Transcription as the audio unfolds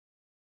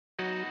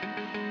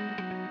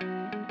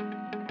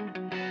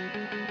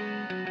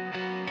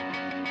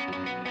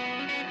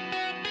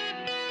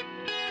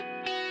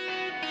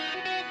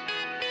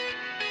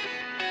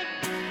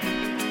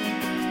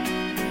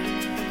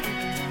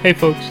Hey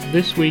folks,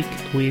 this week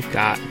we've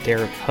got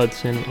Derek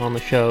Hudson on the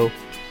show.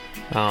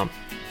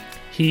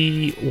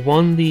 He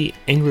won the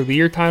Angler of the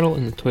Year title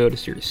in the Toyota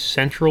Series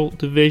Central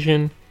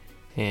Division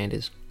and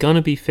is going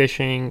to be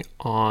fishing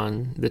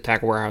on the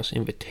Tackle Warehouse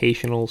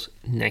Invitationals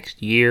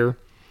next year.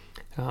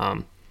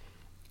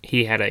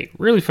 He had a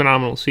really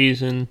phenomenal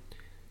season.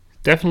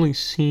 Definitely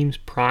seems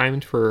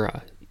primed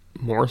for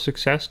more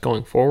success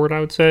going forward, I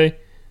would say.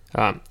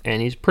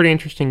 And he's a pretty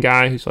interesting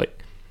guy who's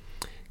like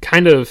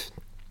kind of...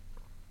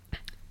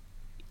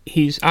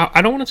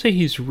 I don't want to say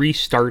he's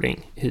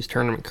restarting his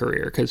tournament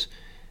career, because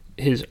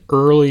his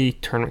early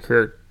tournament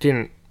career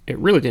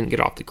really didn't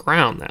get off the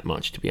ground that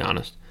much, to be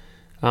honest.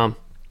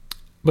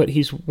 But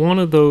he's one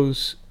of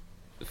those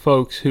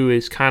folks who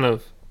is kind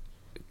of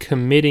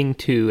committing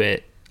to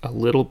it a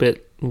little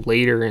bit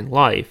later in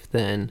life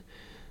than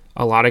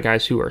a lot of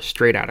guys who are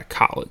straight out of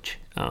college,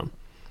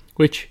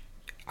 which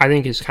I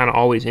think is kind of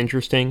always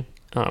interesting.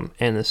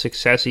 And the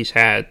success he's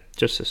had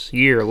just this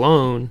year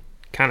alone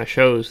kind of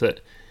shows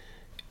that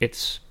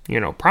it's,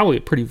 probably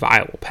a pretty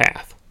viable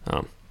path.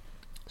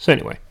 So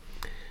anyway,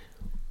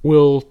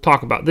 we'll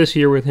talk about this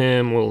year with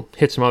him. We'll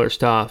hit some other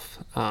stuff.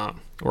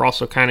 We're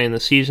also kind of in the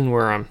season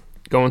where I'm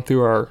going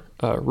through our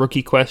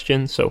rookie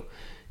questions. So,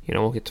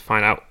 we'll get to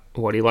find out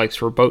what he likes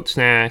for boat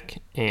snack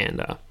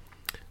and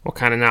what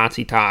kind of knots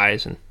he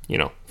ties and,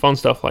 fun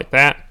stuff like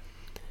that.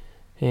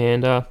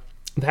 And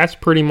that's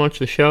pretty much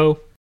the show.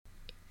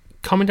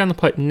 Coming down the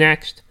pipe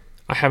next,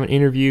 I have an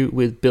interview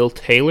with Bill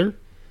Taylor,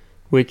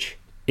 which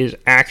is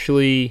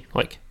actually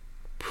like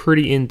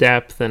pretty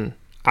in-depth and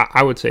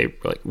I would say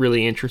like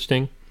really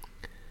interesting.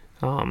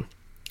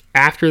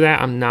 After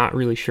that, I'm not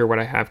really sure what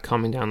I have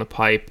coming down the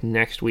pipe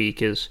next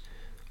week. Is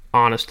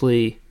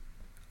honestly,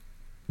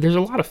 there's a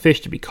lot of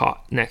fish to be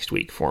caught next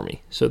week for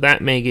me, so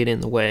that may get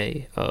in the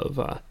way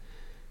of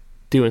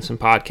doing some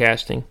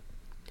podcasting.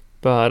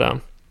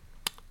 But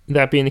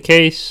that being the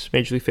case,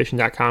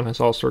 MajorLeagueFishing.com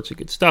has all sorts of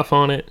good stuff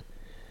on it.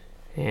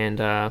 And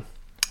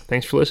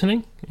thanks for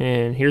listening,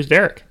 and here's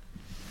Derek.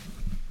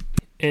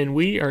 And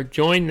we are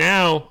joined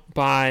now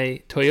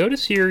by Toyota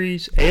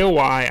Series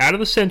AOY out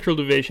of the Central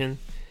Division,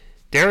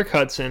 Derek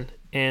Hudson.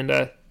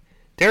 And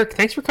Derek,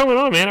 thanks for coming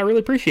on, man. I really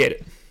appreciate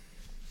it.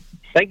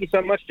 Thank you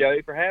so much,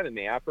 Jody, for having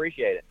me. I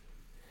appreciate it.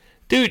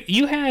 Dude,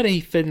 you had a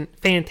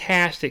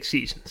fantastic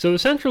season. So the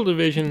Central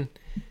Division,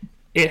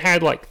 it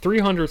had like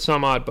 300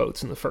 some odd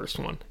boats in the first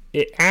one.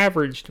 It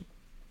averaged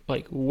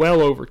like well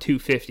over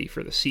 250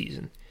 for the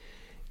season.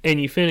 And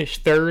you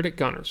finished 3rd at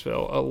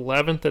Guntersville,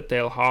 11th at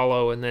Dale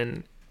Hollow, and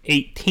then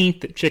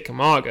 18th at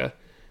Chickamauga.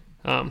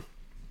 I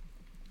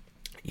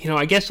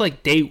guess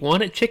like day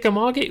 1 at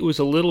Chickamauga, it was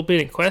a little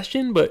bit in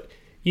question, but,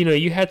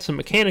 you had some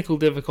mechanical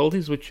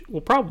difficulties, which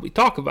we'll probably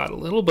talk about a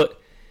little, but,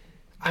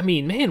 I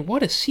mean, man,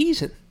 what a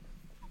season.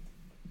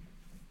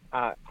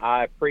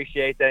 I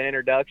appreciate that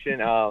introduction.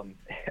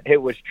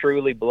 It was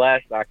truly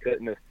blessed. I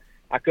couldn't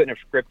have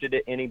scripted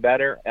it any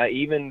better.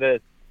 Even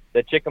the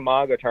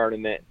Chickamauga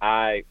tournament,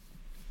 like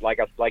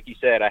you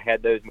said, I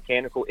had those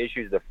mechanical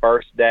issues the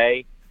first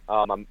day.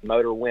 My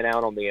motor went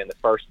out on me in the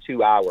first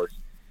 2 hours.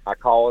 I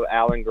called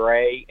Alan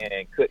Gray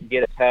and couldn't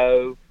get a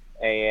tow,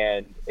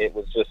 and it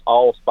was just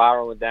all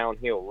spiraling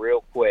downhill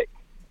real quick.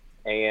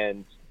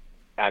 And,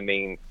 I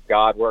mean,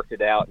 God worked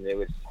it out, and it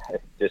was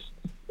just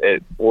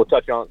we'll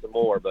touch on it some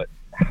more. But,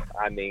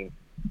 I mean,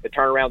 to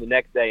turn around the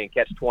next day and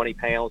catch 20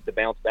 pounds to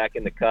bounce back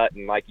in the cut,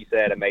 and like you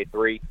said, I made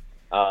 3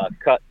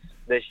 cuts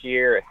this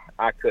year.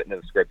 I couldn't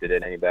have scripted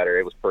it any better.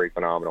 It was pretty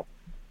phenomenal.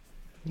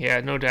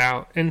 Yeah, no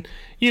doubt. And,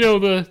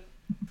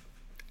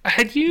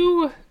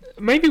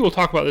 maybe we'll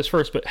talk about this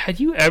first, but had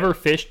you ever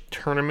fished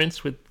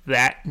tournaments with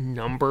that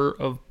number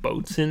of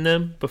boats in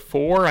them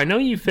before? I know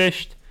you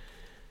fished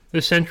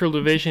the Central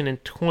Division in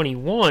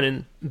 21,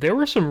 and there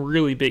were some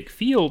really big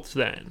fields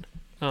then.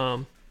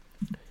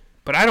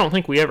 But I don't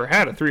think we ever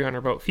had a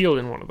 300-boat field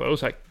in one of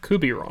those. I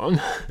could be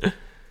wrong.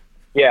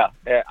 Yeah,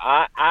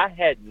 I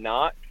had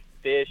not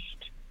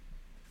fished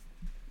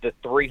the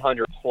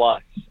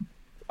 300-plus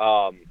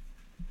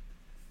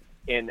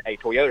in a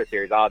Toyota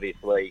Series,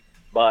 obviously.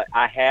 But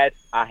I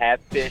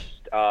have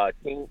fished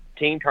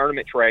team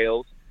tournament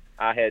trails.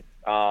 I had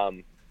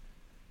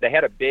they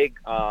had a big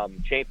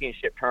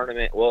championship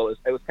tournament. Well,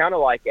 it was kind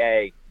of like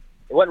it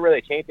wasn't really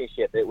a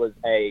championship. It was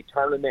a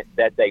tournament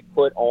that they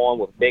put on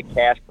with big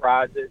cash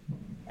prizes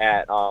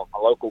at a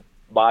local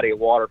body of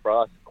water for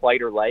us,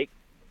 Clater Lake,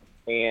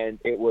 and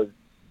it was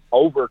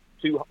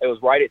it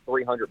was right at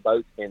 300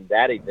 boats in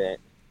that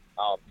event.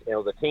 It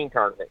was a team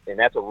tournament, and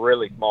that's a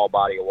really small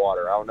body of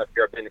water. I don't know if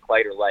you've ever been to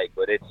Clater Lake,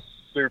 but it's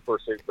super,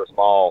 super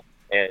small,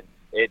 and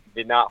it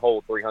did not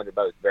hold 300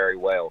 boats very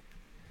well.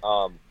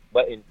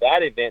 But in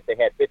that event, they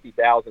had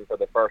 $50,000 for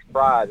the first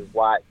prize, is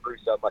why it drew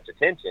so much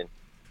attention.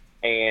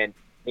 And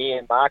me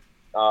and my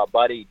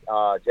buddy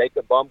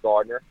Jacob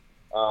Bumgardner,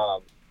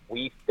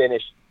 we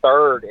finished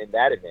third in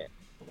that event.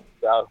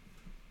 So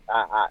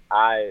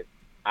I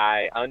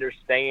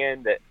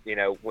understand that, you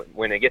know,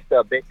 when it gets to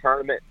a big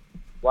tournament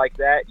like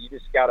that, you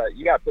gotta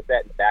put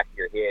that in the back of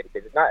your head,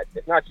 because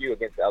it's not you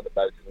against the other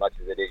boats as much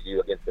as it is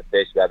you against the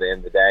fish by the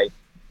end of the day.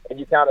 And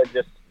you kind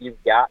of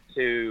you've got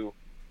to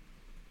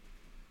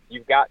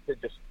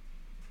just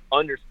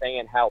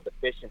understand how the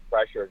fishing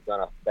pressure is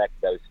going to affect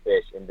those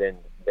fish, and then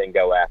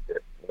go after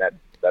it. And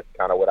that's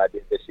kind of what I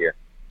did this year.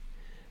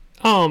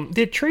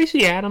 Did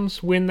Tracy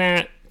Adams win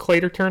that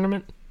Clater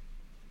tournament?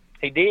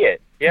 He did.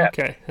 Yeah.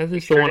 Okay, that's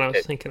just the one I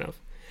was thinking of.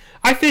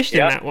 I fished in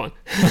that one.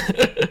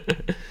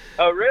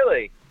 Oh,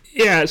 really?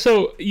 Yeah,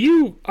 so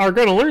you are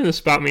going to learn this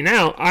about me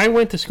now. I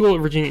went to school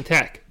at Virginia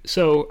Tech,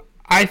 so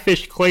I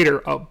fished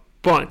Clater a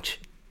bunch.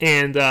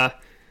 And a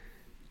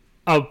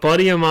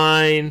buddy of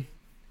mine,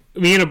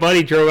 me and a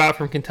buddy drove out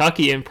from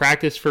Kentucky and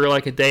practiced for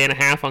like a day and a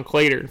half on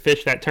Clater and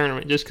fished that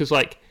tournament, just because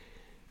like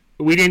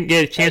we didn't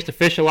get a chance to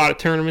fish a lot of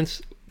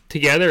tournaments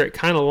together. It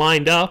kind of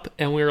lined up,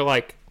 and we were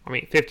like, I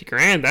mean,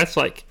 $50,000, that's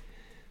like,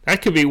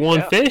 that could be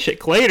one fish at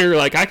Clater.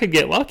 Like, I could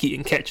get lucky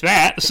and catch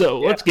that. So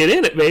let's get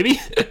in it,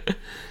 baby.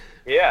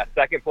 Yeah,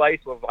 second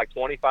place was like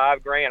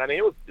 $25,000. I mean,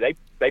 it was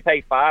they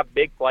paid 5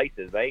 big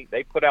places. They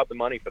put out the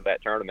money for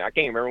that tournament. I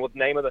can't remember what the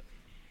name of the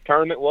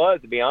tournament was,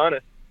 to be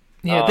honest.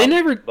 Yeah, they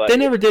never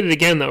did it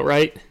again though,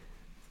 right?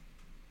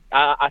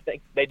 I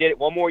think they did it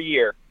one more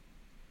year.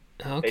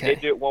 Okay. They did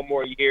do it one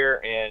more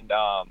year, and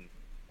I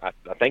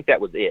think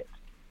that was it.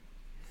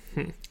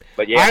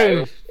 But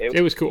yeah,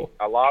 it was cool.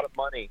 A lot of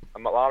money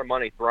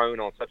thrown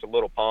on such a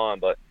little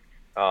pond. But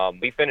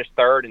we finished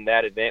third in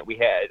that event. We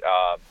had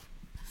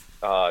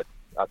a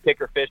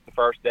picker fish the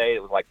first day.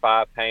 It was like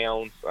 5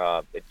 pounds.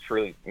 It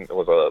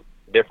was a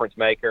difference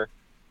maker.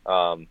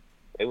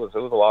 It was a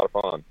lot of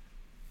fun.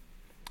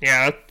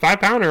 Yeah, a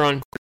 5-pounder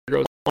on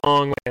goes a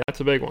long way.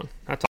 That's a big one.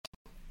 That's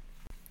awesome.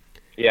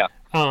 Yeah.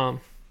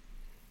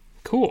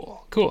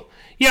 Cool.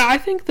 Yeah, I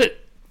think that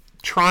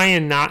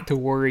trying not to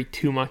worry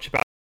too much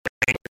about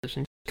anglers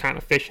and just kind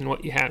of fishing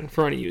what you have in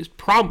front of you is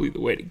probably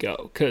the way to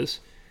go, because,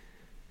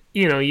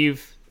 you know,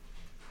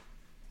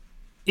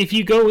 if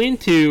you go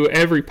into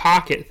every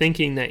pocket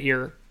thinking that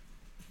you're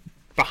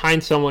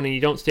behind someone and you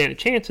don't stand a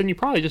chance, then you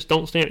probably just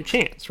don't stand a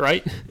chance,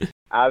 right?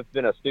 I've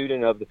been a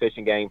student of the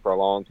fishing game for a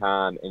long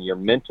time, and your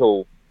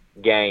mental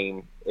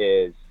game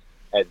is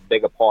as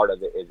big a part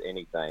of it as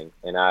anything.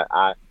 And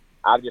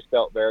I've just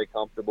felt very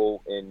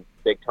comfortable in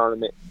big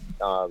tournaments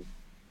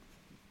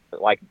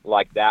like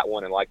that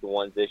one and like the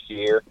ones this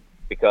year,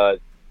 because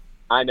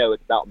I know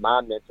it's about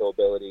my mental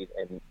abilities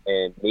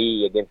and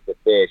me against the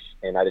fish,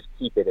 and I just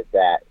keep it at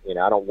that. You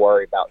know, I don't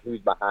worry about who's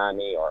behind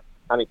me or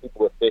how many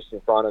people have fished in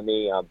front of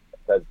me,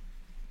 because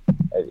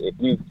if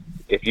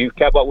you've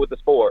kept up with the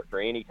sport for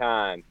any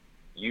time,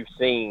 you've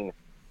seen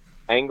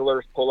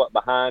anglers pull up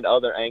behind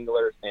other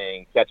anglers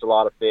and catch a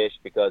lot of fish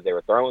because they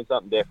were throwing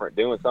something different,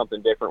 doing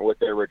something different with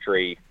their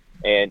retrieve.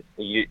 And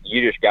you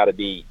just got to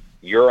be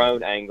your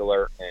own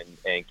angler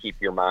and keep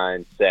your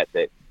mind set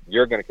that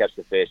you're going to catch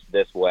the fish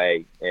this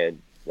way,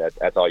 and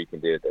that's all you can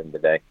do at the end of the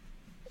day.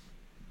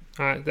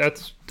 All right,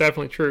 that's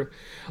definitely true.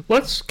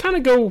 Let's kind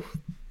of go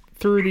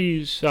through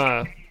these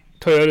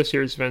Toyota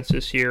Series events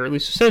this year, at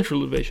least the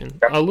Central Division,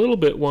 a little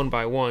bit one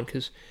by one,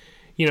 because,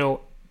 you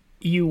know,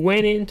 you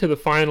went into the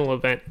final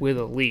event with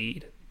a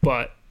lead,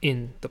 but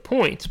in the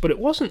points, but it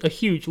wasn't a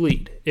huge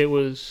lead. It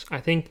was, I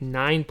think,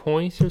 9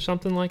 points or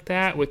something like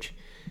that, which,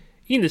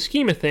 in the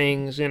scheme of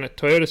things, in a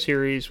Toyota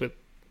Series with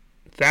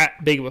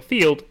that big of a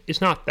field,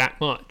 is not that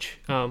much.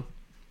 So,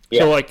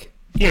 like,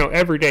 you know,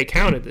 every day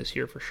counted this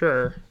year for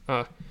sure.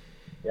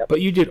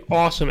 But you did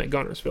awesome at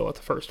Guntersville at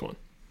the first one.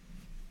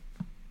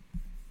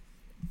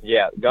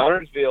 Yeah,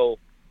 Guntersville,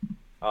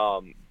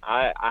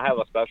 I have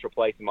a special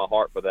place in my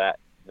heart for that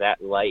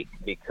lake,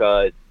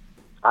 because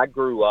I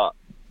grew up,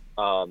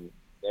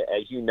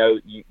 as you know,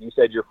 you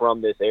said you're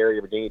from this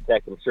area, Virginia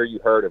Tech. I'm sure you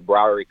heard of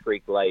Briary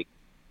Creek Lake.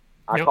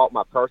 I caught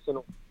my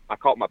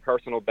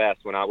personal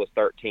best when I was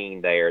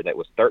 13 there. That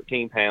was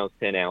 13 pounds,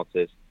 10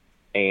 ounces.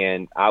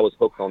 And I was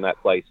hooked on that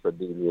place for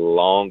the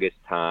longest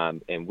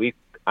time. And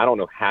I don't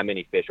know how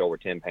many fish over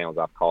 10 pounds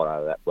I've caught out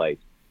of that place,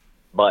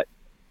 but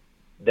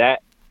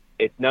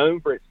it's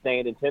known for its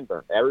standing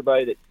timber.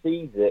 Everybody that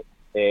sees it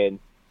and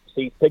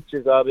sees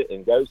pictures of it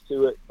and goes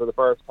to it for the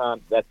first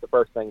time, that's the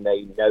first thing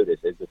they notice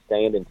is the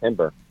standing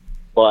timber.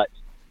 But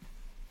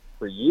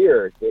for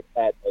years, it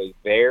had a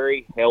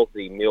very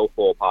healthy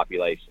milfoil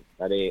population.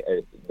 I mean,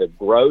 the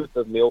growth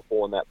of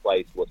milfoil in that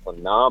place was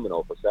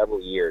phenomenal for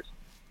several years.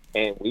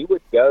 And we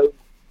would go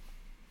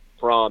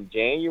from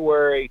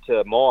January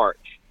to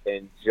March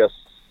and just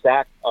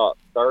stack up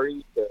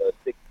 30 to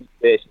 60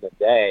 fish in a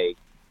day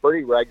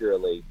pretty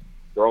regularly,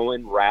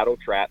 throwing rattle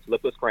traps,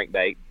 lipless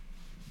crankbait,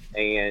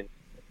 and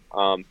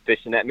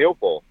fishing that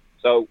milfoil.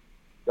 So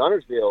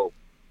Guntersville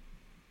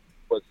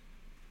was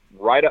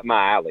right up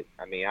my alley.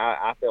 I mean,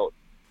 I felt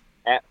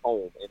at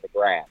home in the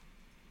grass.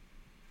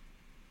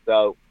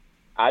 So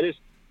I just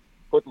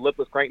put the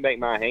lipless crankbait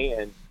in my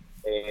hand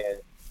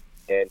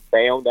and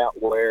found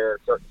out where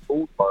certain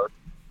pools were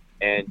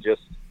and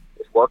just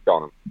worked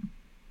on them.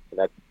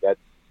 And that's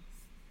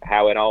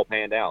how it all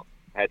panned out.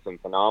 Had some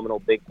phenomenal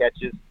big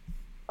catches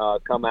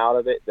come out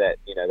of it that,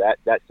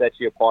 that sets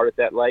you apart at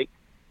that lake.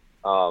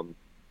 I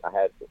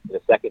had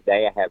the second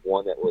day, I had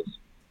one that was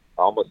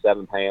almost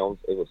 7 pounds.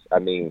 It was,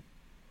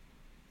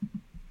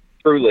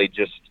 truly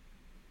just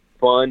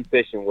fun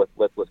fishing with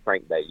lipless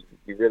crankbait.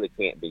 You really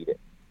can't beat it.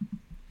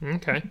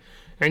 Okay.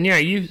 And yeah,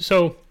 you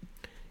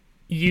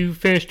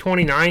finished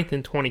 29th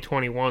in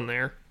 2021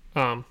 there.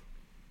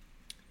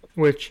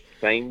 Which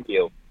same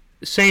deal,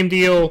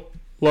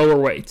 lower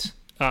weights,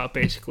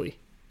 basically.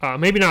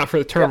 Maybe not for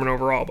the tournament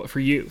overall, but for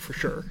you, for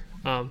sure.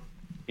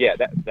 Yeah,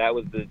 that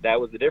was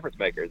the difference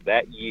maker.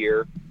 That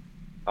year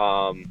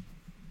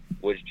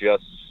was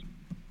just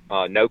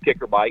no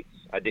kicker bites.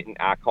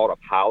 I caught a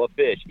pile of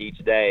fish each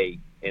day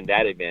in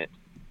that event,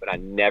 but I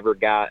never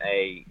got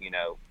a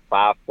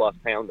 5+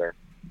 pounder,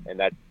 and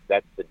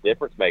that's the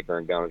difference maker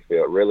in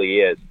Guntersville. It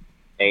really is.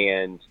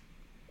 And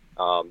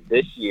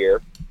this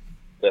year,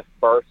 the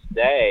first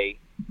day,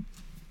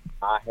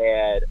 I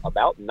had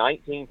about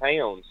 19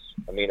 pounds.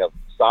 Of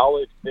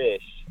solid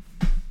fish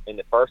in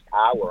the first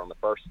hour on the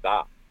first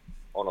stop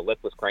on a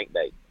lipless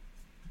crankbait.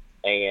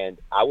 And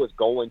I was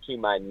going to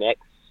my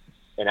next,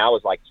 and I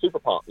was like super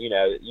pumped. You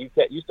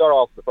start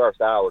off the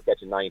first hour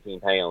catching 19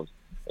 pounds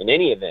in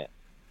any event,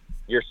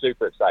 you're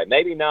super excited.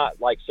 Maybe not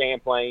like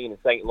Champlain and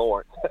St.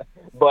 Lawrence,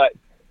 but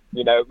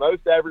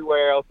most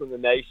everywhere else in the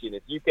nation,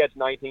 if you catch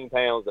 19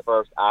 pounds the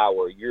first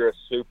hour, you're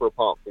super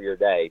pumped for your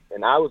day.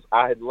 And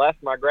I had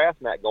left my grass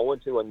mat going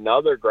to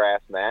another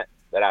grass mat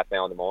that I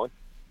found them on.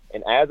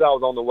 And as I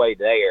was on the way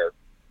there,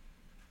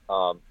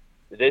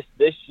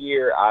 this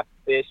year I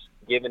fished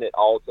giving it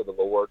all to the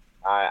Lord.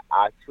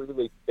 I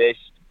truly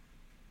fished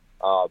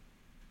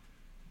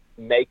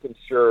making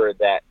sure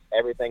that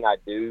everything I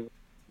do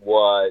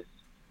was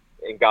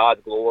in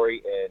God's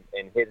glory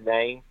and His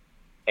name.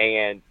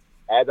 And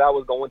as I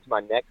was going to my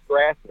next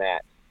grass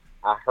mat,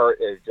 I heard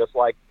it was just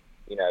like,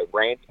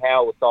 Randy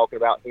Howell was talking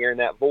about hearing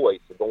that voice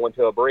of going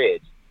to a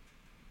bridge.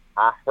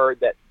 I heard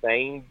that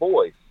same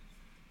voice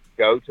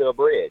go to a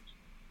bridge.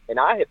 And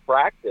I had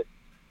practiced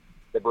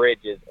the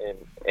bridges,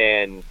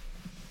 and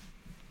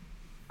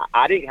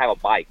I didn't have a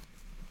bite.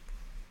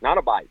 Not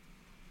a bite.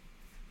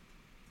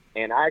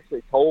 And I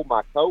actually told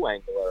my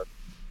co-angler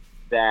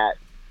that,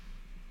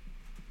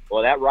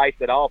 well, that writes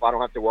it off. I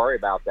don't have to worry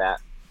about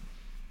that.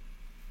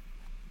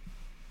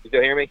 You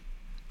still hear me?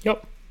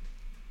 Yep.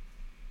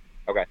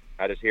 Okay.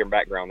 I just hear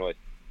background noise.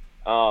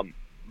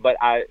 But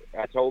I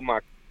told my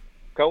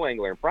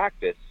co-angler in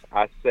practice,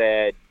 I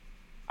said,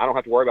 I don't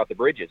have to worry about the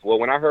bridges. Well,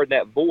 when I heard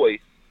that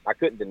voice, I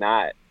couldn't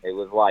deny it. It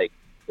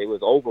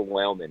was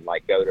overwhelming,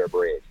 like go to a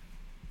bridge.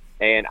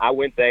 And I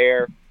went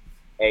there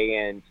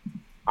and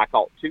I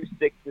caught 2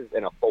 6s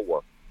and a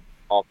 4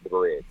 off the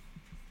bridge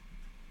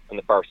on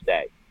the first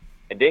day,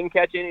 and didn't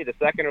catch any the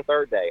second or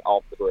third day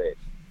off the bridge.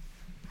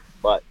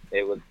 But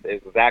it was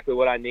exactly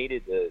what I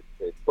needed to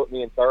put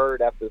me in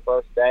third after the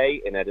first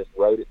day, and I just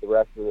rode it the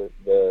rest of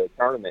the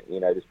tournament.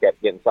 Just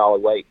kept getting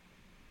solid weight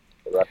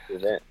the rest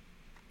of the event.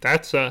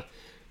 That's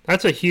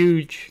a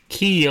huge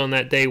key on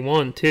that day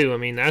one too.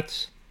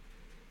 That's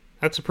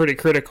a pretty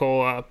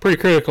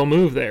critical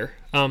move there.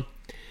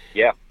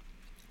 Yeah.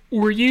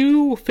 Were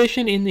you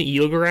fishing in the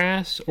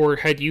eelgrass, or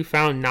had you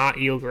found not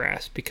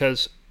eelgrass?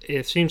 Because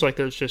it seems like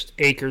there's just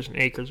acres and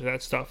acres of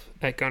that stuff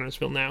at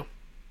Guntersville now.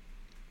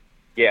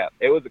 Yeah,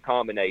 it was a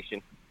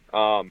combination.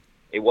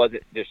 It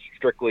wasn't just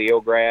strictly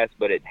eelgrass,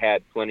 but it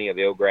had plenty of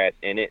eelgrass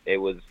in it. It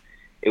was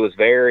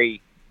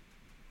very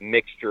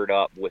mixtured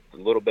up with a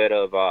little bit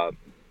of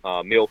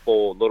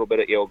milfoil, a little bit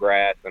of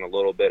eelgrass, and a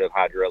little bit of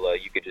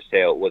hydrilla. You could just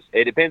tell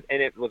it depends,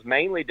 and it was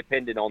mainly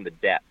dependent on the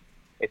depth.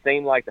 It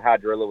seemed like the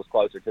hydrilla was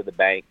closer to the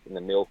bank and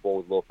the milfoil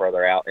was a little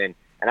further out. And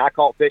I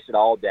caught fish at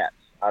all depths.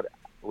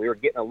 We were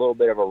getting a little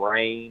bit of a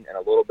rain and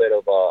a little bit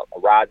of a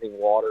rising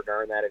water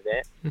during that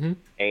event. Mm-hmm.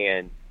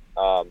 And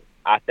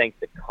I think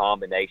the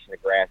combination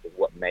of grass is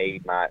what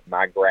made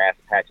my grass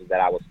patches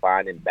that I was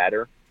finding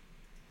better.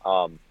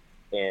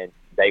 And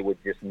they would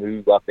just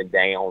move up and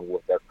down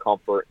with their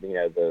comfort,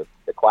 the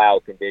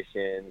cloud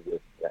conditions,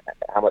 with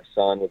how much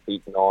sun was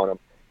beating on them.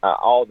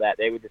 All that,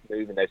 they would just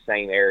move in those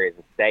same areas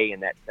and stay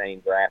in that same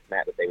grass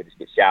mat, but they would just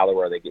get shallower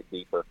or they get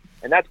deeper.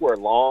 And that's where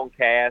long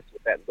casts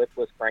with that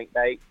lipless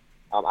crankbait,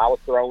 I was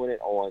throwing it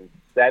on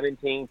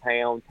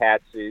 17-pound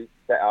Tatsu.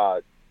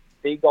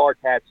 Seaguard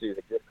Tatsu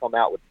had just come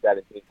out with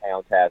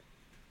 17-pound tests.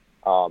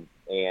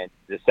 And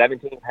the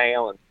 17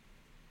 pounds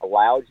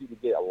allows you to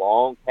get a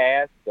long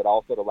cast, but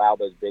also to allow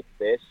those big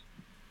fish.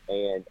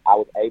 And I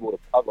was able to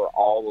cover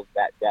all of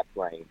that depth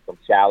range from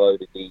shallow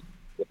to deep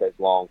with those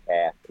long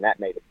casts, and that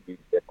made a huge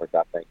difference,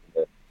 I think,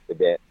 in the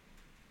depth.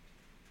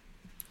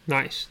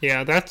 Nice.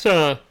 Yeah, that's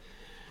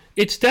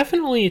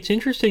it's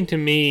interesting to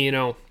me,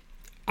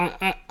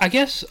 I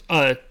guess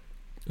a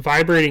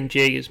vibrating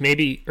jig is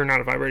maybe, or not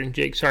a vibrating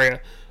jig, sorry,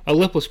 a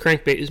lipless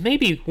crankbait is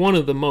maybe one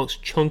of the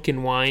most chunk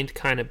and wind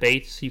kind of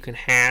baits you can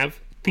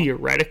have,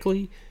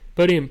 theoretically,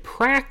 but in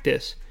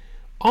practice,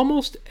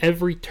 almost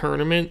every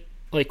tournament,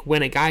 like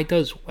when a guy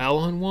does well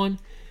on one,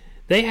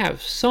 they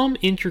have some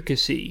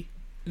intricacy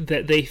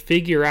that they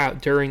figure out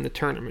during the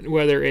tournament,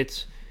 whether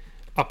it's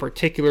a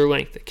particular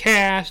length of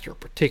cast or a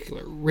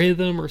particular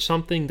rhythm or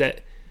something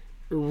that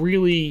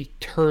really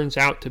turns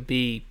out to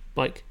be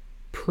like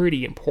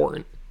pretty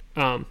important.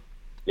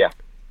 Yeah.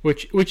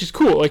 Which is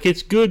cool. Like,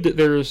 it's good that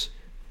there's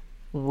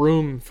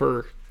room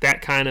for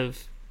that kind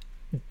of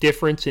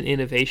difference and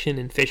innovation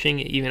in fishing,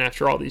 even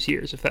after all these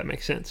years, if that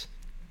makes sense.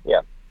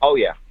 Yeah. Oh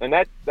yeah. And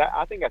that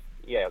I think that's,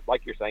 yeah,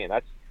 like you're saying,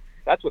 that's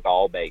with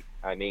all bait.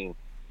 I mean,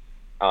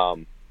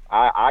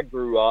 I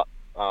grew up,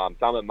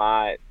 some of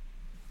my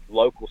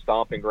local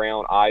stomping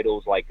ground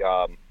idols, like,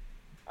 I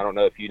don't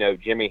know if you know,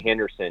 Jimmy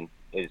Henderson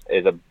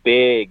is a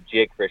big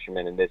jig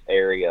fisherman in this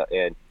area.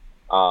 And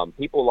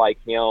people like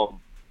him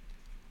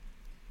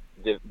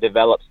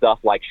develop stuff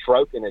like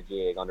stroking a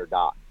jig under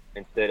dock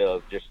instead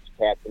of just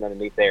catching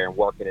underneath there and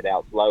working it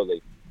out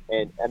slowly.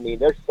 And I mean,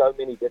 there's so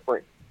many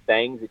different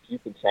things that you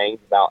can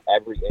change about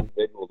every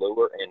individual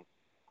lure. And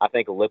I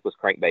think a lipless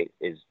crankbait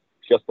is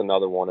just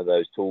another one of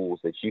those tools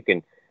that you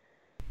can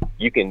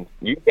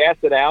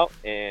cast it out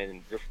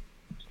and just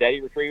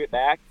steady retrieve it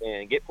back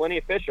and get plenty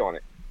of fish on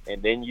it.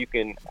 And then you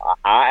can,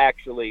 I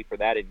actually, for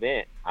that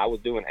event, I was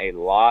doing a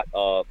lot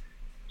of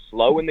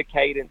slowing the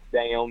cadence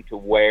down to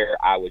where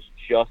I was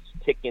just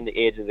ticking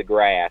the edge of the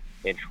grass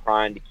and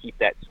trying to keep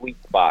that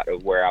sweet spot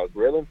of where I was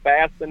reeling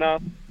fast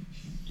enough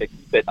to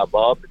keep it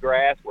above the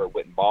grass where it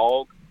wouldn't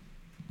bog,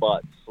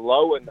 but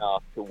slow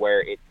enough to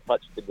where it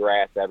touched the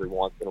grass every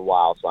once in a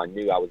while, so I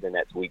knew I was in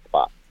that sweet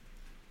spot.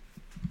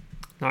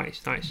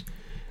 Nice.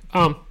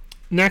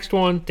 Next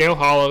one, Dale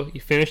Hollow. You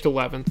finished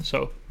 11th,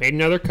 so made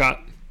another cut.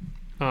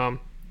 And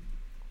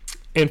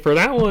for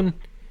that one,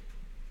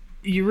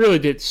 you really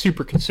did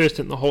super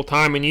consistent the whole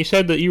time. And you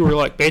said that you were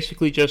like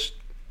basically just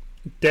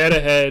dead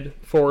ahead,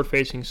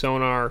 forward-facing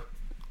sonar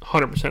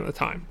 100% of the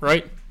time,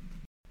 right?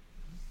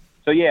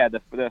 So yeah,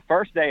 the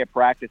first day of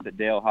practice at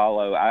Dale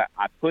Hollow, I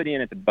put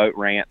in at the boat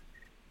ramp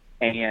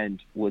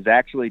and was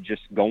actually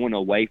just going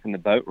away from the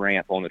boat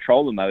ramp on the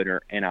trolling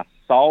motor, and I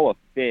saw a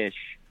fish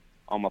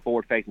on my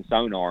forward-facing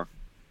sonar,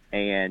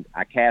 and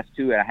I cast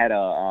to it. I had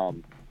a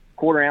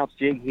quarter-ounce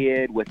jig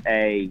head with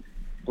a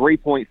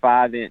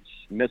 3.5-inch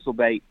missile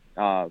bait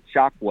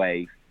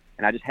Shockwave,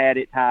 and I just had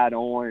it tied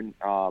on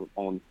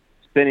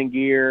spinning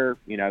gear,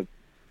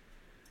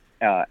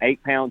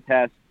 8-pound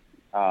test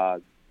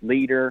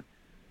leader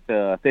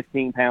to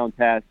 15-pound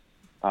test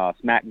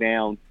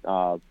smackdown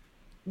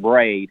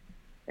braid,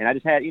 and I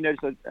just had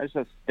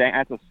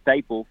that's a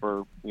staple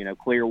for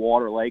clear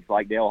water lakes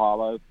like Dale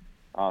Hollow,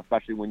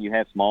 especially when you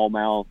have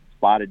smallmouth,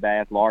 spotted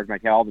bass,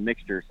 largemouth, all the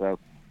mixture. So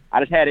I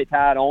just had it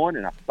tied on,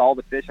 and I saw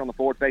the fish on the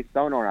forward face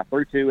sonar, and I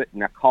threw to it,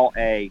 and I caught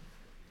a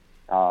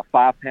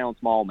 5-pound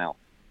smallmouth,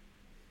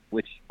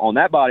 which on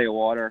that body of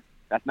water,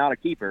 that's not a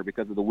keeper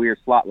because of the weird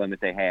slot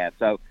limit they have.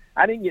 So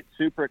I didn't get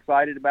super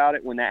excited about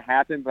it when that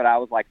happened, but I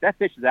was like, that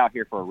fish is out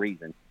here for a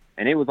reason.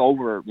 And it was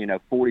over,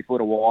 40 foot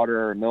of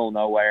water, middle of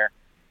nowhere,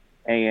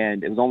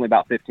 and it was only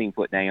about 15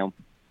 foot down.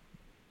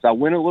 So I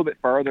went a little bit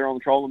further on the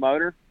trolling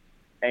motor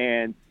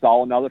and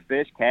saw another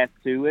fish, cast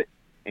to it,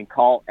 and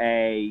caught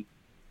a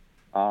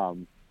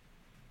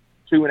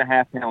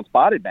 2.5-pound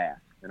spotted bass.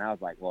 And I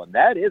was like, well,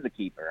 that is a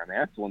keeper. I mean,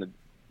 that's one of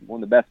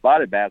the best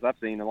spotted bass I've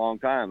seen in a long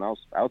time. I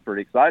was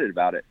pretty excited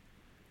about it.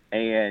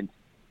 And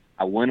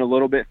I went a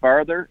little bit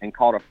further and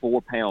caught a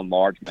 4-pound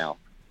largemouth.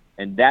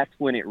 And that's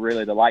when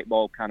the light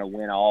bulb kind of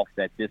went off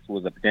that this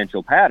was a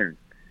potential pattern.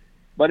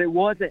 But it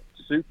wasn't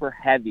super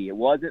heavy. It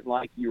wasn't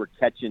like you were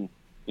catching,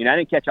 I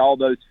didn't catch all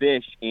those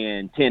fish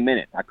in 10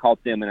 minutes. I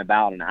caught them in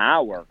about an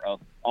hour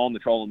on the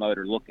trolling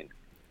motor looking.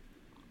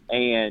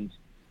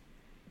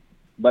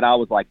 But I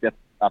was like, that's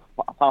a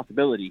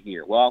possibility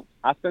here. Well,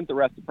 I spent the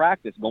rest of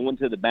practice going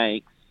to the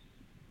banks,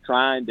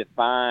 trying to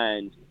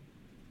find,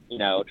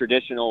 a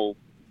traditional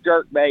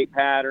jerkbait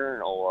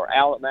pattern or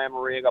Alabama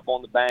rig up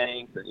on the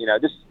banks, or,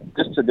 just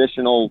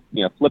traditional,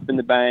 flipping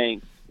the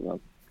banks,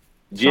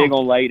 jig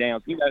on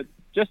laydowns,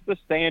 just the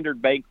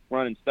standard bank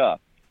running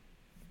stuff.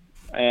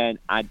 And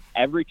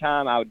every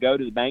time I would go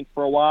to the bank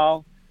for a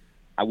while,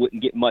 I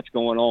wouldn't get much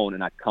going on,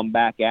 and I'd come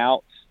back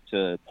out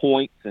to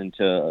points and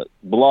to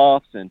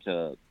bluffs and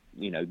to,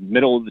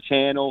 middle of the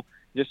channel,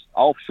 just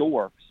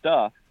offshore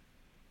stuff,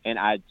 and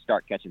I'd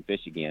start catching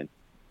fish again.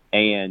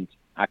 And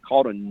I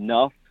caught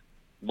enough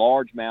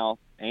largemouth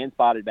and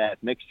spotted bass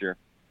mixture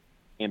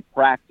in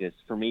practice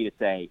for me to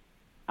say,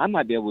 I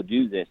might be able to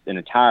do this an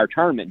entire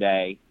tournament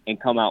day and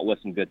come out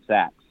with some good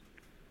sacks.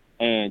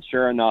 And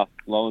sure enough,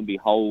 lo and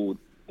behold,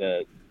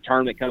 the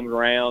tournament comes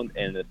around,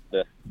 and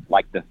the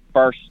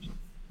first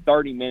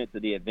 30 minutes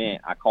of the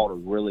event, I caught a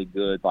really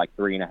good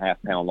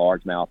 3.5-pound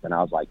largemouth, and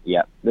I was like,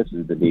 yep, this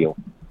is the deal.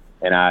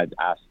 And I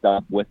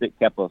stuck with it,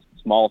 kept a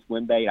small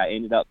swim bait. I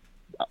ended up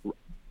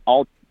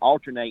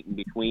alternating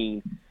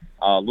between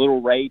a little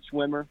Rage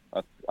swimmer,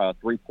 a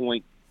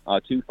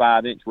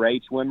 3.25-inch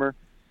Rage swimmer,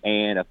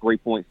 and a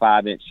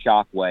 3.5-inch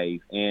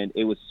Shockwave. And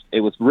it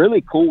was really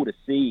cool to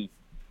see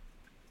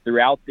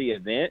throughout the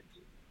event.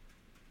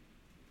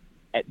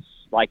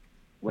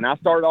 When I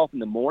started off in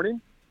the morning,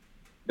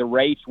 the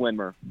Rage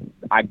Swimmer,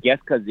 I guess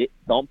because it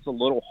thumps a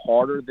little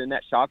harder than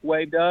that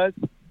Shockwave does,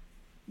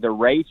 the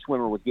Rage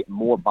Swimmer was getting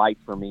more bites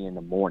for me in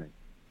the morning.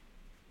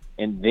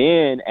 And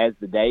then as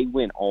the day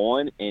went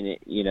on and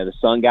the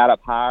sun got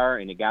up higher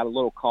and it got a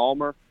little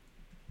calmer,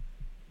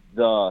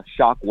 the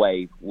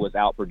Shockwave was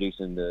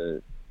outproducing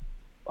the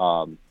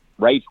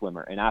Rage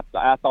Swimmer. And I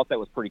thought that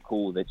was pretty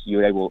cool that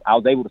I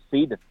was able to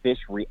see the fish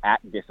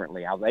react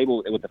differently. I was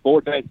able, with the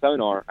forward-facing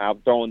sonar,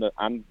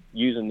 I'm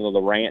using the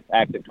Lowrance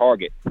Active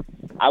Target.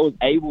 I was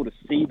able to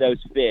see those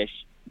fish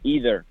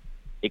either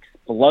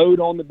explode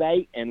on the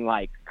bait and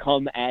like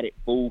come at it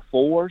full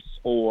force,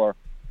 or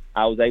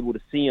I was able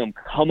to see them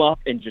come up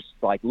and just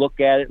like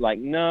look at it like,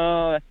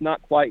 no, that's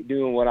not quite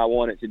doing what I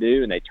want it to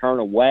do, and they turn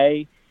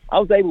away. I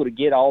was able to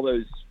get all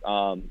those,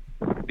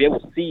 be able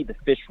to see the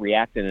fish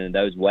reacting in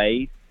those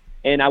ways,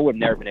 and I would have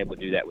never been able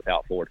to do that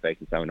without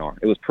forward-facing sonar.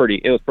 It was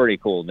pretty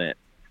cool event.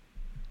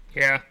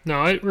 Yeah,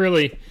 no,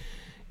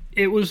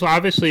 it was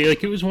obviously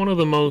like it was one of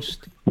the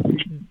most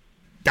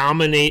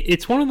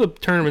it's one of the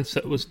tournaments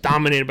that was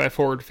dominated by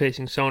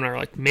forward-facing sonar,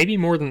 like maybe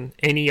more than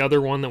any other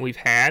one that we've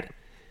had,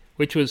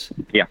 which was,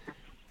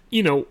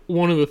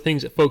 one of the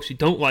things that folks who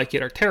don't like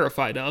it are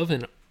terrified of,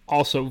 and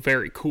also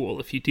very cool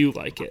if you do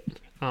like it.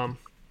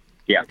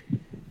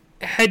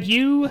 Had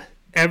you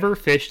ever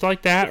fished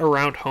like that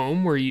around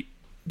home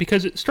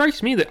because it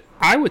strikes me that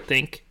I would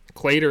think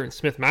Claytor and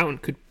Smith Mountain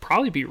could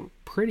probably be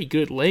pretty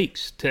good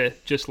lakes to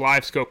just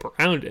live scope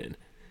around in.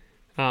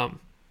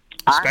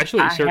 Especially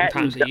at certain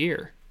times of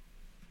year.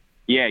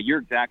 Yeah, you're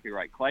exactly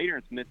right. Claytor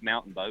and Smith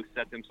Mountain both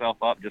set themselves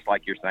up, just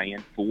like you're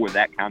saying, for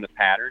that kind of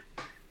pattern.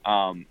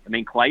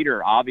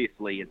 Claytor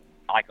obviously is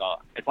like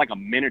a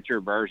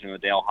miniature version of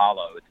Dale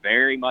Hollow. It's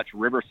very much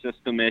river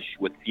system-ish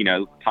with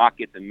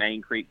pockets and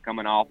main creeks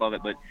coming off of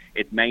it, but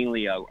it's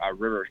mainly a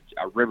river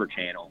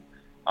channel.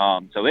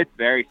 So it's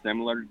very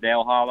similar to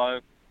Dale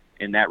Hollow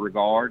in that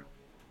regard.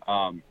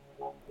 I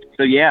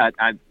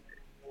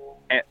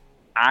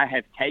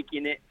have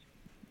taken it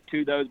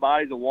to those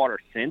bodies of water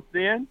since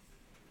then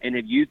and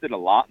have used it a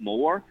lot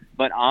more,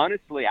 but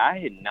honestly I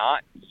had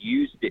not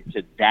used it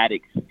to that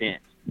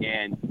extent.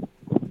 And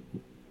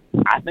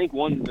I think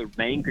one of the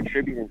main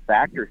contributing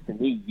factors to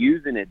me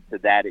using it to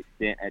that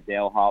extent at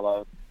Dale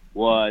Hollow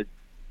was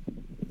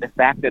the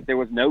fact that there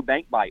was no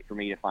bank bite for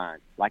me to find.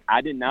 Like,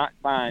 I did not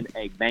find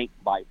a bank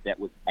bite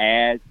that was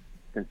as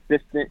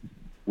consistent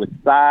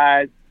with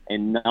size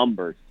and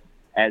numbers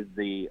as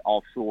the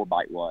offshore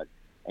bite was.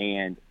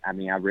 And I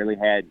really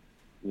had,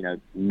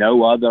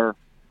 no other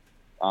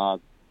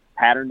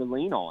pattern to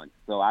lean on.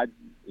 So I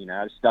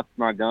just stuck to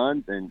my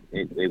guns, and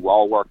it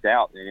all worked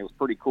out. And it was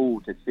pretty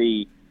cool to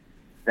see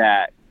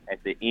that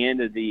at the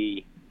end of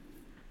the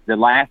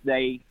last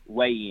day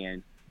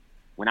weigh-in,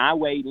 when I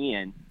weighed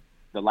in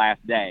the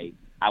last day,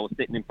 I was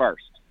sitting in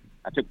first.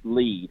 I took the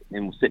lead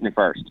and was sitting in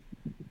first.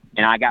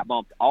 And I got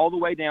bumped all the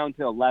way down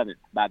to 11th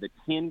by the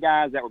 10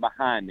 guys that were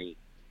behind me.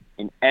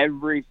 And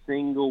every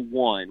single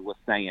one was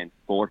saying,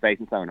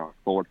 forward-facing sonar,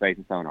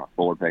 forward-facing sonar,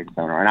 forward-facing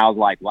sonar. And I was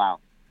like, wow.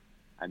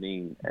 I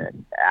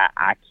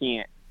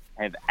can't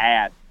have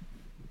asked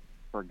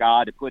for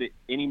God to put it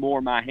any more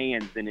in my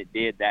hands than it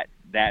did that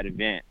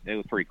event. It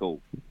was pretty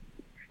cool.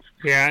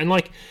 Yeah, and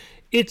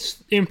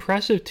it's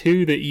impressive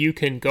too that you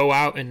can go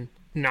out and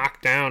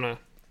knock down a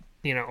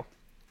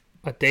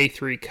day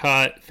 3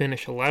 cut,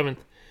 finish 11th,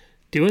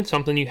 doing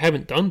something you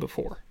haven't done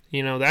before.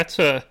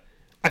 I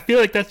feel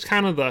like that's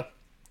kind of the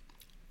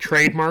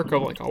trademark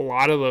of a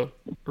lot of the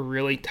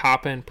really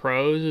top end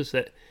pros, is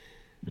that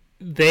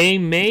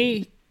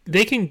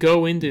they can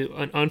go into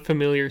an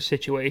unfamiliar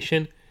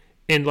situation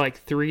and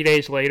 3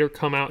 days later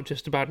come out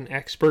just about an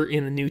expert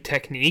in a new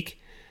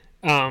technique.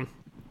 And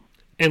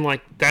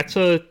that's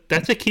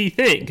a key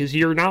thing, because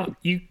you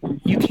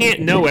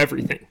can't know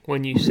everything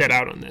when you set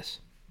out on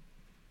this.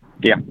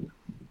 Yeah,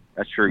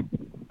 that's true.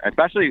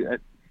 Especially,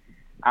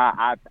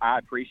 I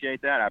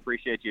appreciate that. I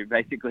appreciate you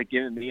basically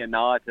giving me a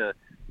nod to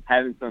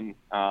having some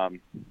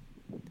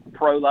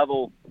pro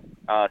level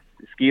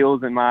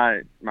skills in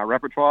my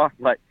repertoire.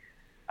 But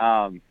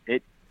I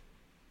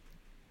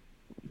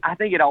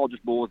think it all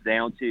just boils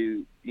down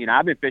to,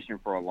 I've been fishing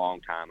for a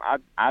long time.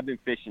 I've been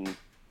fishing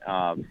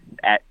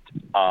at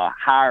a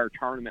higher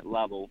tournament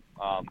level.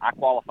 I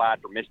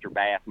qualified for Mr.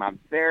 Bass my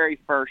very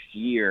first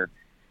year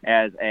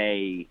as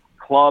a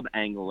club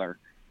angler.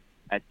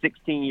 At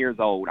 16 years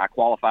old, I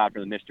qualified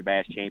for the Mr.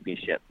 Bass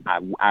Championship.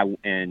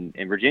 In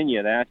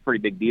Virginia, that's a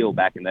pretty big deal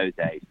back in those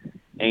days.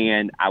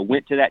 And I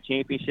went to that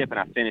championship and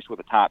I finished with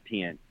a top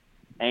 10.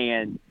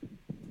 And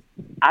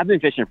I've been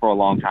fishing for a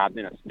long time. I've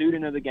been a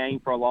student of the game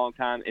for a long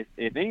time.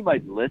 If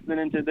anybody's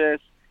listening to this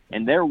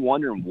and they're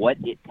wondering what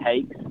it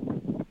takes,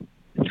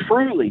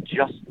 truly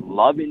just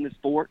loving the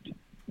sport,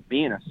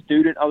 being a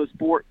student of the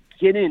sport,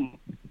 getting,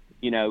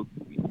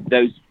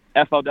 those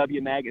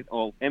FLW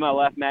or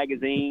MLF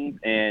magazines,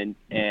 and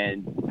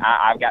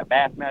I've got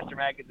Bassmaster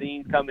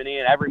magazines coming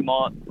in every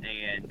month,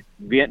 and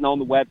getting on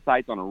the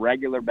websites on a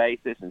regular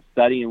basis and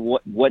studying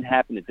what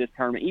happened at this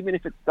tournament, even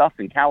if it's stuff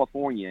in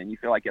California and you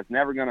feel like it's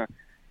never gonna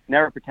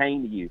never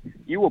pertain to you.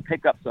 You will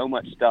pick up so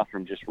much stuff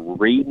from just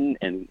reading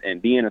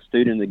and being a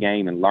student of the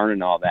game and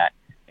learning all that.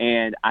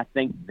 And I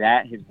think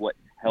that is what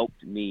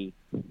helped me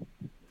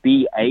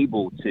be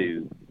able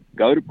to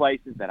go to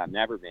places that I've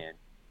never been,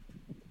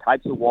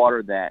 types of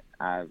water that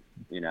I've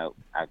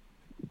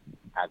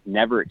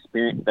never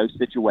experienced those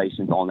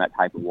situations on that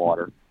type of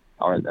water,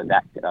 or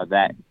that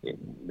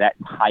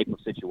type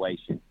of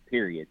situation,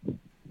 period.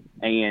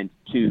 And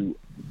to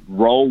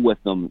roll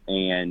with them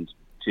and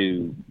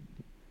to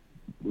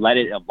let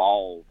it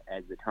evolve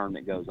as the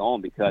tournament goes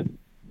on, because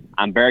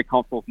I'm very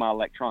comfortable with my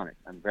electronics.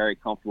 I'm very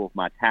comfortable with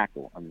my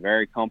tackle. I'm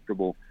very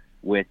comfortable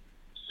with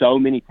so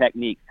many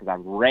techniques because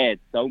I've read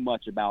so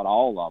much about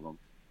all of them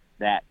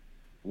that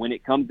when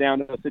it comes down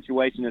to a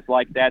situation that's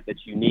like that,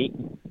 that's unique,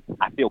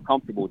 I feel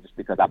comfortable just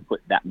because I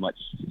put that much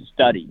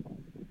study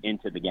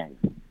into the game.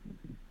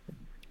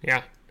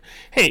 Yeah.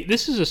 Hey,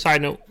 this is a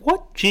side note.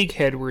 What jig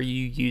head were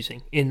you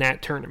using in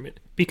that tournament?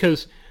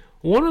 Because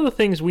one of the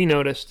things we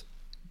noticed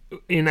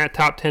in that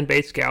top 10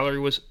 baits gallery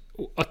was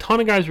a ton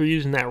of guys were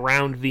using that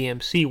round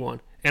VMC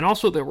one. And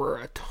also there were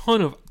a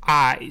ton of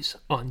eyes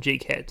on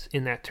jig heads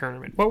in that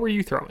tournament. What were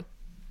you throwing?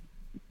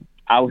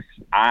 I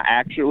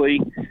actually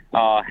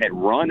had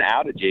run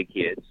out of jig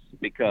heads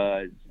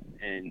because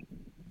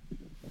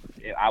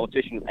I was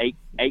fishing with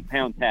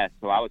 8-pound test,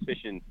 so I was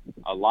fishing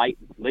a light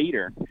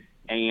leader,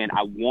 and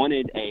I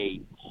wanted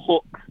a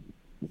hook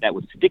that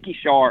was sticky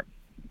sharp,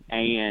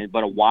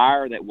 but a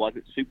wire that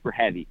wasn't super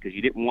heavy, because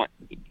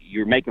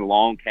you're making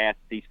long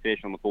casts these fish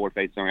on the forward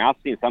face. I was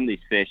seeing some of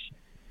these fish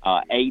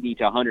 80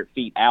 to 100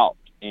 feet out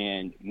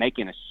and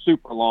making a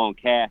super long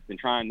cast and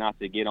trying not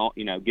to get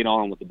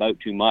on with the boat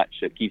too much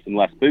so it keeps them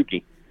less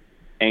spooky.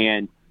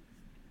 And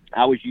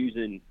I was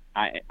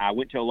I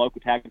went to a local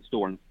tackle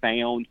store and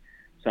found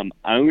some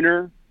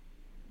Owner.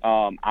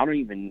 I don't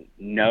even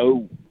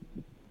know,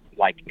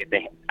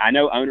 I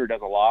know Owner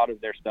does a lot of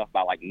their stuff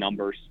by like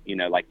numbers,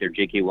 like their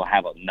jig head will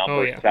have a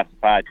number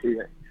specified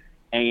to it.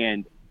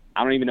 And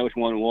I don't even know which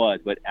one it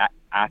was, but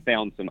I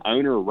found some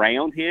Owner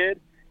round head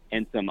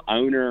and some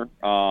Owner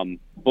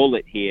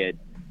bullet head,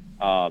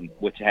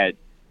 which had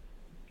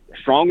a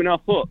strong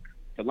enough hook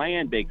to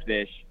land big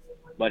fish,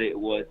 but it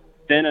was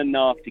thin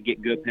enough to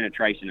get good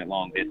penetration at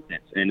long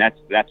distance. And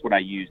that's what I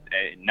used.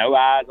 No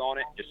eyes on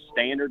it, just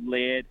standard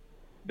lead,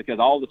 because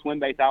all the swim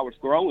baits I was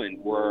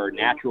throwing were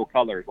natural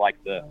colors, like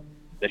the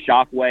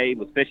Shockwave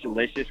was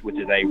Fishalicious, which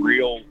is a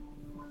real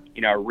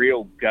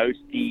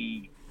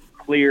ghosty,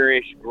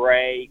 clearish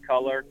gray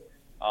color.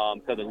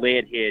 So the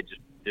lead head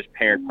just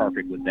paired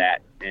perfect with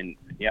that. And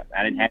yep,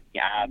 I didn't have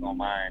any eyes on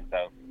mine,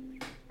 so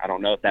I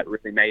don't know if that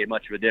really made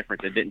much of a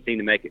difference. It didn't seem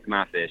to make it to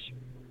my fish.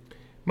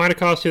 Might have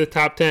cost you the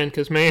top 10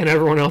 because, man,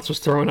 everyone else was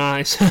throwing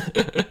eyes.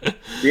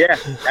 Yeah,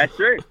 that's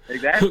true.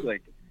 Exactly.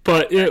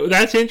 But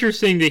that's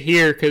interesting to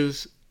hear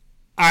because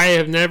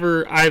I've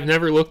never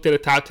looked at a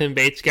top 10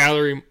 baits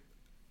gallery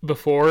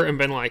before and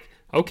been like,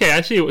 okay,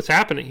 I see what's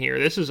happening here.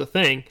 This is a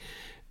thing.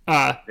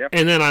 Yep.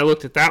 And then I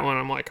looked at that one.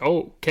 I'm like,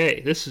 oh,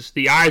 okay,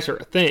 the eyes are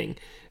a thing.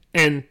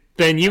 And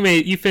then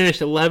you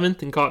finished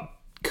 11th and caught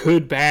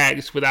good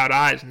bags without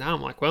eyes. Now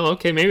I'm like, well,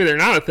 okay, maybe they're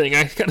not a thing.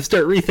 I got to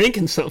start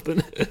rethinking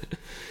something.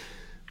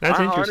 That's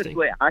interesting.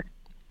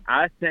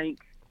 Honestly,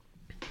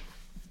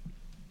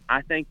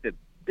 I think the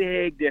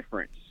big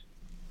difference,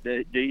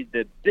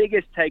 the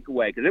biggest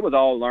takeaway, because it was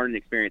all a learning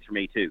experience for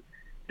me too.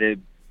 The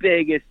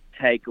biggest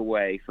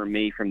takeaway for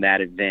me from that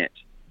event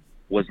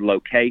was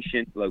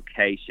location,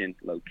 location,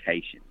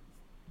 location.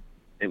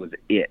 It was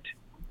it.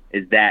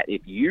 Is that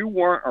if you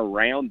weren't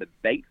around the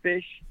bait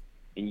fish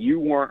and you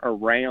weren't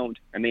around,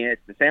 I mean, it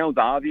sounds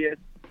obvious,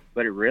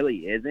 but it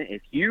really isn't.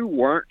 If you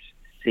weren't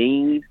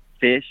seeing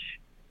fish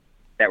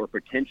that were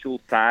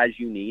potential size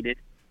you needed,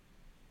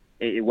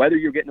 whether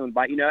you're getting them to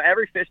bite,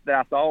 every fish that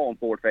I saw on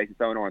forward facing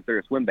sonar and threw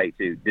a swim bait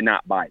to did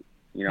not bite.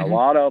 A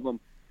lot of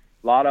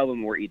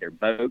them were either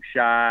boat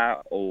shy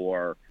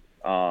or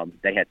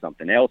they had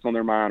something else on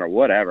their mind or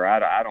whatever.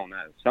 I don't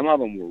know. Some of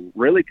them were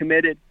really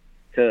committed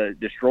to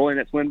destroying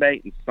that swim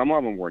bait, and some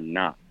of them were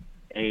not.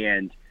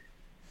 And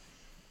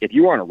if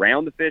you weren't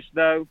around the fish,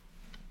 though,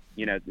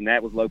 and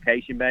that was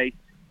location based,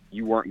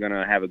 you weren't going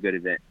to have a good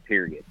event,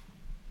 period.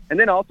 And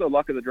then also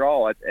luck of the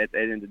draw at the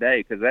end of the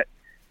day, because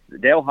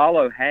Dale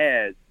Hollow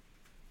has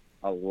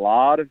a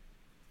lot of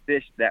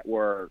fish that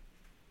were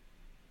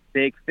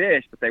big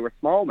fish, but they were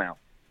smallmouth.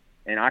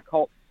 And I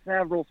caught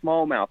several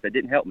smallmouth that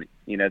didn't help me,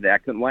 that I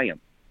couldn't weigh them.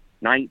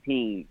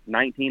 19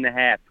 and a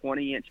half,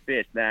 20-inch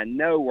fish that I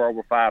know were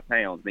over 5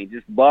 pounds. I mean,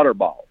 just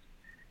butterballs.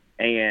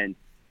 And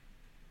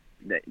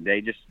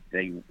they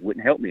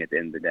wouldn't help me at the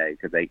end of the day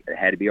because they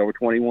had to be over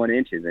 21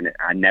 inches, and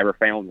I never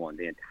found one.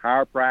 The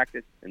entire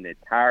practice and the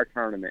entire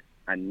tournament,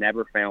 I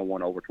never found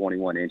one over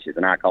 21 inches,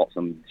 and I caught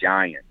some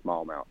giant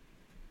smallmouth.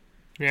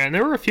 Yeah, and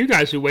there were a few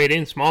guys who weighed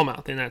in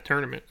smallmouth in that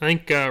tournament. I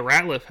think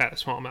Ratliff had a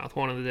smallmouth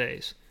one of the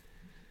days.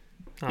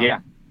 Yeah,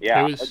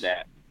 I heard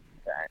that.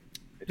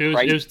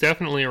 It was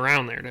definitely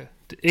around there.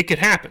 It could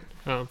happen,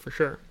 for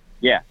sure.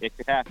 Yeah, it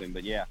could happen,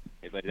 but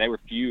they were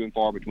few and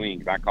far between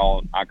because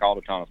I called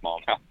a ton of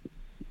smallmouth.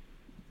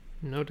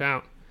 No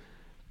doubt.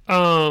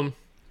 Um,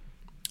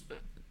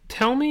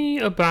 tell me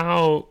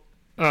about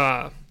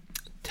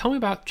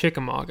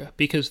Chickamauga,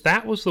 because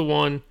that was the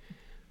one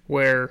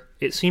where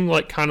it seemed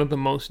like kind of the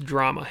most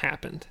drama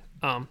happened.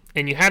 And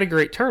you had a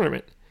great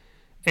tournament,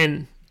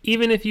 and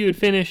even if you had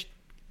finished,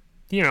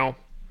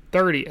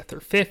 30th or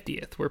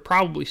 50th, we're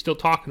probably still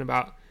talking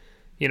about,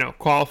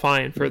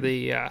 qualifying for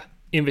the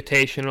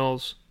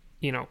invitationals,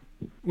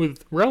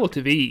 with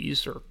relative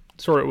ease, or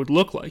sort of would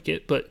look like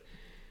it. But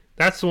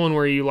that's the one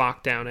where you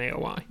locked down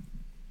AOY.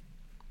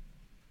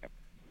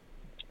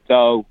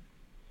 So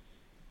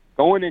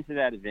going into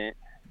that event,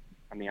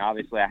 I mean,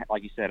 obviously,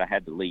 like you said, I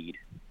had the lead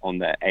on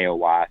the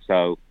AOY.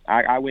 So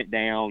I went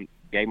down,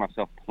 gave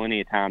myself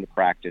plenty of time to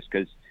practice,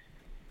 because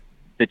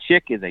the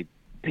Chick is a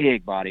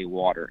big body of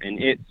water.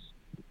 And it's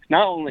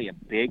not only a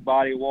big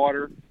body of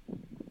water,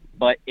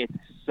 but it's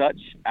such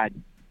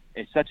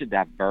a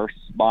diverse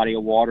body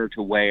of water,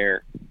 to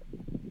where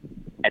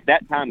at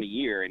that time of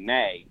year in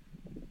May,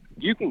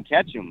 you can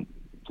catch them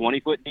 20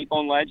 foot deep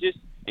on ledges,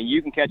 and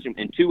you can catch them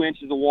in 2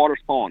 inches of water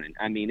spawning.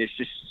 I mean, it's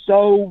just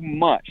so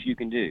much you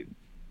can do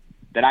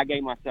that I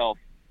gave myself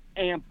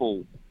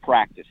ample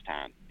practice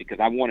time, because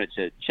I wanted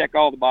to check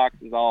all the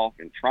boxes off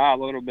and try a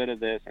little bit of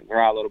this and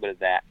try a little bit of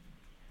that.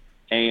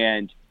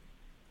 And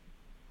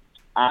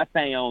I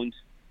found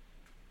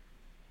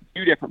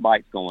 2 different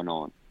bites going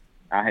on.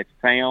 I had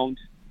found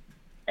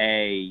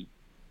a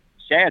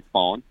shad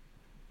spawn,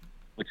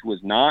 which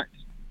was not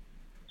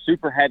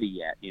super heavy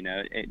yet.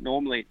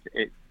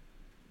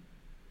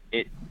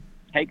 It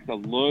takes a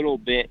little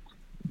bit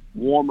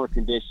warmer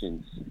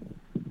conditions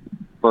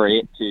for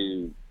it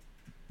to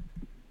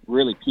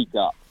really peak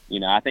up.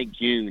 I think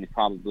June is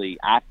probably,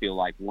 I feel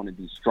like, one of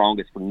the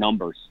strongest for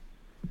numbers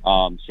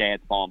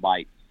shad spawn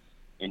bites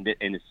in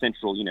the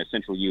central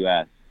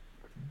U.S.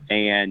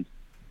 And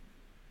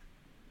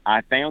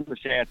I found the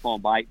shad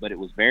spawn bite, but it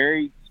was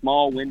very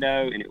small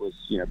window, and it was,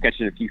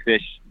 catching a few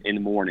fish in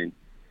the morning.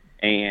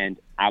 And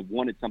I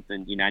wanted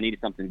something, I needed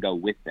something to go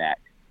with that.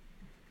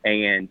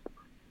 And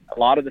a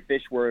lot of the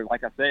fish were,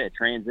 like I said,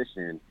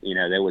 transition.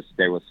 There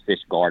was fish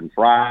garden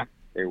fry,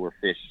 there were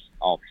fish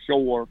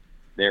offshore,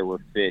 there were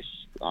fish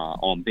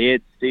on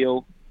bed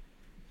still.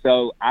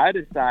 So I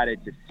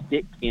decided to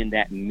stick in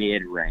that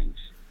mid range,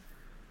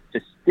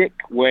 to stick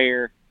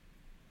where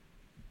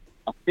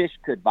a fish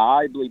could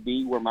viably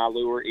be where my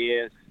lure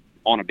is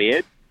on a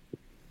bed.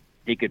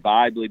 He could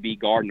viably be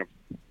guarding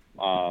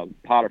a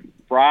pot of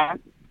fry,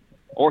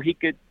 or he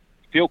could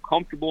feel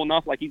comfortable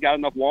enough, like he's got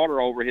enough water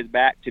over his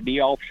back, to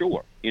be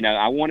offshore.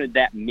 I wanted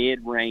that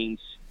mid-range.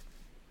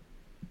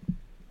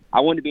 I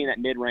wanted to be in that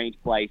mid-range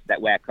place.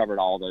 That way I covered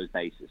all those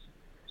bases.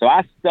 So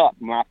I stuck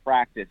my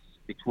practice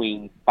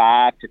between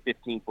 5 to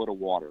 15 foot of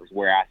water is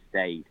where I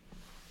stayed.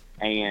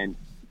 And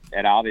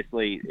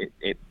obviously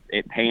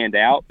it panned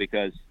out,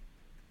 because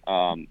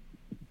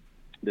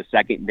the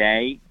second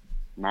day,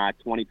 my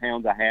 20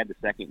 pounds I had the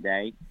second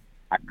day,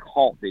 I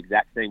caught the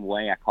exact same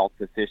way I caught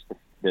the fish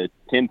the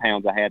 10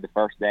 pounds I had the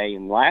first day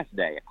and the last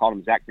day. I caught them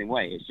the exact same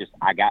way. It's just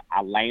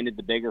I landed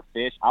the bigger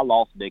fish. I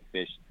lost big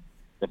fish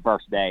the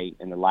first day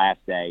and the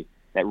last day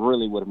that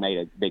really would have made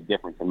a big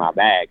difference in my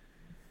bag.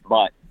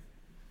 But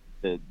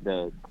the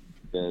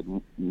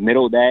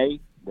middle day,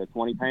 the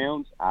 20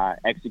 pounds, I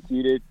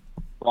executed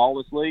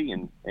flawlessly,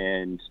 and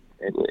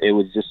it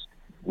was just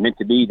meant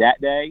to be that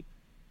day.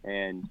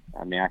 And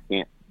I mean, I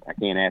can't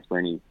ask for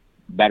any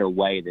better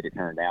way that it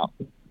turned out.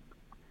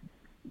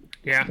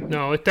 Yeah,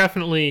 no, it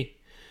definitely.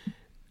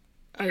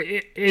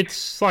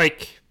 It's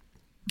like,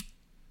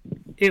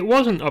 it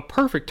wasn't a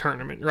perfect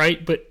tournament,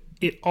 right? But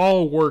it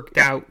all worked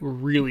out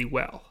really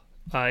well.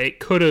 It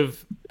could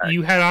have.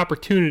 You had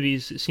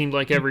opportunities, it seemed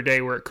like, every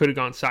day where it could have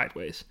gone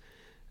sideways,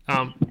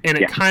 and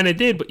it kind of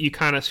did. But you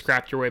kind of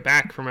scrapped your way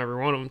back from every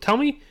one of them. Tell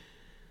me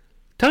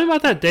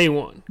about that day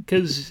one,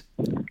 because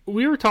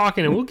we were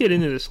talking, and we'll get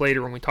into this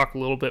later when we talk a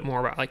little bit more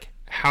about like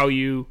how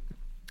your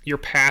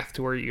path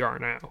to where you are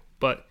now.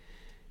 But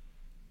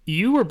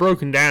you were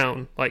broken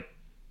down like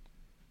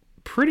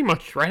pretty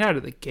much right out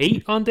of the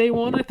gate on day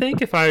one, I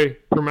think, if I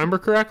remember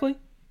correctly.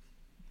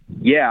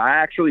 Yeah, I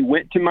actually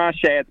went to my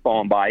shad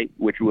spawn bite,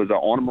 which was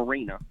on a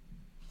marina,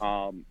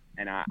 and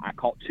I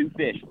caught 2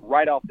 fish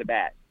right off the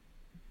bat.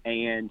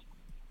 And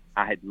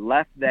I had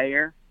left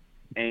there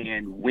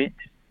and went.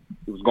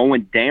 It was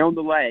going down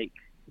the lake,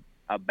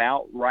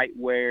 about right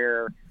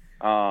where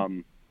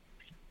the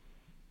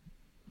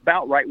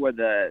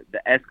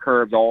S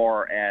curves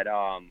are at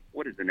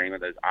what is the name of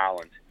those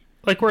islands?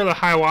 Like where the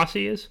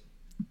Hiawassee is?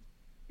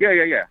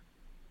 Yeah.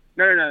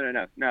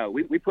 No.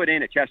 We put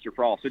in at Chester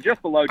Frost, so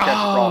just below Chester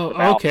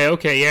Frost.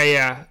 Okay,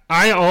 yeah.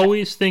 I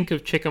always think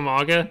of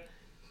Chickamauga.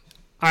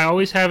 I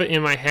always have it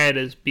in my head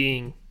as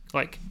being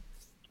like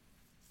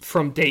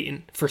from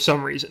Dayton for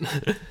some reason.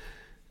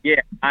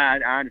 Yeah, I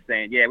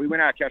understand. Yeah, we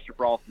went out of Chester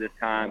Frost this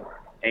time,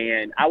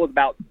 and I was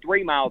about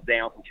 3 miles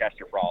down from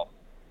Chester Frost,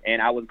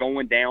 and I was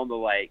going down the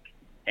lake,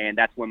 and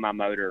that's when my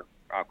motor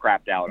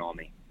crapped out on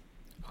me.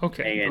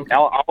 Okay. And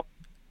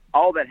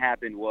all that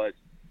happened was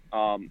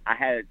I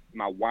had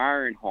my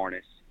wiring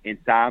harness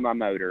inside my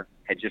motor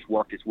had just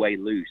worked its way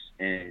loose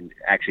and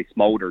actually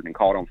smoldered and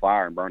caught on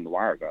fire and burned the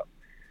wires up.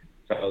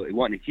 So it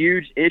wasn't a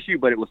huge issue,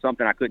 but it was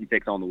something I couldn't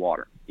fix on the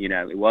water.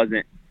 It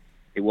wasn't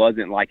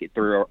like it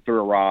threw a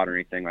rod or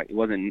anything. Like, it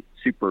wasn't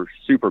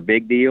super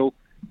big deal,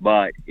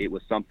 but it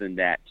was something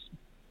that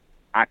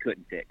I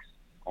couldn't fix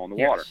on the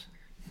water.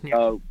 Yeah.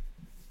 So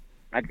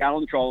I got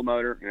on the trolling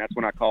motor, and that's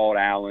when I called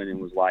Alan and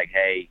was like,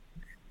 hey,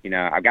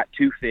 I've got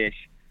 2 fish.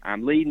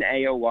 I'm leading the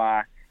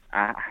AOY.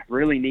 I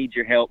really need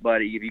your help,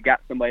 buddy. If you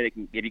got somebody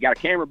if you got a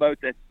camera boat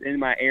that's in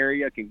my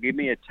area, can give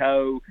me a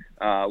tow.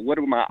 What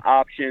are my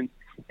options?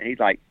 And he's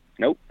like,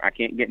 nope, I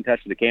can't get in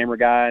touch with the camera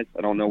guys.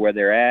 I don't know where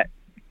they're at.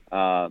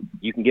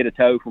 You can get a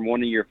tow from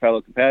one of your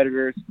fellow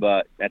competitors,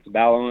 but that's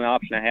about the only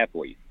option I have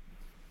for you.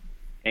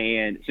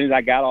 And as soon as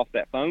I got off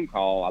that phone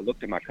call, I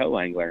looked at my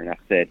co-angler and I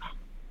said,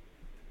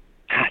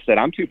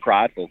 I'm too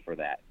prideful for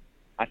that.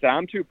 I said,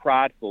 I'm too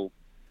prideful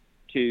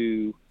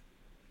to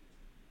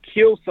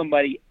kill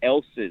somebody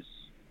else's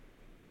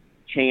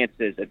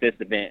chances at this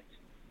event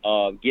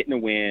of getting a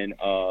win,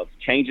 of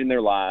changing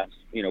their lives,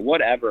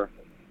 whatever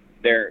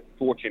their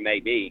fortune may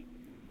be.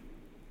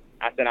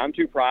 I said, I'm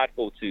too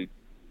prideful to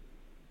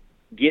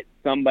get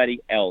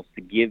somebody else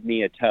to give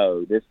me a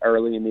tow this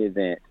early in the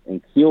event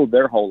and kill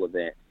their whole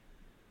event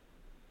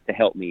to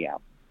help me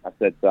out. I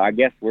said, so I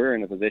guess we're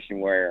in a position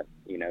where,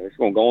 we're just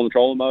going to go on the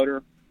trolling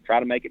motor, try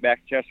to make it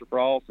back to Chester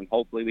Frost, and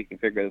hopefully we can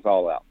figure this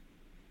all out.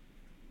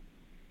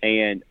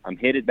 And I'm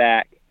headed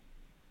back,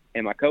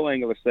 and my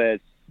co-angler says,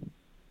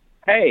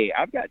 hey,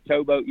 I've got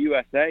Towboat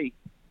USA.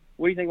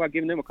 What do you think about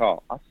giving them a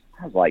call? I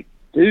was like,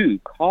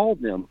 dude, call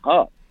them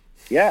up.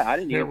 Yeah, I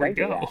didn't even think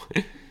of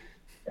that.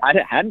 I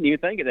didn't even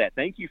think of that.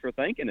 Thank you for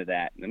thinking of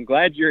that. And I'm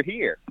glad you're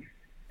here.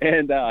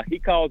 And he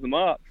calls them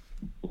up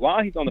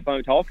while he's on the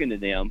phone talking to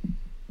them.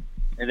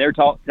 And they're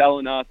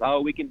telling us,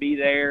 oh, we can be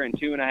there in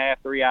 2.5,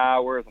 3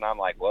 hours. And I'm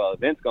like, well, the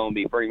event's going to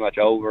be pretty much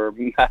over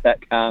by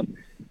that time.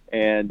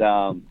 And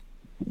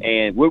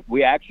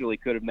we actually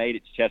could have made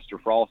it to Chester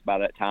Frost by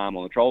that time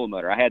on the trolling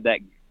motor. I had that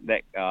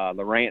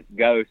Lowrance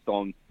Ghost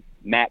on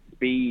max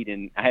speed,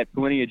 and I had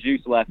plenty of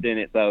juice left in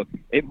it, so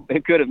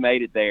it could have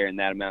made it there in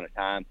that amount of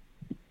time.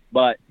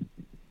 But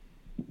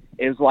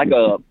it was like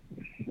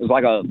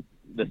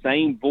the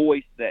same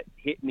voice that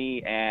hit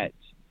me at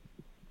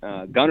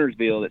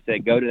Gunnersville that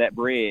said, go to that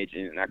bridge,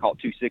 and I caught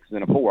 2 6s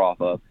and a 4 off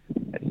of.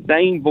 That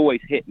same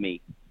voice hit me,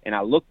 and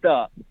I looked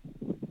up,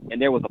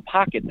 and there was a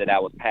pocket that I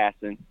was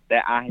passing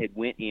that I had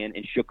went in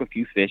and shook a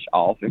few fish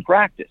off in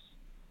practice.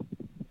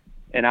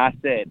 And I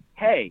said,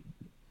 hey,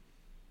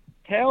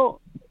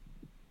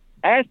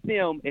 ask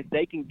them if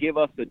they can give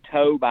us a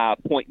tow by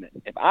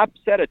appointment. If I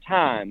set a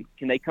time,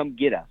 can they come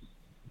get us?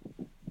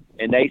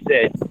 And they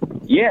said,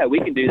 yeah, we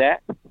can do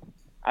that.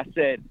 I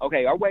said,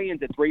 okay, our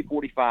weigh-in's at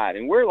 3:45,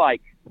 and we're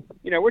like,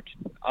 we're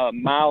a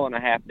mile and a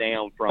half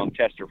down from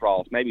Chester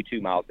Frost, maybe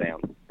 2 miles down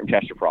from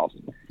Chester Frost.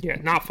 Yeah,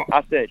 not far.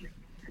 I said,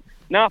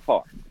 not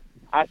far.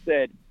 I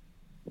said,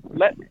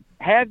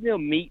 have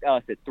them meet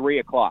us at 3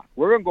 o'clock.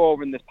 We're going to go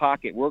over in this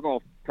pocket. We're going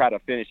to try to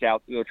finish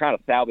out, try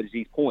to salvage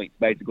these points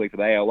basically for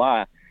the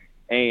AOI.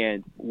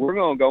 And we're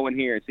going to go in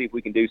here and see if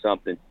we can do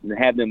something and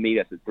have them meet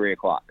us at 3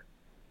 o'clock.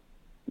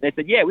 They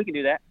said, yeah, we can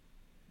do that.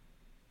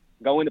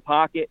 Go in the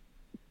pocket,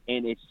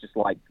 and it's just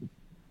like,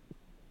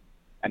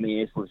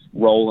 it was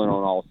rolling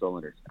on all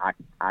cylinders.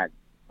 I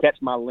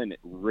catch my limit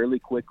really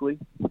quickly.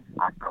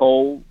 I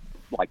cold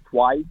like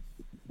twice.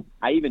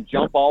 I even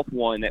jump off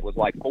one that was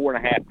like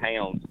 4.5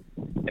 pounds.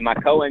 And my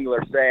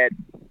co-angler said,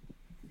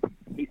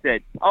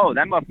 oh,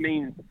 that must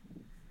mean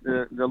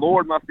the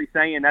Lord must be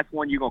saying that's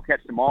one you're going to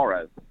catch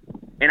tomorrow.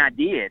 And I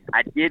did.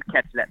 I did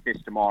catch that fish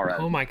tomorrow.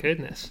 Oh, my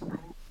goodness.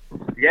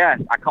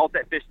 Yes, I caught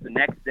that fish the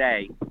next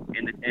day.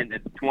 In the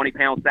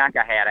 20-pound sack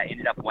I had, I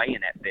ended up weighing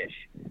that fish.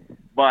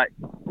 But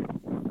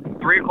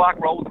 3 o'clock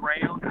rolls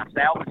around. I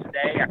salvaged the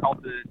day. I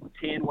caught the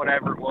 10,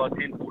 whatever it was,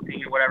 10,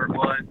 14, or whatever it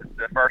was,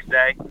 the first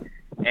day.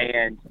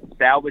 And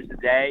salvaged the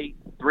day.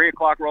 3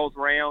 o'clock rolls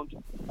around,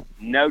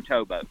 no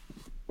towboat.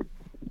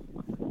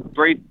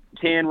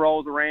 3:10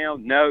 rolls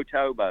around, no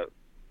towboat.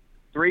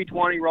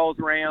 3:20 rolls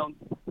around,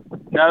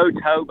 no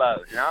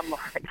towboat. And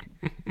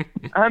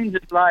I'm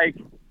just like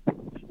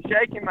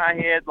shaking my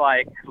head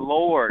like,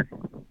 Lord,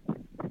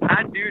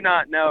 I do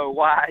not know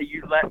why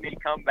you let me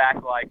come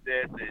back like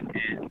this and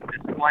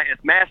this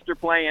master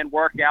plan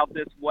work out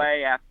this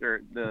way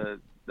after the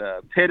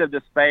pit of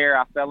despair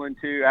I fell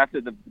into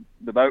after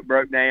the boat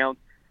broke down.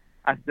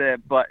 I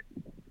said, but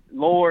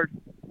Lord,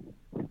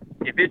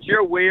 if it's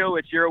your will,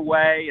 it's your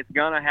way, it's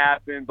going to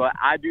happen, but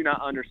I do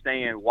not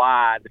understand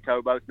why the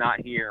towboat's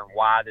not here and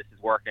why this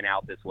is working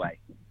out this way.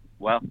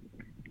 Well,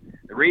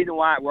 the reason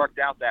why it worked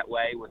out that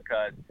way was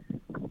because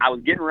I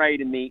was getting ready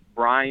to meet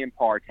Brian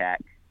Partak.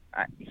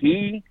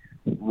 He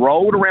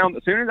rolled around,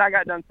 as soon as I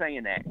got done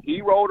saying that,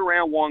 he rolled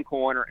around one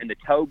corner and the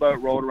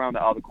towboat rolled around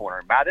the other corner.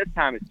 And by this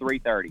time, it's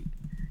 3:30,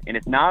 and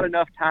it's not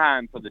enough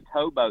time for the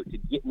towboat to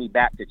get me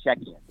back to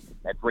check-in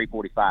at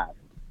 3:45.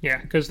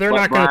 Yeah, because they're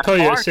not going to tow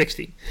you at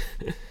 60.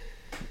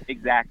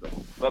 Exactly.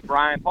 But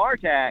Brian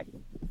Partak,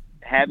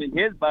 having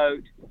his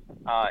boat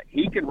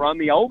he can run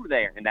me over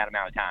there in that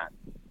amount of time.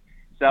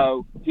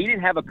 So he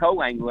didn't have a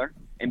co-angler,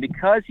 and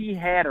because he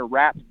had a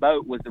wrapped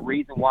boat was the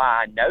reason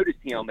why I noticed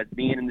him as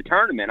being in the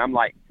tournament. I'm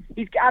like,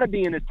 he's got to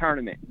be in this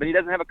tournament, but he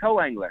doesn't have a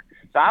co-angler.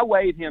 So I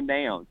waved him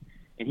down,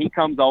 and he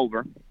comes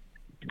over,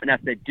 and I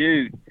said,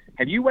 dude,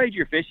 have you weighed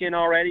your fish in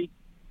already?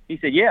 He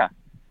said, yeah.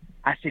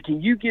 I said,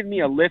 can you give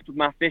me a lift with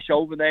my fish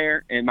over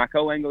there and my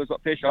co-angler's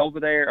fish over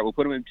there? I will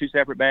put them in 2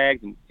 separate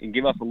bags and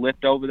give us a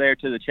lift over there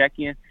to the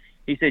check-in.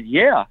 He said,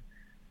 yeah.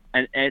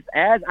 And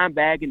as I'm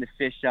bagging the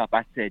fish up,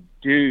 I said,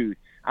 dude,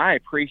 I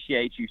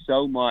appreciate you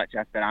so much.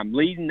 I said, I'm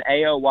leading the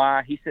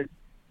AOY. He said,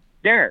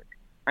 Derek,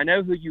 I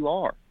know who you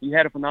are. You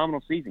had a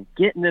phenomenal season.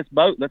 Get in this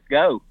boat. Let's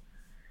go.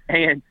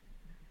 And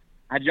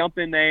I jump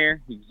in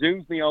there. He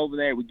zooms me over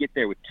there. We get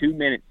there with 2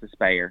 minutes to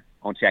spare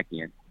on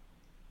check-in.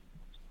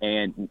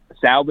 And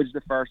salvaged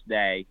the first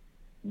day.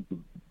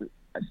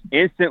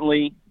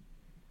 Instantly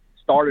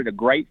started a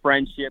great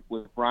friendship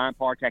with Brian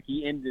Partak.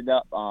 He ended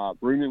up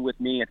rooming with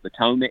me at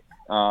Potomac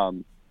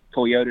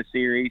Toyota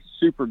Series.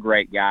 Super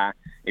great guy.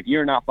 If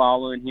you're not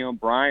following him,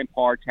 Brian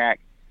Partak,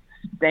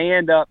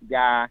 stand-up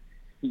guy.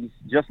 He's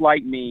just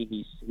like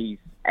me. He's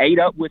ate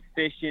up with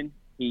fishing.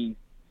 He's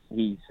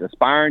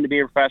aspiring to be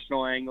a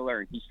professional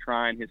angler, and he's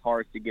trying his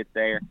hardest to get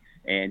there.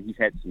 And he's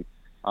had some.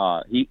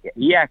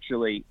 He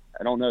actually,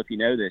 I don't know if you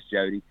know this,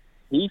 Jody.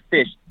 He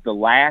fished the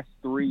last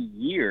 3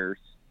 years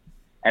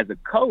as a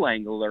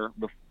co-angler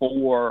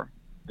before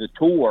the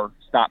tour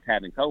stopped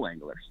having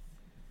co-anglers.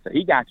 So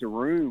he got to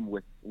room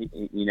with,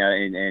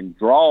 and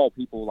draw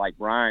people like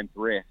Brian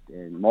Thrift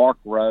and Mark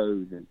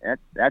Rose, and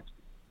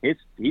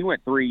he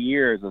went 3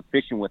 years of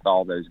fishing with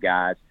all those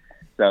guys.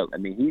 So I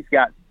mean, he's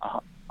got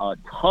a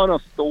ton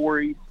of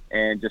stories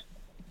and just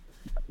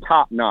a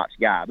top-notch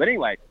guy. But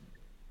anyway,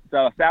 so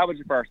I salvaged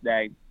the first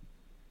day,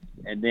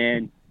 and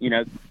then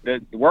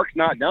the work's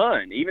not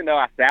done. Even though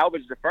I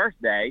salvaged the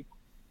first day,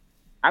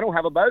 I don't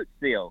have a boat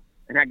still,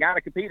 and I got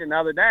to compete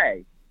another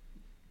day.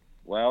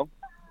 Well,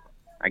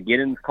 I get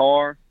in the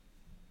car.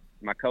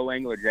 My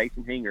co-angler,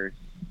 Jason Hingers,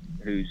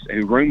 who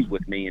rooms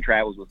with me and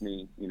travels with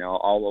me,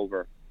 all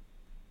over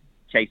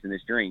chasing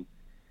this dream.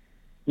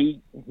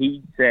 He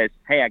says,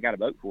 hey, I got a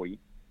boat for you.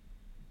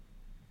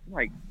 I'm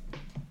like,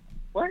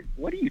 what?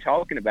 What are you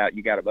talking about?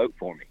 You got a boat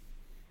for me?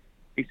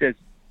 He says,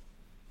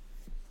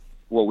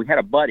 well, we had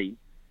a buddy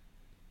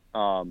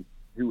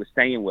who was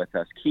staying with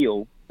us.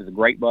 Keel is a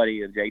great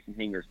buddy of Jason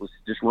Hingers, was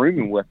just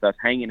rooming with us,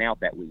 hanging out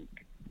that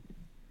week.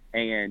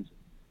 And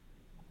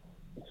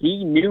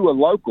he knew a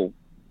local,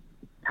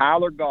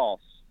 Tyler Goss,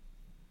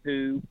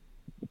 who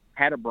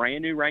had a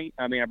brand new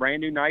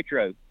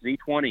Nitro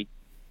Z20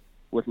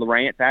 with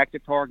Lowrance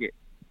Active Target,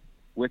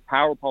 with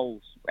power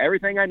poles,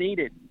 everything I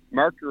needed,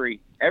 Mercury,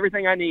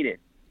 everything I needed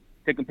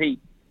to compete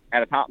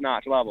at a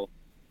top-notch level.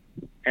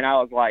 And I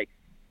was like,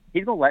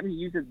 he's gonna let me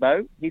use his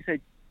boat? He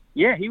said,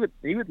 yeah, he'd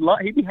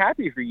be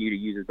happy for you to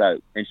use his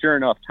boat. And sure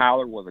enough,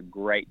 Tyler was a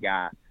great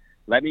guy.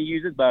 Let me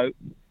use his boat.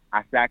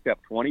 I stacked up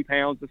 20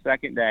 pounds the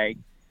second day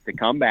to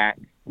come back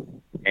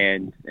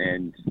and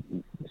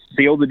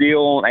seal the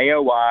deal on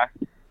AOY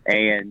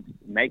and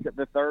make it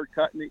the third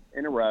cut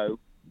in a row.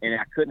 And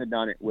I couldn't have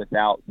done it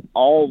without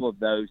all of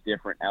those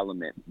different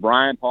elements.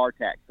 Brian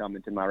Partak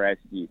coming to my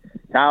rescue,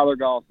 Tyler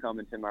Goss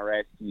coming to my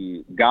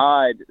rescue,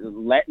 God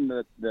letting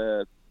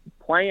the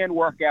plan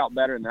work out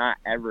better than I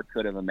ever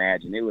could have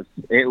imagined.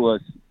 It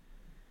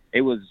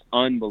was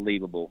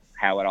unbelievable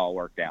how it all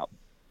worked out.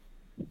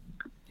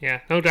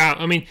 Yeah, no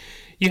doubt. I mean,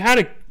 you had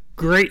a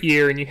great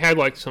year, and you had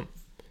some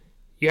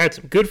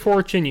good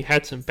fortune, you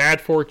had some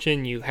bad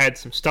fortune, you had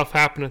some stuff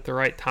happen at the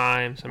right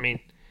times. I mean,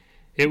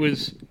 it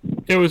was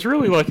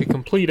really like a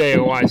complete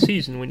AOY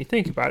season when you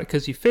think about it,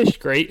 because you fished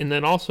great, and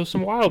then also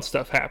some wild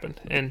stuff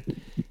happened,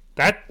 and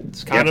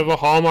that's kind of a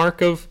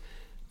hallmark of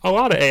a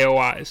lot of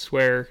AOYs,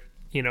 where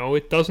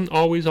it doesn't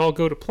always all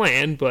go to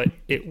plan, but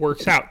it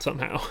works out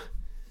somehow.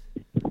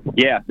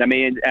 Yeah, I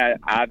mean,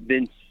 I've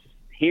been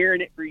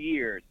hearing it for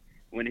years.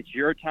 When it's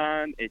your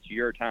time, it's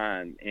your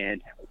time.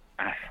 And,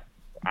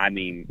 I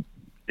mean,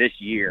 this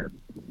year,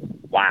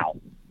 wow.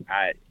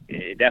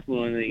 It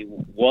definitely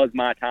was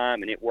my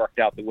time, and it worked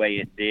out the way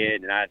it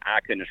did, and I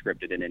couldn't have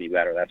scripted it any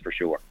better, that's for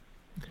sure.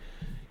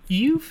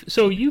 You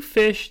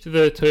fished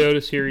the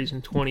Toyota Series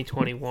in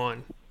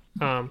 2021.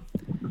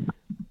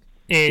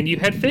 And you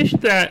had fished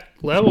that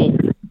level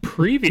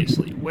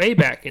previously, way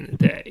back in the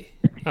day.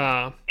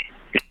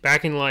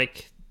 Back in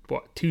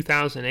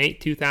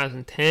 2008,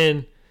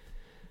 2010.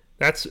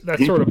 That's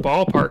sort of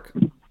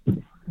ballpark.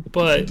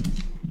 But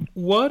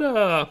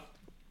what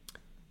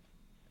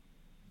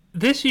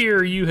this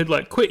year you had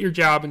quit your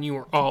job and you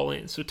were all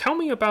in. So tell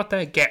me about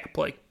that gap.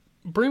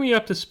 Bring me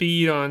up to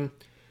speed on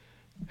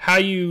how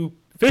you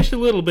fished a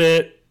little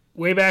bit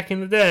way back in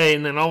the day,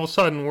 and then all of a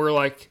sudden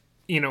we're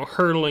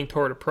hurtling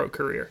toward a pro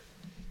career.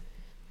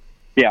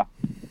 Yeah.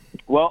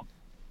 Well,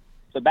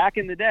 so back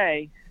in the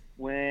day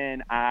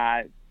when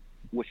I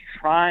was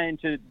trying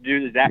to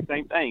do the exact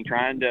same thing,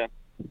 trying to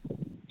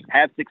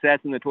have success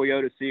in the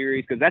Toyota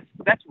Series, because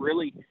that's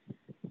really,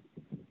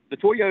 the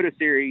Toyota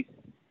Series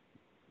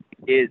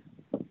is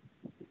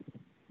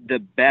the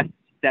best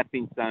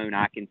stepping stone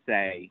I can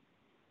say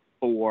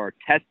for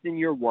testing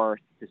your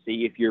worth to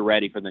see if you're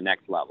ready for the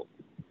next level.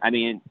 I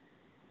mean,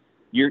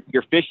 you're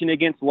fishing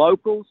against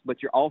locals,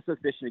 but you're also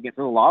fishing against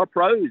a lot of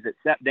pros that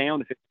step down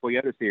to fish the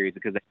Toyota Series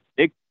because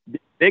they have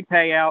big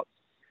payouts,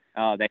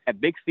 they have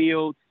big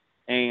fields,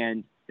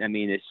 and I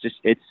mean it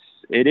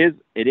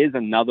is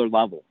another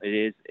level.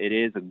 It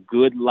is a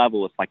good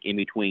level. It's like in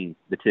between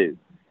the two.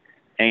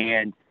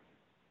 And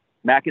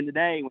back in the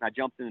day when I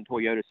jumped in the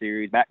Toyota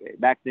Series,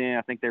 back then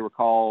I think they were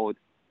called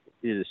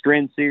either the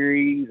Stren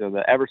Series or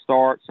the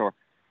Everstarts or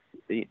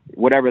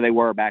whatever they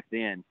were back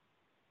then.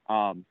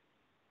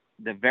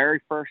 The very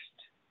first,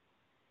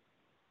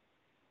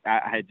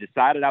 I had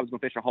decided I was going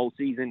to fish a whole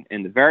season,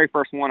 and the very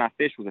first one I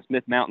fished was a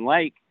Smith Mountain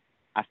Lake.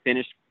 I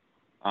finished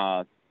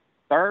third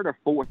or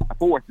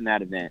fourth in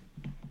that event.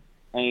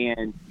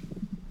 And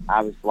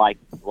I was like,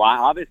 well,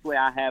 obviously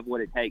I have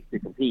what it takes to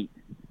compete.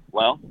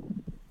 Well,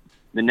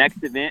 the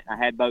next event I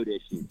had boat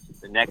issues.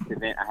 The next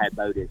event I had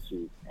boat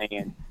issues.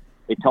 And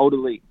it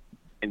totally,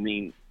 I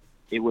mean,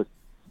 it was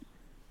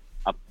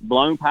a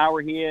blown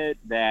power head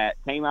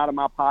that came out of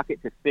my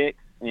pocket to fix,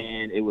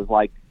 and it was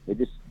like, it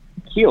just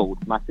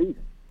killed my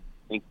season.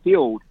 And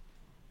killed,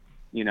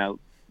 you know,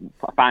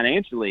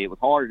 financially, it was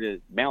hard to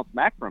bounce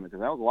back from it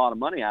because that was a lot of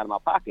money out of my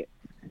pocket.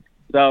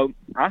 So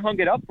I hung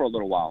it up for a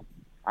little while.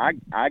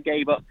 I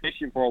gave up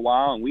fishing for a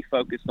while, and we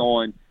focused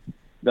on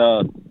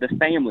the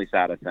family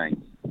side of things.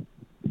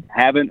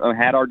 Having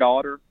had our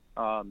daughter,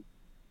 and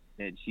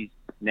she's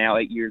now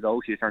 8 years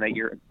old. She just turned 8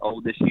 years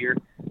old this year.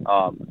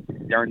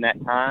 During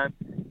that time,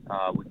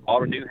 we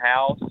bought a new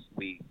house.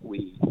 We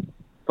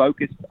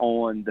focused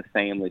on the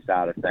family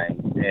side of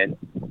things, and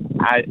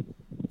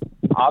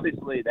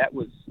obviously that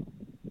was,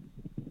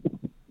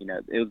 you know,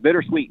 it was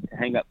bittersweet to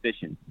hang up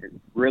fishing. It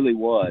really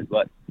was,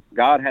 but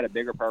God had a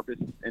bigger purpose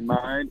in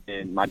mind,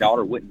 and my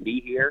daughter wouldn't be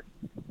here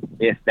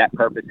if that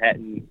purpose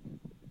hadn't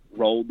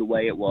rolled the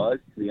way it was,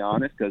 to be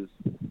honest, because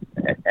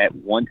at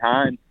one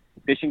time,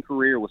 fishing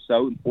career was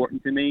so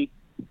important to me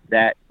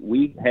that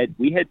we had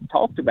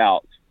talked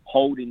about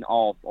holding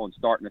off on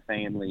starting a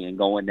family and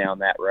going down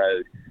that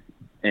road,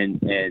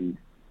 and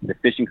the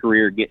fishing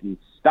career getting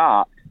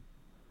stopped,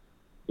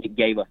 it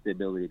gave us the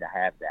ability to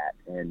have that,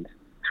 and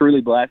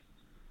truly blessed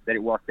that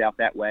it worked out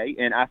that way.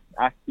 And I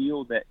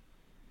feel that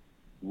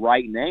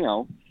right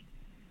now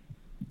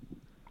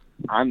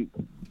I'm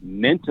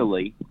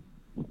mentally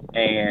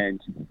and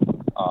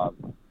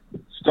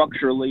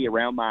structurally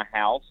around my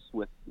house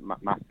with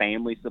my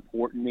family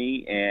supporting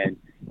me,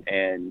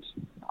 and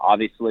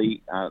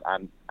obviously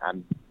I'm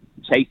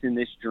chasing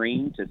this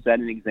dream to set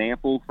an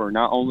example for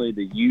not only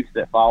the youth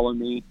that follow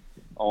me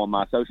on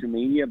my social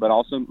media, but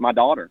also my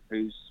daughter,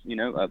 who's, you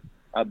know,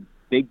 a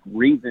big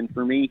reason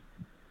for me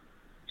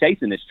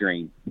chasing this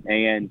dream.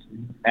 And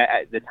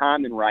the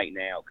timing right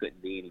now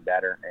couldn't be any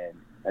better,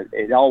 and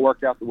it all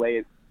worked out the way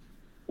it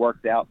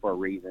worked out for a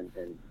reason,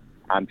 and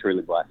I'm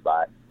truly blessed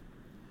by it.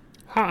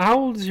 How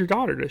old is your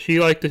daughter? Does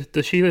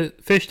she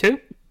fish too?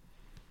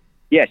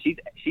 Yeah, she's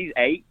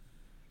 8,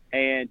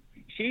 and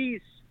she's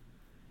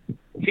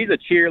a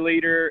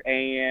cheerleader,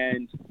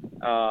 and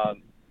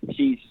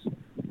she's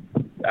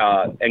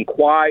in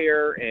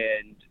choir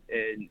and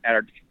at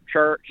our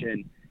church,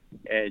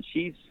 and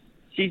she's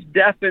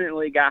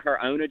definitely got her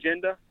own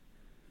agenda.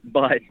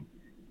 But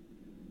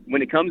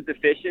when it comes to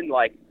fishing,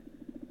 like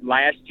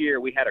last year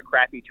we had a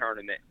crappie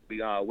tournament.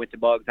 We went to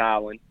Bugs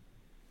Island,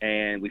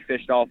 and we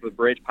fished off of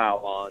bridge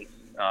pylons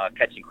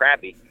catching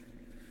crappie,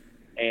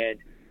 and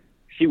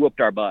she whooped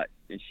our butt.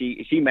 And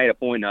she made a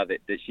point of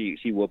it that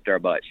she whooped our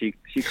butt. She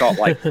caught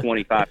like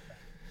 25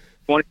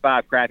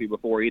 crappie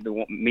before either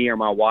me or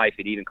my wife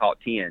had even caught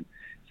 10.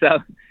 So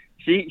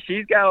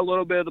she's got a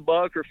little bit of the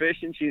bug for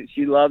fishing.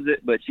 She loves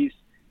it, but she's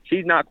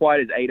not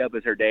quite as ate up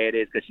as her dad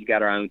is because she's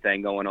got her own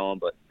thing going on.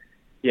 But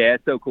yeah,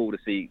 it's so cool to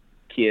see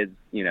kids,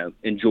 you know,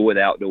 enjoy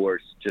the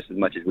outdoors just as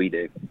much as we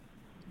do.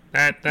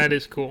 That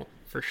is cool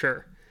for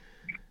sure.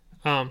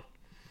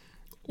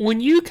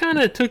 When you kind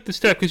of took the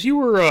step, because you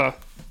were a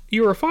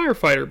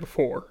firefighter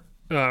before,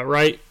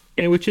 right?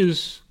 And which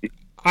is,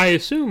 I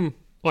assume,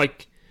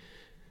 like,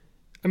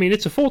 I mean,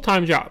 it's a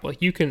full-time job.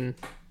 Like, you can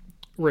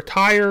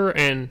retire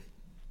and,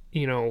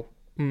 you know,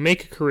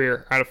 make a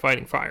career out of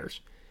fighting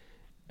fires.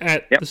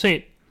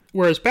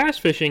 Whereas bass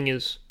fishing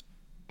is,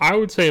 I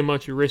would say, a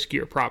much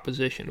riskier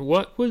proposition.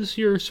 What was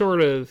your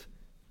sort of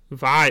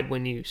vibe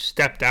when you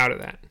stepped out of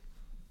that?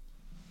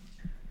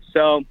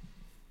 So,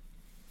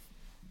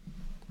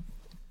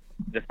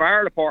 the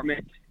fire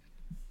department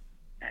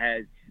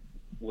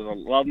was a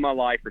love of my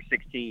life for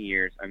 16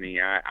 years. I mean,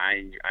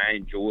 I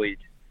enjoyed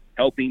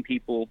helping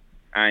people.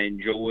 I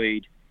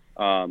enjoyed,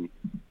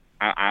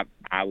 I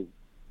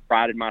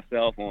prided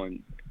myself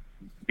on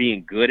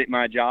being good at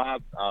my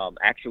job.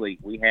 Actually,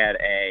 we had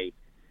a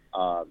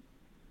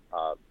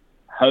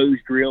hose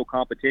drill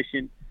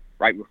competition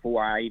right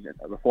before I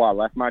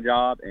left my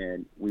job,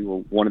 and we were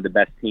one of the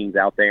best teams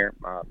out there.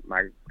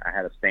 I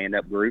had a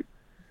stand-up group.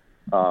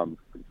 I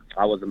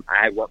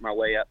had worked my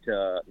way up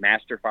to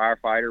master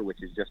firefighter,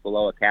 which is just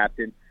below a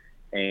captain,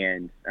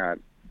 and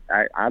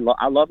I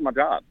love my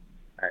job.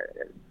 I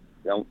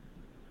don't,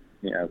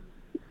 you know,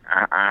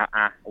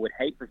 I would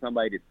hate for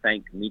somebody to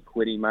think me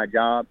quitting my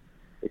job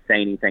is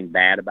saying anything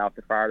bad about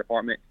the fire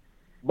department.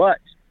 But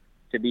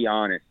to be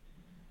honest,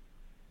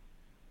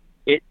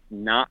 it's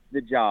not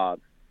the job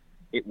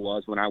it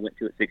was when I went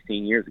to it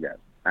 16 years ago.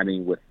 I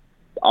mean, with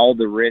all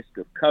the risk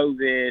of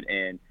COVID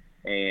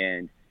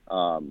and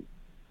a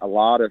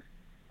lot of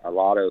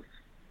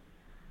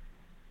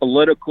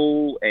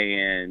political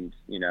and,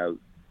 you know,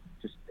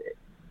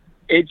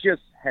 it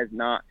just has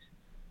not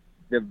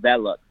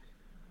developed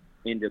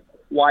into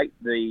quite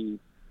the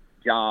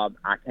job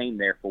I came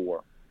there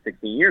for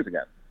 16 years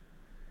ago.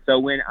 So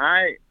when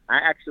I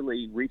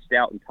actually reached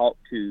out and talked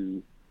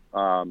to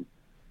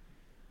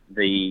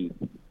the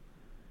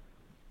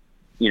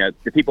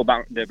people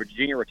about the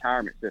Virginia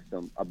retirement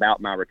system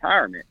about my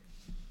retirement,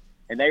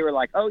 and they were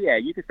like, "Oh yeah,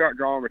 you can start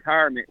drawing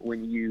retirement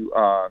when you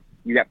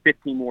got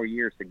 15 more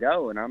years to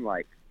go." And I'm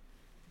like,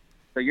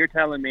 "So you're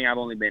telling me I've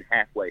only been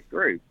halfway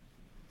through?"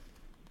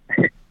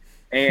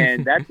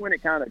 And that's when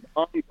it kind of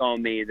dawned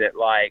on me that,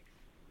 like,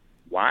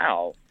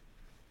 wow,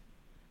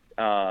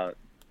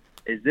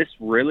 is this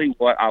really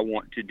what I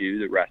want to do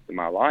the rest of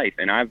my life?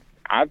 And I've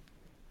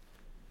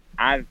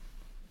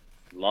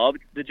loved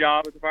the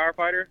job as a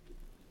firefighter,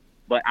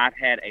 but I've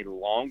had a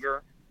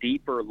longer,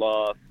 deeper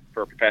love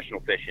for professional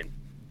fishing.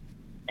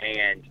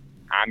 And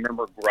I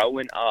remember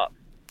growing up,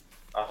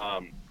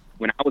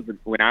 when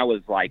I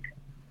was like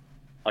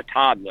a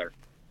toddler,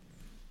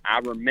 I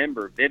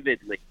remember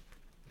vividly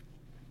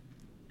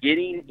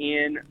getting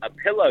in a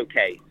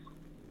pillowcase,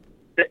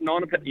 sitting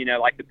on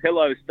like the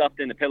pillow stuffed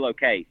in the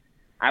pillowcase.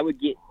 I would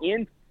get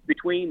in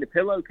between the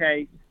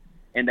pillowcase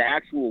and the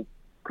actual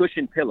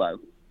cushion pillow,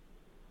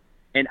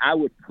 and I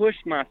would push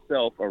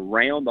myself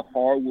around the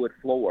hardwood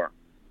floor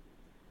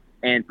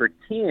and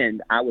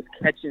pretend I was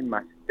catching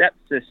my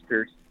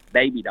stepsister's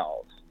baby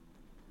dolls.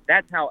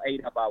 That's how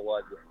ate up I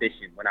was with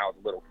fishing when I was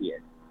a little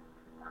kid.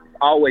 It's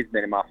always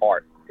been in my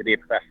heart to be a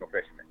professional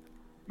fisherman.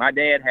 My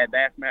dad had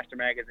Bassmaster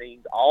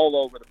magazines all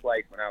over the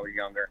place when I was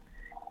younger,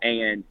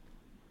 and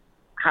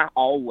I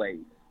always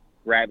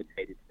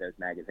gravitated to those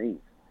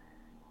magazines.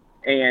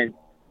 And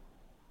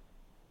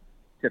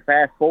to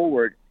fast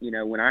forward,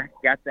 when I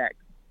got that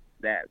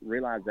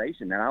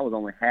realization that I was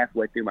only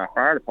halfway through my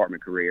fire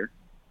department career,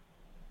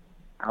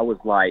 I was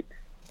like,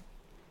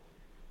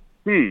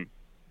 it's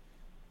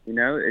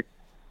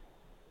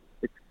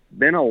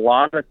been a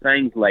lot of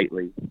things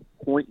lately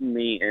pointing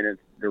me in a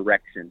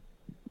direction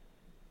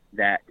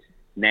that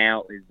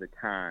now is the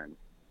time.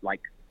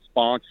 Like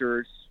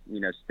sponsors,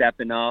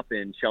 stepping up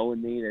and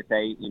showing me that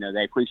they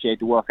appreciate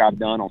the work I've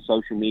done on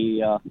social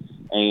media,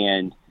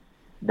 and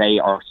they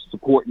are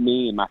supporting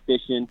me in my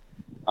fishing.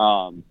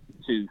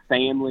 To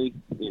family,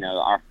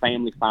 our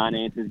family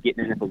finances,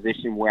 getting in a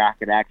position where I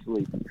could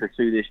actually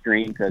pursue this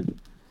dream, because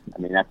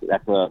you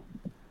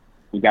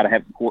got to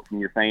have support from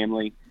your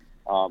family,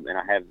 and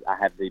I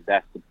have the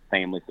best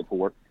family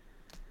support.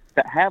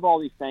 To have all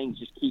these things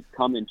just keep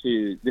coming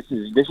to, this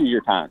is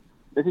your time.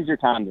 This is your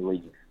time to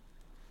leave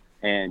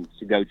and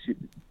to go to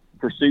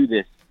pursue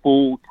this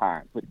full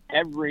time. Put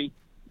every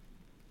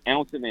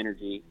ounce of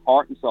energy,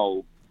 heart and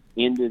soul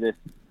into this,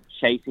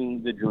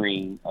 chasing the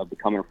dream of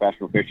becoming a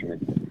professional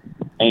fisherman.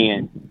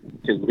 And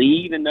to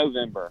leave in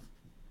November,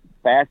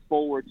 fast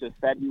forward to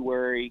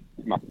February,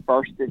 my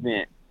first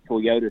event,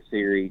 Toyota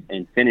Series,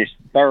 and finish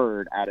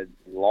third out of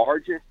the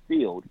largest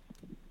field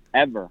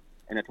ever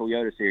in a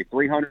Toyota Series,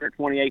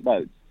 328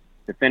 boats.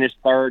 To finish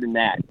third in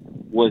that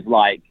was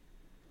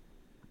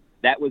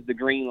the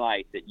green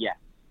light that, yes,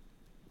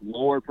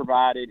 Lord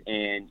provided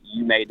and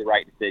you made the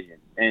right decision.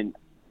 And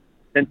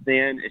since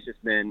then, it's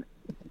been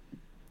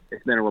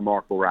a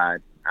remarkable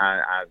ride.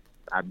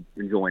 I'm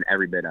enjoying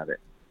every bit of it.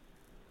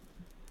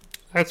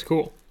 That's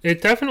cool.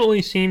 It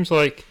definitely seems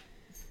like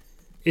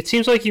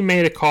you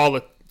made a call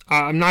that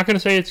I'm not going to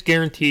say it's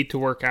guaranteed to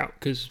work out,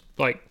 because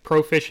like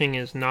pro fishing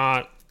is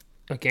not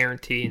a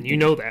guarantee, and you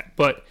know that.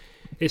 But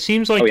it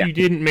seems like you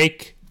didn't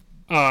make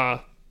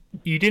a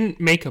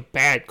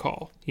bad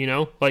call.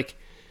 Like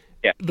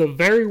the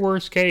very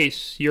worst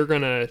case, you're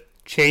going to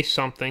chase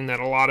something that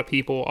a lot of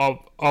people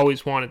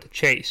always wanted to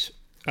chase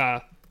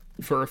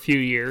for a few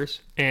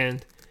years,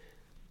 and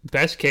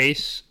best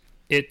case,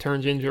 it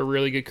turns into a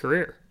really good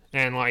career.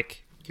 And,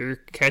 like, you're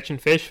catching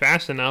fish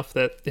fast enough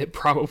that it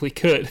probably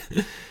could.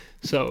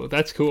 So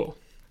that's cool.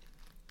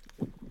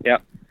 Yeah.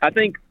 I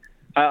think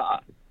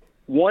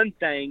one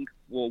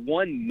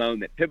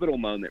pivotal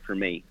moment for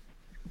me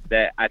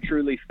that I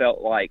truly felt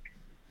like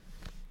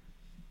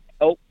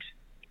helped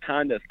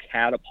kind of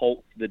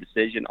catapult the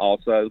decision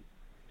also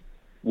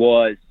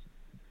was,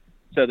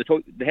 so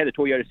they had the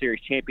Toyota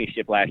Series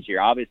Championship last year.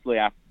 Obviously,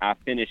 I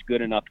finished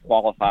good enough to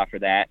qualify for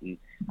that, and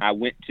I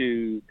went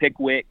to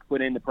Pickwick, put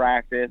into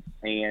practice,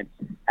 and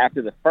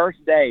after the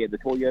first day of the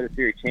Toyota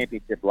Series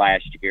Championship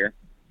last year,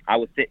 I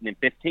was sitting in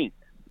 15th.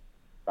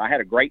 So I had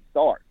a great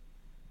start.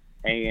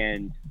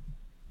 And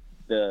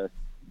the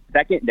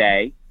second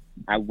day,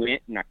 I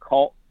went and I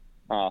caught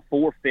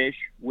 4 fish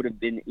would have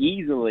been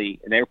easily,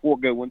 and they were 4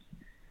 good ones,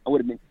 I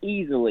would have been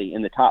easily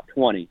in the top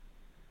 20.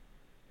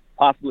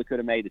 Possibly could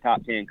have made the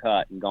top 10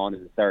 cut and gone to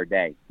the third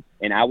day.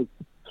 And I was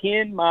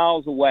 10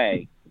 miles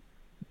away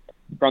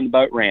from the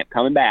boat ramp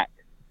coming back,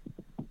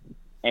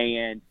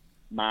 and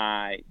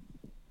my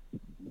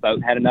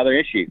boat had another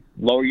issue.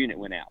 Lower unit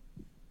went out.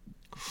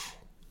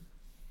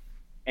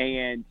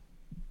 And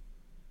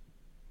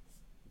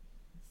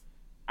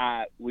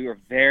we were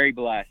very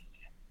blessed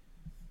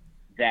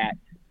that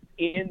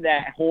in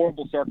that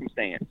horrible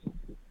circumstance,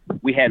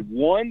 we had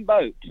one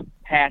boat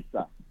pass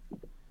us,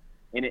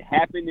 and it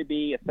happened to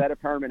be a set of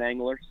tournament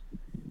anglers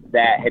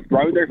that had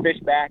thrown their fish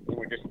back and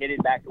were just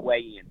headed back to weigh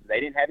in. So they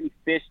didn't have any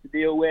fish to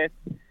deal with.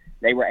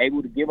 They were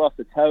able to give us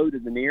a tow to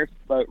the nearest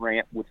boat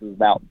ramp, which was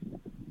about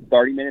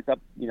 30 minutes up,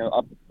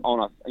 up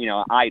on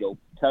a, idle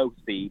tow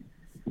speed.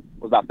 It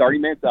was about 30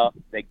 minutes up.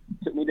 They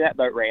took me to that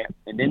boat ramp,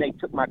 and then they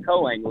took my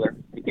co-angler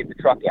to get the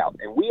truck out.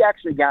 And we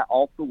actually got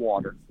off the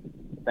water,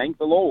 thank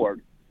the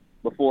Lord,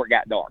 before it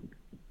got dark.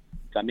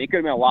 So, it could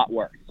have been a lot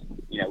worse.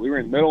 We were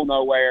in the middle of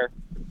nowhere.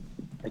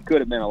 It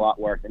could have been a lot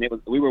worse. And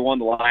we were one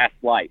of the last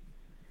flights.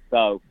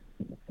 So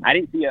I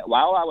didn't see it.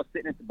 While I was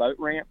sitting at the boat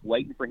ramp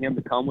waiting for him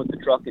to come with the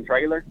truck and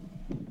trailer,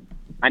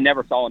 I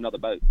never saw another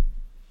boat.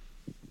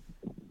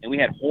 And we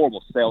had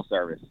horrible cell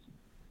service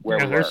where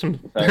we were.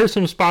 There's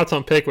some spots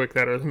on Pickwick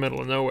that are in the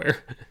middle of nowhere.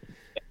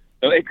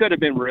 So it could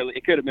have been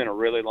a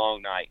really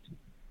long night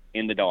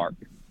in the dark,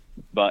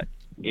 but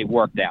it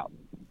worked out.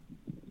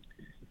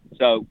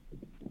 So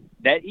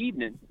that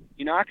evening,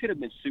 I could have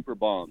been super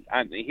bummed.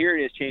 Here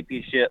it is,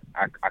 championship.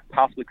 I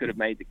possibly could have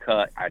made the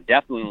cut. I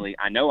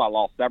know I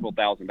lost several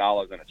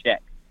 $1,000s on a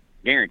check,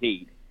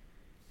 guaranteed.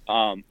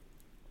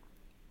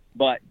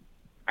 But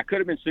I could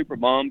have been super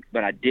bummed,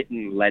 but I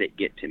didn't let it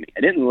get to me. I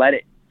didn't let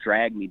it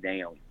drag me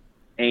down.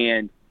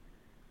 And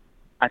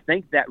I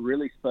think that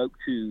really spoke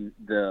to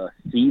the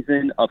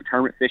season of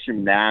tournament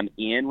fishing that I'm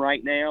in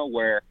right now,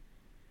 where,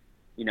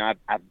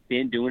 I've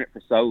been doing it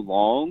for so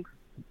long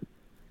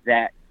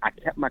that I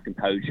kept my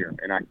composure,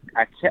 and I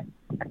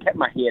kept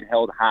my head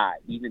held high,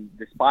 even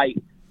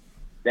despite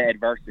the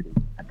adversity.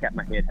 I kept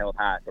my head held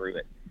high through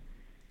it.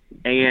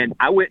 And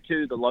I went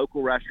to the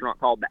local restaurant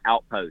called The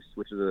Outpost,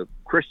 which is a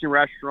Christian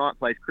restaurant,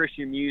 plays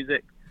Christian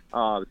music.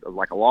 It's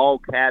like a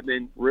log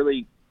cabin,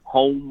 really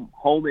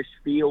homish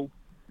feel.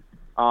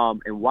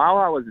 And while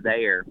I was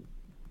there,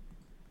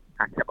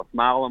 I kept a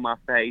smile on my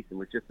face and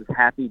was just as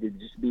happy to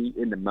just be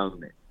in the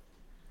moment.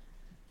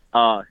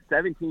 A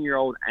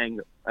 17-year-old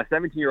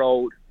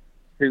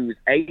who's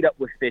ate up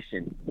with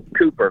fishing,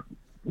 Cooper,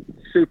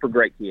 super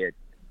great kid,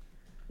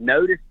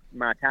 noticed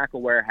my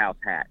Tackle Warehouse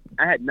hat.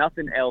 I had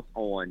nothing else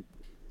on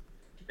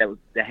that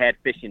had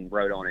fishing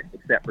wrote on it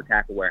except for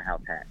Tackle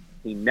Warehouse hat.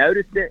 He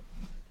noticed it,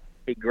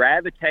 he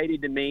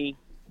gravitated to me,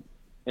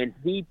 and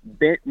he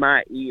bent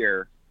my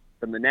ear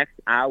for the next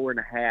hour and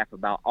a half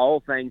about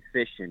all things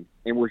fishing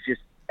and was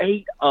just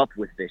ate up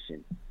with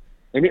fishing.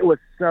 And it was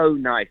so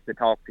nice to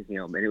talk to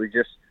him, and it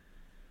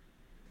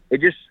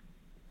just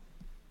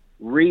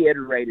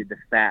reiterated the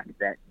fact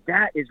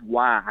that is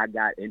why I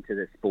got into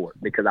this sport,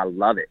 because I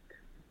love it.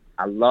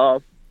 I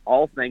love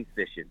all things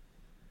fishing,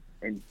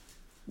 and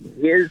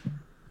his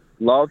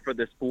love for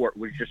the sport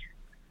was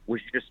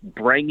just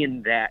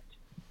bringing that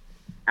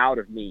out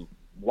of me,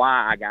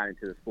 why I got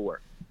into the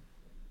sport.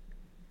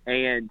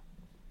 And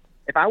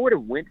if I would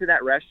have went to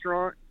that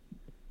restaurant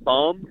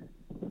bummed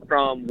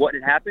from what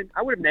had happened,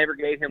 I would have never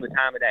gave him the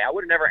time of day. I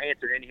would have never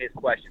answered any of his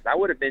questions. I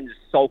would have been just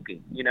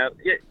sulking.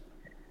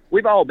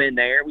 We've all been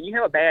there. When you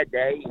have a bad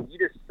day and you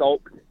just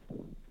sulk,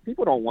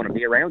 people don't want to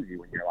be around you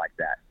when you're like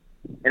that.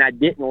 And I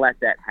didn't let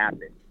that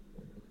happen.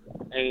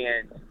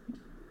 And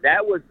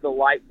that was the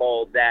light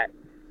bulb that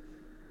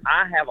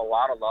I have a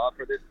lot of love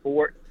for this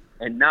sport.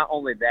 And not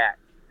only that,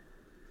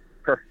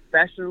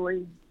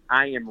 professionally,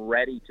 I am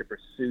ready to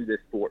pursue this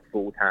sport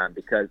full time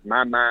because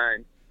my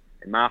mind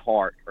and my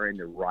heart are in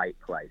the right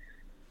place.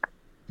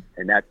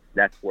 And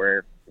that's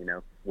where,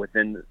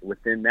 within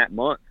that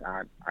month,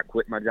 I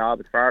quit my job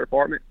at the fire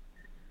department.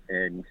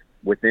 And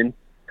within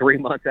 3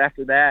 months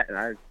after that,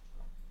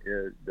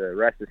 the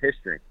rest is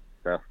history.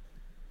 So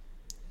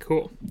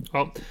cool.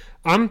 Well,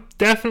 I'm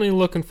definitely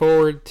looking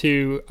forward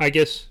to, I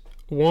guess,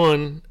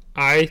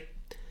 I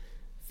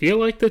feel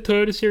like the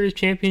Toyota Series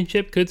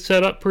Championship could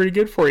set up pretty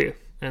good for you,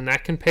 and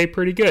that can pay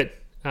pretty good.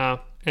 And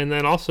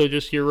then also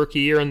just your rookie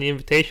year on the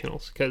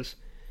Invitationals, because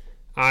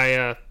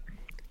I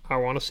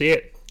want to see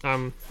it.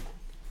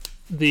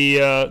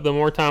 The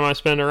more time I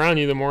spend around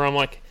you, the more I'm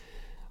like,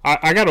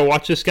 I got to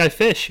watch this guy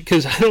fish,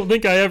 because I don't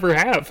think I ever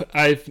have.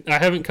 I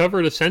haven't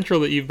covered a Central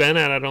that you've been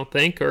at, I don't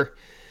think,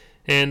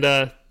 and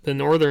the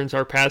Northerns,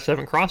 our paths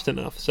haven't crossed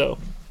enough. So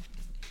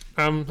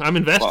I'm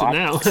invested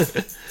now.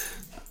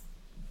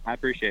 I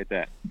appreciate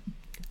that.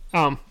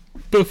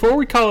 Before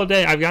we call it a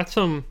day, I've got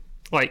some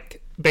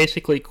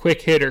basically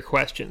quick hitter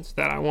questions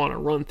that I want to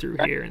run through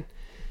here, and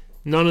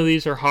none of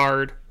these are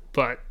hard,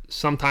 but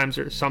sometimes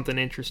there's something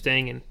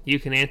interesting, and you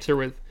can answer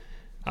with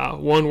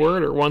one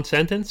word or one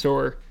sentence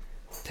or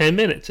 10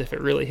 minutes if it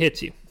really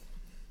hits you.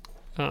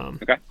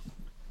 Okay.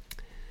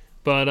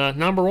 But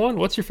number one,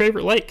 what's your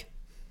favorite lake?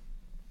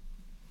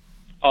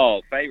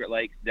 Oh, favorite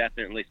lake's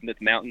definitely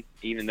Smith Mountain.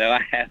 Even though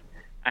I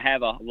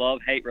have a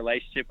love-hate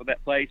relationship with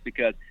that place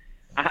because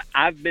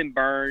I've been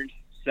burned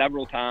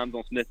several times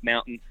on Smith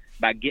Mountain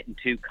by getting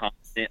too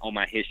confident on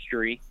my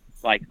history.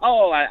 Like,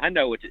 oh, I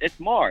know it's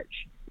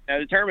March.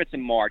 The tournament's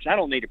in March. I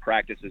don't need to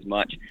practice as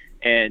much.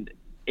 And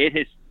it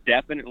has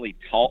definitely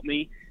taught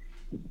me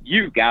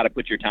you've got to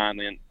put your time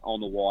in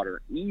on the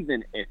water,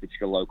 even if it's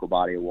your local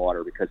body of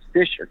water, because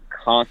fish are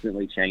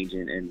constantly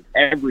changing and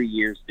every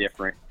year's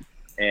different.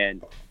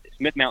 And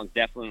Smith Mountain's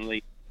definitely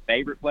my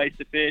favorite place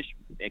to fish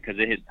because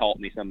it has taught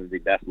me some of the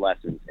best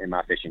lessons in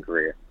my fishing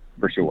career,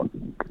 for sure.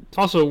 It's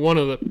also one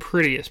of the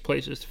prettiest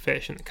places to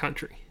fish in the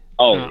country.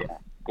 Oh, yeah.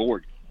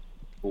 Gorgeous.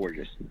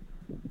 Gorgeous.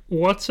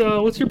 What's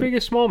your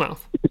biggest smallmouth?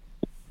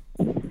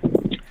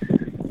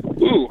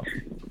 Ooh.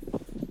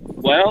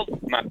 Well,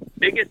 my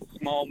biggest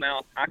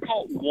smallmouth, I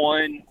caught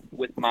one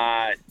with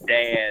my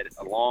dad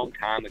a long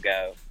time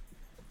ago.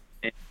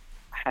 And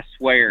I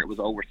swear it was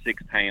over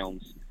 6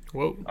 pounds.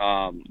 Whoa.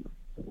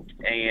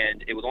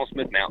 And it was on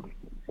Smith Mountain.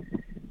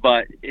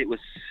 But it was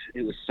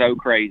so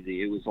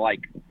crazy. It was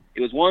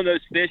one of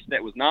those fish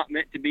that was not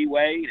meant to be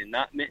weighed and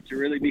not meant to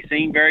really be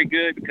seen very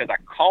good because I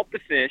caught the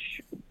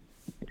fish,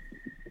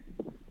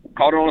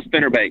 caught it on a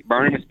spinnerbait,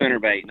 burning a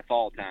spinnerbait in the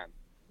fall time.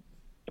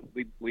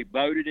 We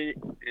boated it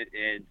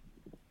and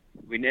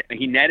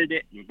he netted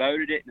it and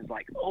boated it and it's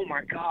like, oh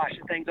my gosh,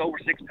 the thing's over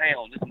 6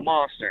 pounds. It's a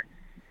monster.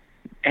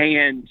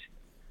 And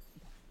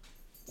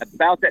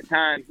about that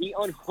time, he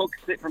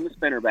unhooks it from the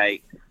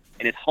spinnerbait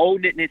and is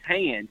holding it in his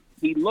hand.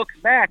 He looks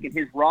back and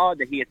his rod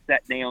that he had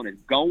set down is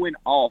going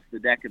off the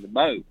deck of the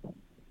boat.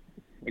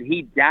 And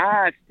he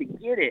dives to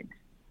get it,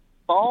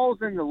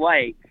 falls in the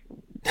lake,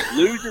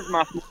 loses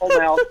my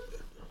smallmouth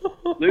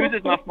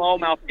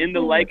in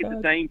the lake at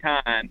the same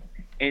time,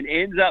 and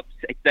ends up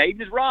saved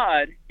his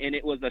rod, and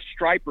it was a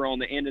striper on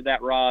the end of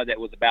that rod that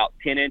was about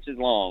 10 inches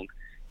long.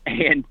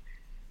 And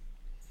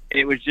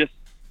it was just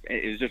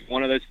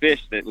one of those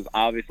fish that was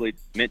obviously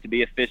meant to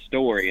be a fish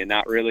story and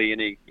not really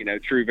any,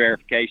 true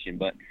verification.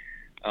 But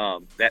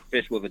that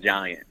fish was a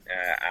giant.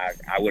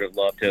 I would have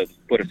loved to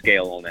put a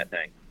scale on that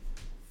thing.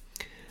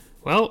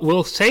 Well,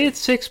 we'll say it's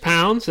 6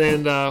 pounds,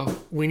 and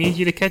we need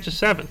you to catch a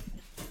 7.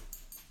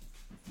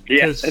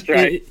 Yeah, that's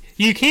right.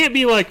 You can't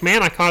be like,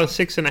 man, I caught a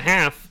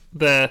 6.5.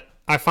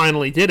 I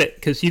finally did it,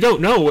 because you don't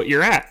know what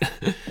you're at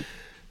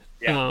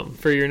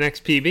for your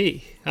next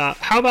PB.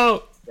 How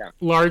about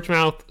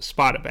largemouth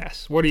spotted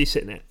bass? What are you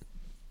sitting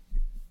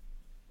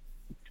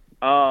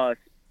at?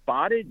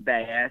 Spotted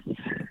bass.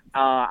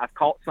 I've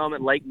caught some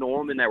at Lake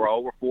Norman that were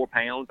over 4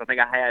 pounds. I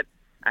think I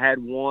had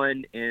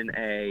one in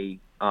a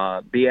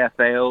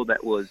BFL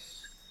that was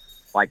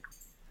like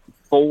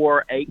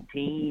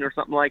 4.18 or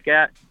something like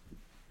that.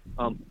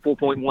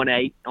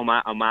 4.18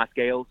 on my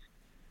scales.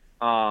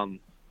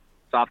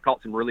 So I've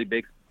caught some really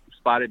big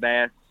spotted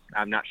bass.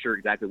 I'm not sure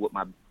exactly what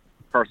my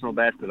personal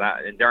best is.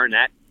 And during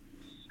that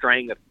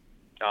string of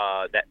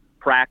that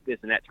practice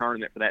and that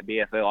tournament for that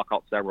BFL, I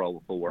caught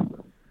several over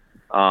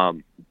 4.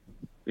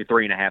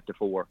 3.5 to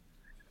 4.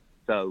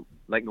 So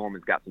Lake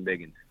Norman's got some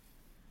big ones.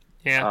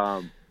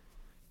 Yeah.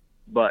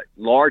 But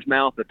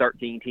largemouth, the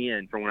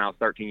 1310 from when I was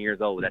 13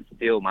 years old, that's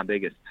still my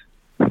biggest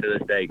to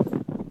this day.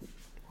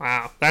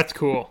 Wow, that's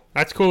cool.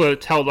 That's cool that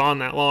it's held on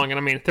that long. And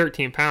I mean, a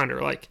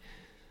 13-pounder, like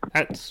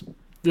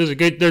there's a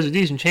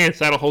decent chance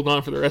that'll hold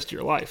on for the rest of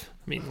your life.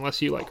 I mean,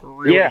 unless you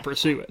really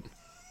pursue it.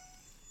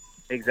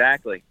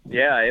 Exactly.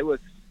 Yeah, it was.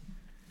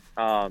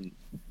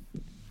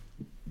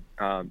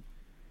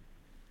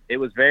 It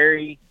was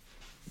very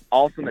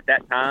awesome at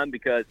that time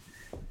because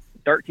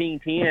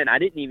 1310, I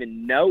didn't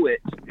even know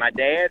it. My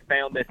dad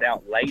found this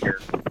out later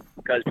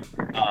because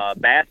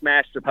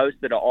Bassmaster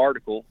posted an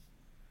article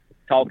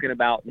talking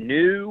about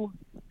new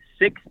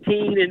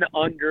 16 and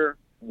under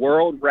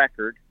world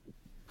record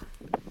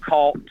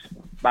caught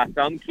by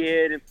some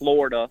kid in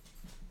Florida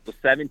with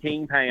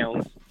 17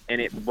 pounds, and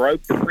it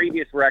broke the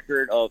previous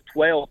record of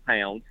 12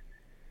 pounds.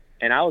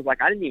 And I was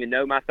like, I didn't even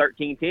know my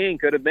 1310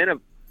 could have been a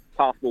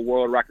possible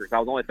world record. So I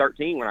was only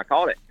 13 when I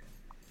caught it.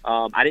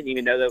 I didn't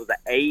even know there was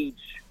an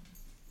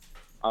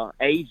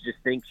age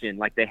distinction,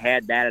 like they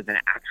had that as an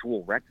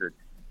actual record.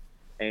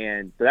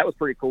 And so that was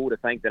pretty cool to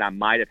think that I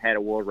might have had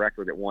a world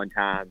record at one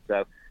time.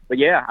 So, but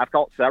yeah, I've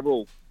caught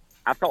several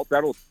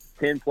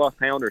 10+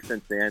 pounders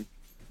since then,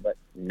 but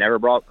never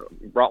brought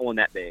one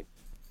that big.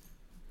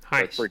 Nice.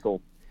 So it's pretty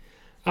cool.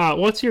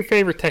 What's your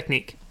favorite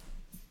technique?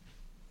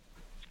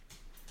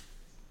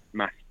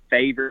 My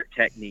favorite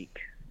technique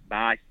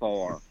by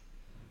far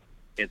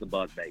is a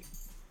buzzbait.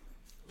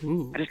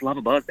 Ooh. I just love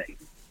a buzzbait.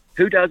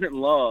 Who doesn't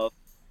love,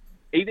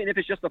 even if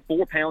it's just a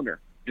 4-pounder,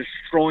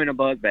 destroying a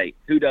buzzbait?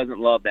 Who doesn't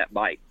love that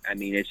bite? I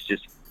mean,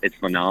 it's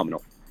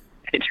phenomenal.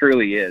 It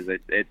truly is.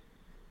 It's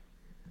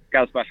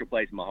got a special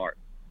place in my heart.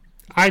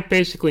 I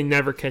basically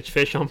never catch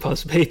fish on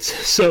buzzbaits,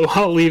 so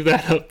I'll leave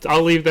that up.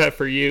 I'll leave that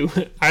for you.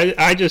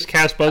 I just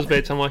cast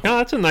buzzbaits. I'm like, oh,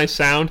 that's a nice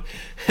sound,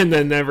 and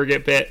then never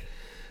get bit.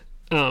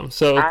 I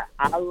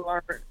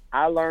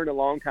I learned a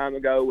long time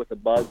ago with the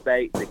buzz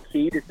bait, the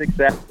key to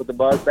success with the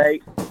buzz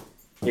bait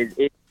is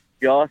it's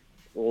just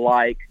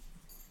like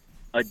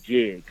a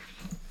jig.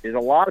 There's a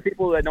lot of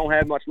people that don't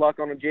have much luck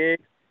on a jig,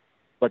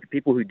 but the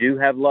people who do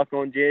have luck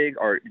on jig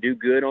or do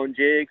good on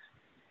jigs,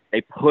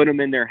 they put them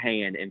in their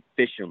hand and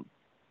fish them,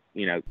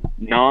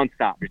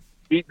 nonstop. Just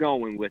keep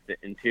going with it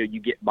until you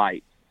get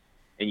bites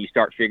and you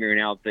start figuring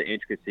out the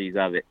intricacies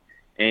of it.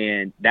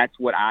 And that's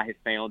what I have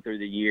found through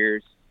the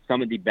years.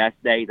 Some of the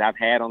best days I've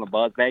had on a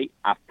buzzbait,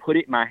 I've put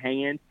it in my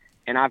hand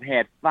and I've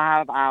had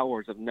 5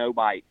 hours of no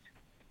bites.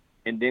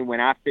 And then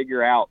when I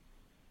figure out,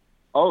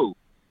 oh,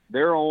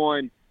 they're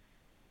on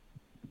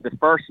the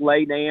first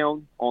lay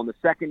down on the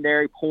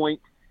secondary point,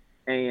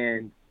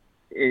 and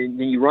then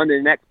you run to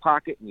the next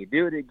pocket and you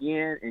do it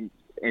again,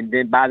 and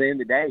then by the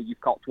end of the day, you've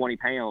caught 20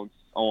 pounds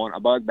on a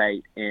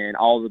buzzbait, and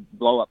all the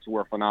blow-ups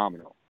were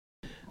phenomenal.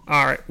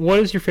 All right. What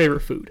is your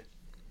favorite food?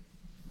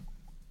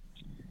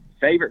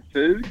 Favorite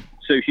food?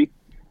 Sushi.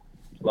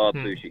 Love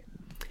sushi.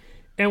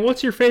 And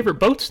what's your favorite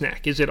boat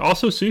snack? Is it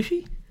also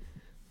sushi?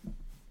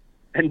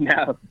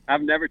 No,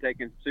 I've never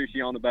taken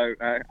sushi on the boat.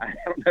 I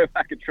don't know if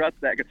I could trust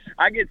that. 'Cause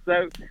I get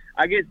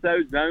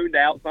so zoned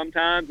out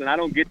sometimes, and I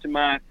don't get to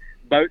my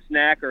boat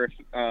snack or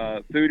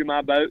food in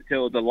my boat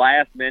till the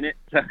last minute.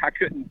 So I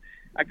couldn't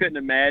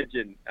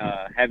imagine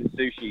having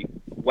sushi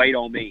wait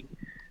on me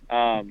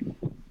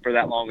for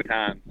that long a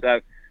time. So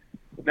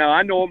no,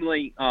 I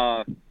normally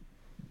for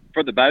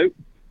the boat,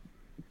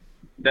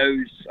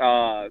 those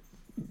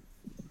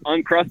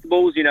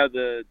Uncrustables,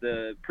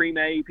 the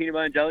pre-made peanut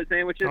butter and jelly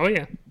sandwiches. Oh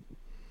yeah.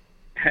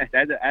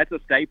 That's a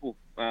staple.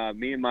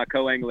 Me and my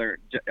co-angler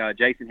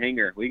Jason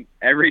Hinger,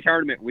 every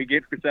tournament we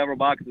get several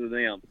boxes of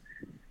them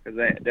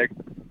because they're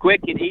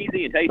quick and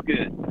easy and taste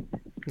good.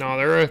 No,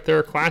 they're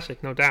a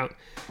classic, no doubt.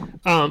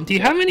 Do you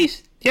have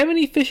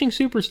any fishing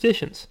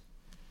superstitions?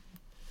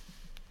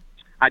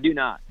 I do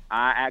not.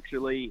 I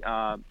actually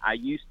I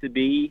used to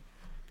be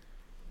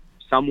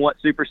somewhat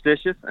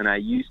superstitious, and I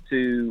used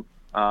to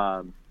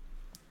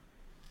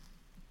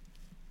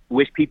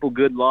wish people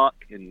good luck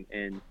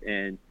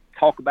and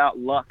talk about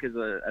luck as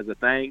a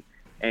thing.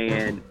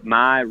 And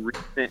my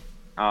recent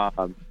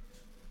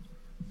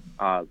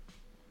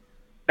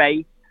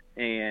faith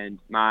and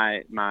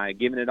my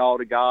giving it all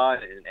to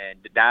God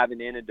and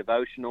diving into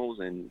devotionals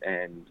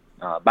and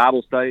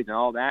Bible studies and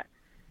all that,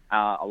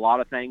 a lot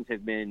of things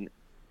have been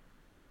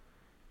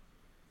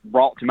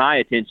brought to my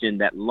attention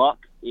that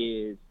luck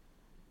is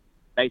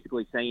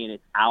basically saying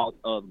it's out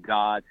of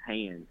God's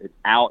hands. It's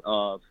out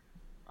of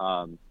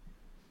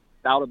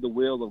the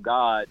will of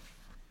God.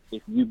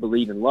 If you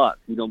believe in luck,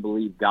 you don't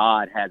believe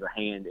God has a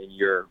hand in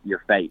your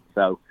fate.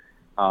 So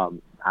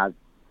I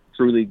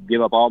truly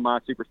give up all my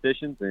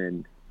superstitions,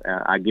 and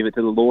I give it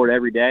to the Lord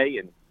every day.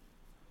 And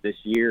this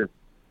year,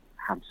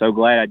 I'm so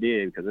glad I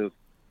did because it was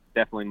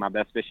definitely my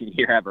best fishing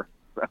year ever.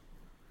 So.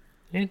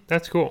 Yeah,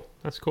 that's cool.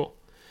 That's cool.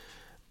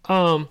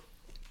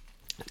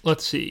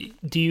 Let's see.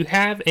 Do you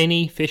have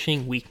any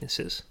fishing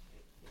weaknesses?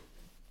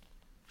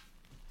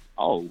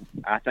 Oh,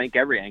 I think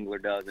every angler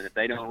does, and if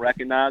they don't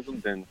recognize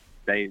them, then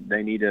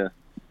they need to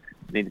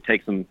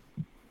take some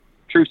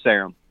truth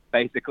serum,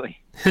 basically.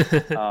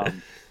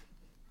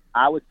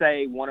 I would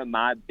say one of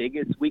my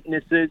biggest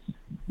weaknesses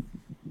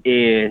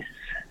is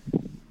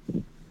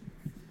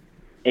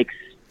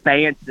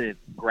expansive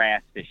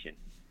grass fishing,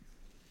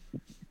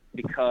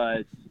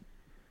 because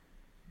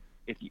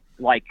if you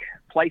like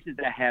places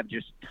that have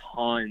just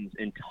tons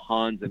and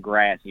tons of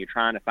grass and you're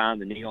trying to find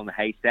the needle in the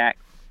haystack,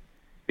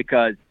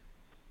 because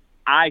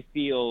I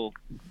feel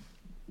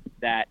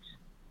that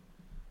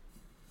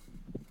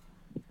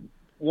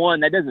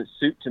one, that doesn't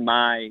suit to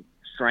my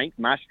strength.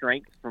 My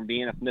strength from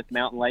being a Smith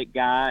Mountain Lake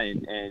guy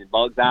and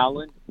Bugs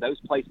Island, those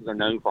places are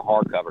known for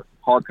hardcover.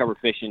 Hardcover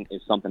fishing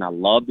is something I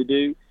love to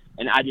do,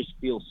 and I just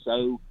feel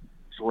so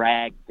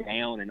dragged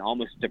down and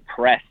almost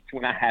depressed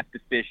when I have to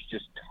fish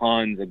just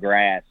tons of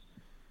grass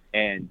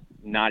and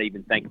not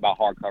even think about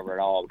hardcover at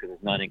all because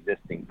it's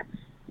non-existing.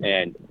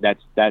 And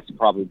that's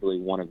probably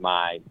one of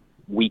my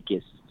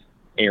weakest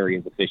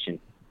areas of fishing.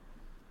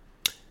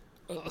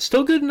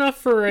 Still good enough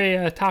for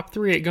a top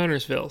 3 at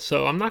Guntersville,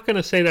 so I'm not going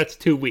to say that's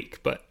too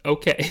weak, but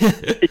okay.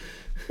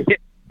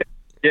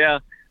 Yeah,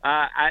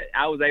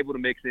 I was able to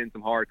mix in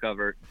some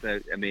hardcover. So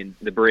I mean,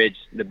 the bridge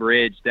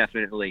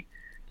definitely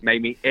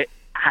made me.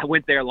 I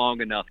went there long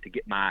enough to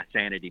get my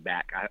sanity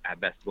back. I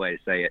best way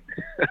to say it.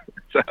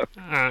 So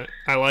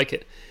I like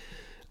it.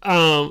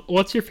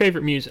 What's your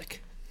favorite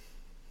music?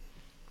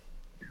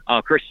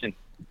 Christian.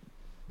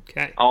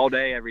 Okay. All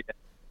day, every day.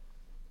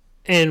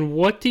 And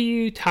what do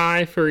you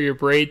tie for your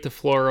braid to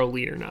fluoro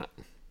leader knot?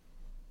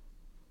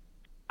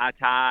 I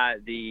tie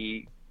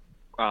the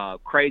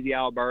Crazy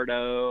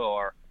Alberto,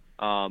 or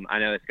I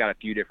know it's got a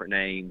few different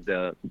names.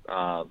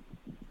 I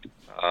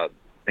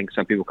think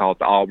some people call it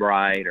the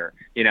Albright, or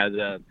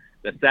the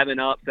 7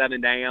 up,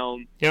 7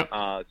 down. Yep.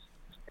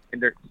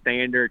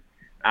 Standard.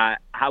 I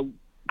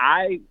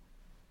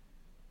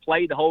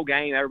played the whole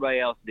game. Everybody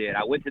else did.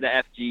 I went to the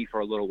FG for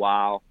a little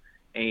while,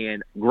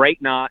 and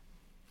great knot.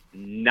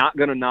 Not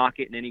going to knock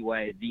it in any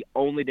way. The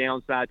only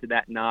downside to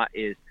that knot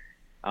is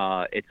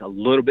it's a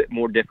little bit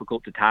more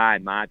difficult to tie,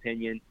 in my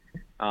opinion.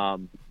 But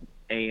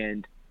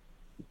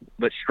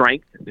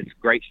strength, it's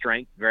great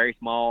strength, very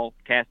small.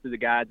 Cast through the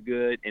guide's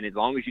good, and as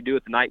long as you do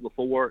it the night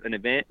before an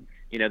event,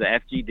 the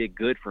FG did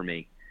good for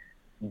me.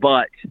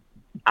 But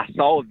I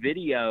saw a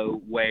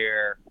video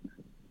where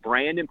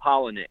Brandon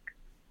Polinick,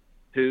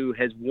 who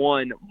has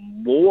won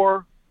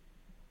more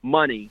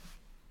money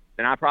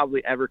than I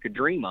probably ever could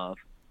dream of,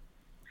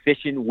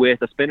 fishing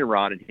with a spinning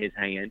rod in his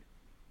hand,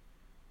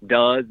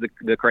 does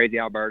the Crazy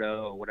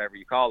Alberto, or whatever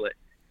you call it,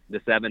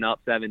 the 7 up,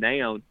 7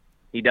 down.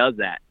 He does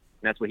that.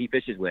 And that's what he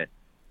fishes with.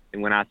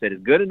 And when I said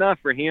it's good enough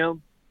for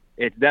him,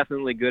 it's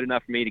definitely good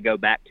enough for me to go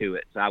back to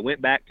it. So I went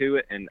back to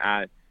it, and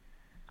I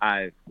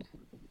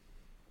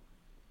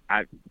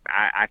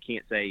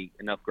can't say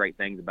enough great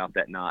things about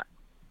that knot.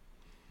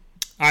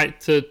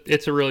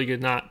 It's a really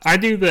good knot. I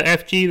do the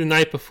FG the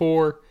night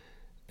before,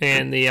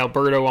 and the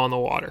Alberto on the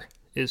water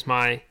is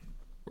my,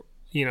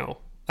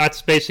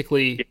 that's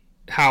basically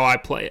how I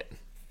play it.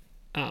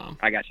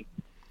 I got you.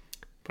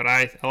 But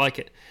I like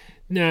it.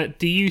 Now,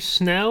 do you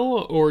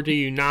snell or do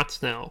you not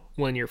snell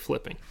when you're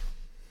flipping?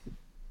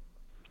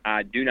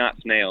 I do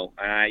not snell.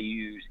 I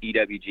use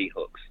EWG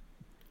hooks.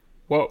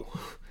 Whoa.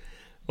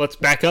 Let's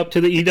back up to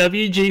the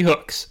EWG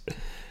hooks.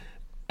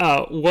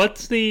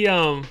 What's the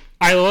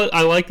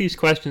I like these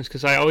questions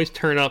because I always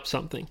turn up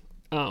something.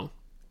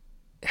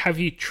 Have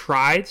you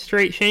tried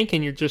straight shank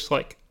and you're just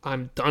like,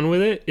 I'm done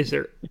with it? Is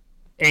there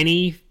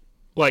any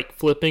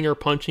flipping or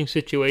punching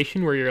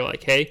situation where you're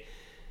like, hey,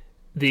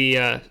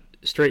 the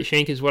straight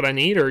shank is what I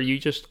need, or are you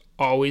just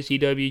always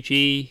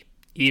EWG,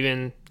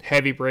 even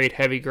heavy braid,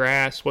 heavy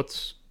grass?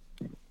 What's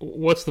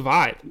the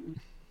vibe?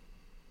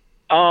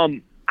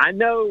 I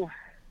know.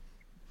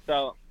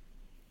 So,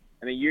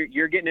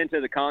 you're getting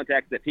into the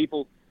context that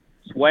people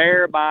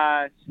swear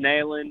by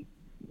snailing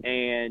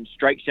and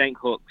straight shank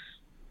hooks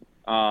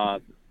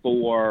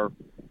for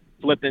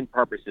flipping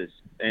purposes,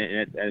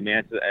 and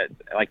it's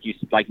like you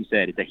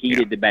said, it's a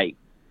heated debate.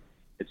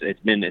 It's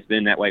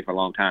been that way for a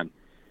long time,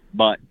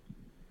 but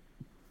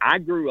I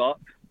grew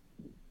up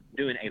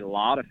doing a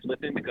lot of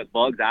flipping because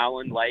Bugs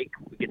Island Lake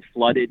gets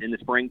flooded in the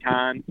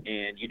springtime,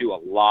 and you do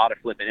a lot of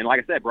flipping. And like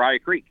I said, Briar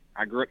Creek,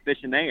 I grew up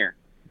fishing there,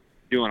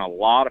 doing a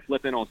lot of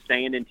flipping on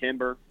standing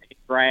timber,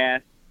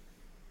 grass.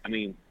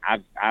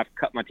 I've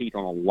cut my teeth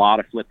on a lot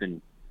of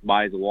flipping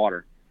bodies of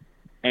water.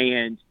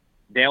 And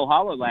Dale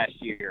Hollow last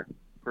year,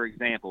 for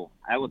example,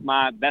 that was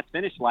my best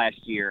finish last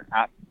year.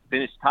 I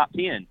finished top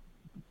 10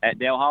 at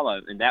Dale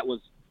Hollow, and that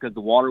was because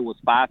the water was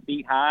 5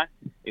 feet high.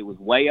 It was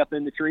way up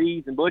in the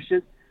trees and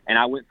bushes, and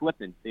I went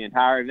flipping the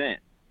entire event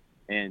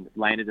and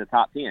landed the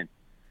top 10.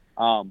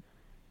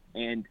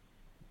 And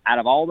out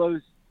of all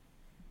those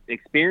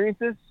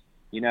experiences,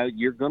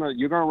 you're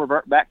gonna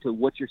revert back to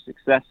what your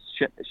success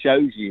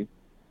shows you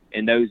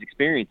in those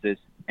experiences.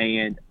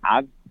 And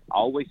I've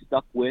always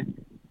stuck with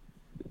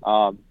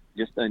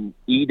just an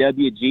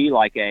EWG,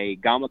 like a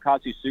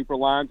Gamakatsu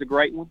Superline's a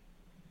great one.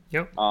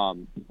 Yep.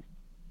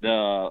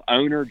 The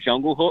Owner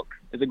Jungle Hook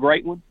is a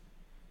great one.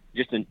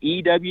 Just an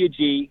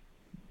EWG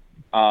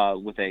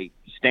with a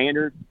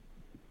standard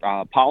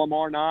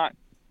Palomar knot,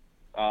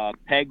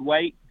 peg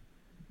weight.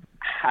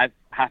 I've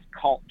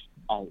caught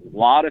a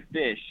lot of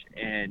fish,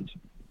 and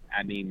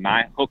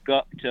my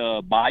hookup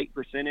to bite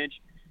percentage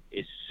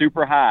is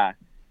super high.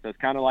 So it's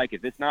kind of like,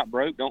 if it's not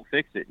broke, don't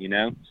fix it,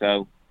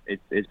 So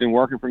it's been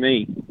working for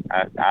me.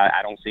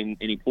 I don't see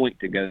any point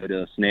to go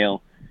to a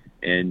snail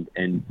and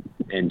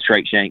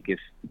straight shank if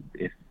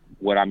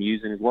what I'm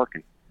using is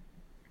working.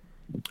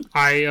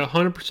 I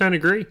 100%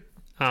 agree.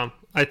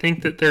 I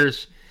think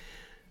that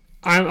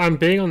I'm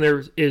big on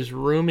there is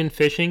room in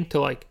fishing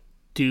to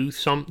do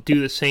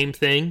the same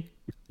thing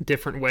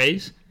different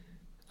ways.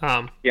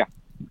 Yeah.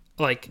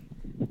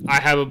 I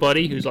have a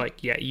buddy who's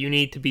like, yeah, you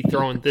need to be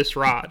throwing this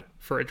rod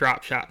for a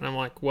drop shot. And I'm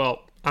like,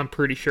 well, I'm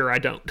pretty sure I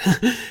don't.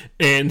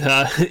 And,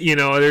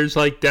 there's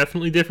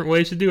definitely different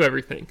ways to do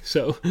everything.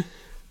 So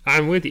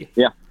I'm with you.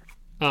 Yeah.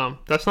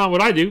 That's not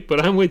what I do,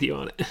 but I'm with you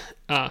on it.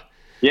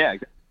 Yeah.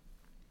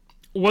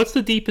 What's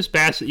the deepest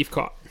bass that you've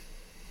caught?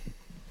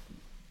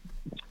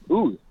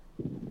 Ooh,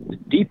 the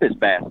deepest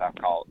bass I've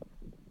caught.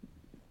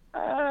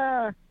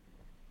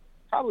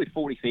 Probably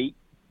 40 feet.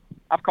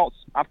 I've caught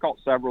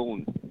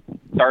several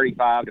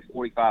 35 to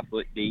 45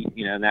 foot deep,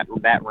 in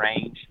that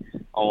range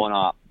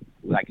on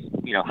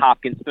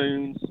Hopkins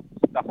spoons,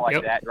 stuff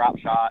like that, drop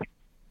shot.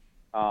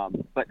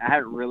 But I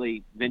haven't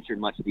really ventured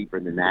much deeper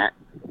than that.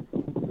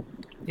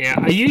 Yeah,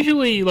 I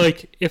usually,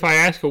 if I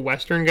ask a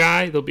Western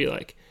guy, they'll be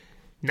like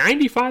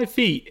 95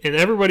 feet, and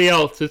everybody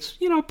else, it's,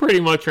 pretty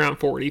much around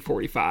 40,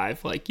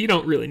 45. You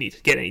don't really need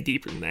to get any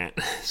deeper than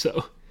that.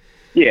 So.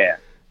 Yeah,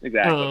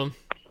 exactly.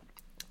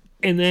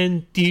 And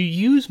then, do you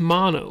use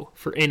mono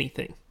for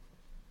anything?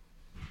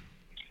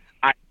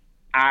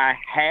 I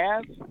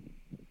have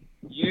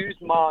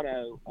used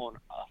mono on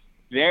a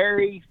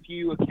very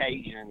few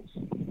occasions.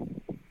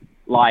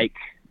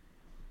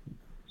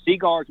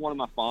 Seaguard's one of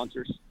my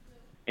sponsors,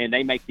 and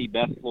they make the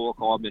best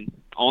fluorocarbon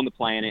on the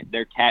planet.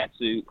 Their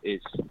catsuit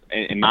is,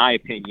 in my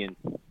opinion,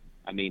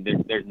 I mean,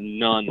 there's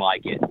none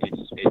like it.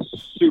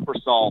 It's super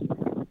soft.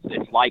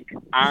 It's like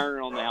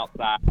iron on the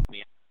outside. I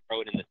mean, I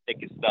throw it in the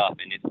thickest stuff,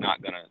 and it's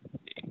not gonna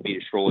be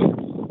destroyed.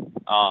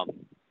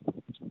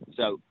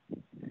 So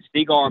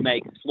Stegar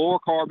makes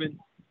fluorocarbon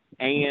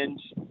and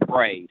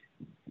braid,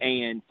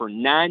 and for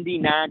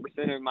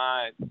 99% of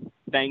my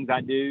things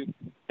I do,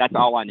 that's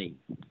all I need.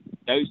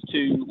 Those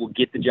two will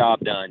get the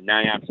job done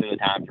 99% of the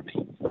time for me.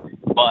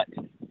 But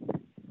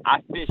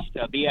I fished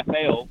a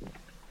BFL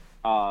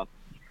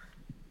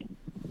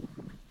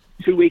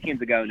 2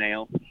 weekends ago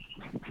now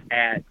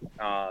at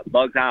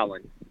Bugs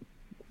Island,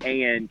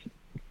 and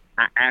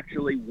I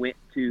actually went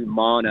to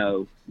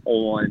mono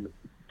on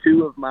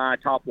 2 of my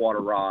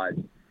topwater rods.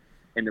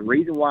 And the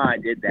reason why I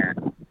did that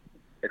is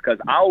because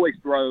I always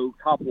throw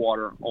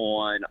topwater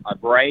on a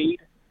braid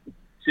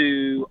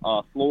to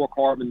a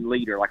fluorocarbon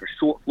leader, like a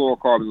short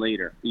fluorocarbon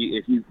leader.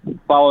 If you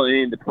follow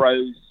any of the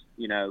pros,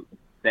 you know,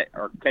 that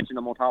are catching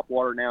them on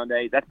topwater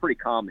nowadays, that's pretty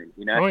common.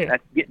 You know,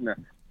 that's getting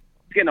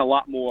a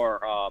lot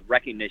more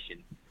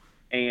recognition,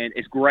 and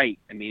it's great.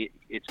 I mean,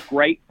 it's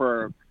great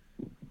for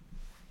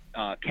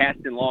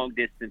casting long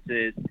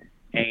distances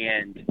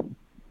and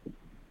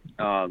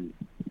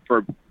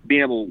for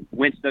being able to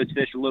winch those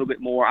fish a little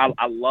bit more.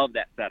 I love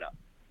that setup.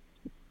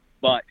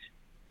 But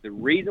the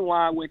reason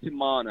why I went to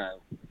mono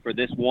for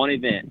this one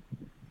event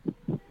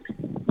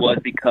was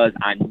because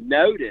I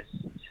noticed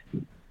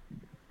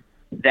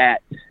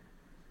that,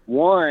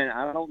 one,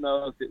 I don't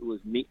know if it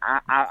was me.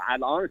 I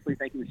honestly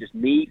think it was just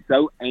me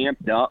so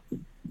amped up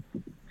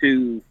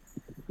to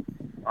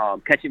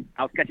catching.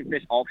 I was catching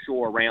fish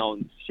offshore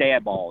around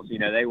shad balls. You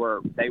know, they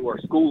were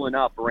schooling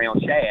up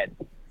around shad,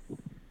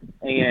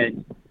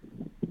 and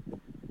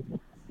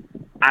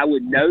I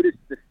would notice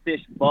the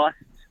fish bust,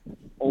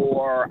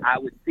 or I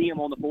would see them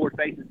on the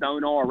forward-facing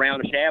sonar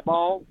around a shad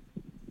ball.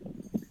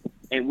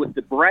 And with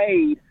the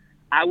braid,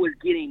 I was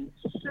getting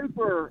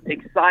super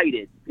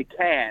excited to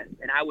cast,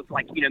 and I was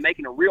like, you know,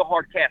 making a real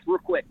hard cast real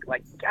quick,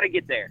 like, got to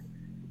get there.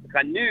 Because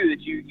I knew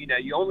that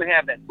you only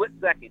have that split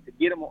second to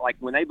get them, like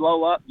when they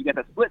blow up, you got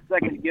that split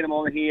second to get them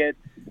on the head,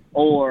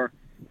 or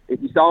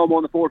if you saw them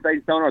on the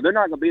forward-facing sonar, they're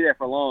not going to be there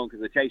for long because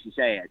they're chasing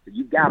shad. So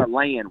you've got to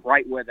land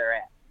right where they're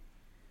at.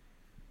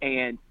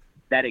 And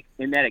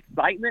in that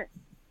excitement,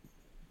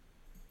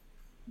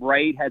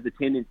 braid has a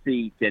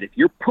tendency that if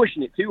you're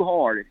pushing it too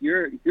hard, if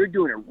you're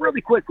doing it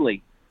really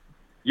quickly,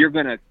 you're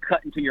going to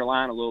cut into your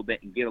line a little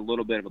bit and get a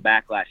little bit of a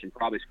backlash and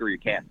probably screw your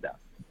cast up.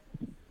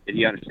 If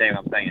you understand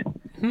what I'm saying,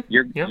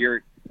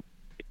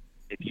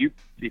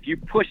 if you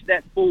push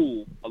that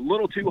spool a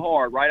little too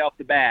hard right off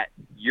the bat,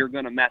 you're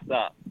going to mess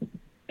up.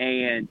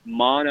 And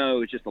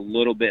mono is just a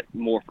little bit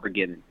more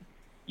forgiving.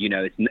 You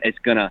know, it's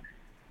going to.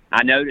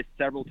 I noticed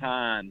several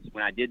times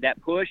when I did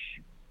that push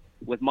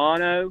with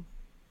mono,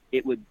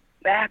 it would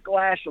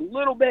backlash a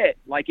little bit.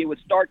 Like it would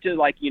start to,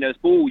 like, you know,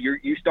 spool,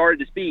 you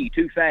started to speed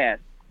too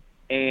fast,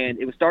 and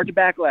it would start to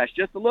backlash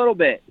just a little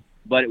bit,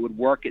 but it would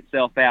work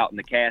itself out and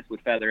the cast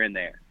would feather in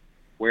there.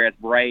 Whereas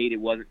braid,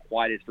 it wasn't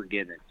quite as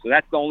forgiving. So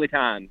that's the only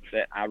time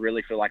that I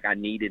really feel like I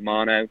needed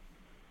mono.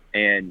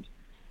 And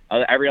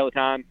every other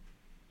time,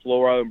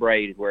 fluoro and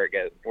braid is where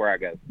I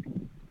go.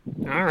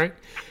 All right.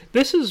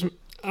 This is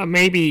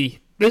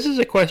this is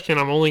a question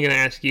I'm only going to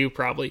ask you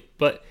probably,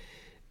 but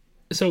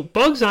so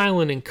Bugs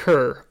Island and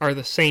Kerr are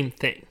the same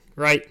thing,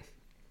 right?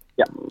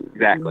 Yeah,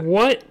 exactly.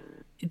 What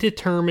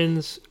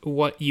determines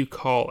what you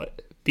call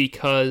it?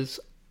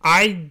 Because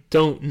I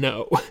don't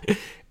know.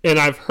 And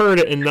I've heard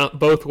it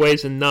both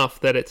ways enough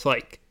that it's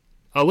like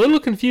a little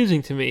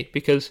confusing to me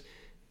because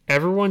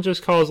everyone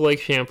just calls Lake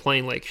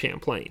Champlain Lake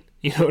Champlain.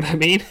 You know what I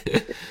mean?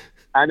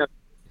 I know.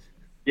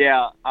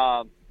 Yeah.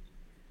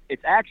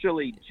 It's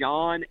actually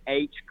John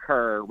H.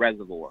 Kerr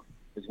Reservoir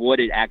is what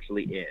it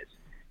actually is.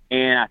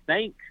 And I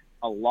think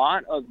a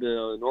lot of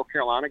the North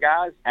Carolina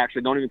guys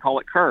actually don't even call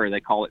it Kerr. They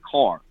call it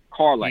Carr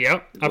Lake.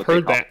 Yep, I've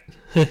heard that.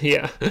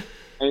 Yeah.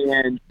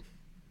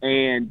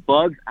 And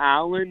Bugs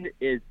Island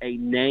is a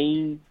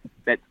name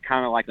that's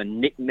kind of like a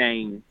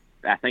nickname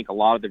I think a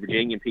lot of the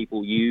Virginian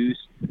people use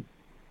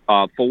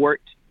for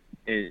it.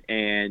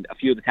 And a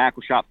few of the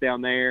tackle shops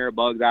down there,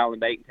 Bugs Island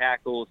Bait and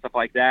Tackle, stuff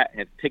like that,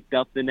 have picked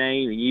up the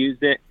name and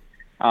used it.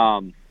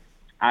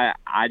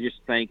 I just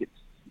think it's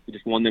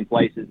just one of them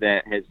places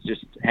that has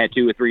just had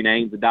 2 or 3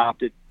 names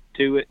adopted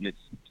to it, and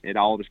it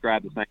all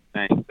describes the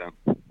same thing.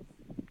 So,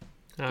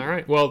 all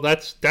right, well,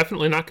 that's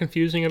definitely not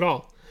confusing at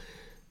all.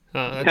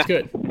 That's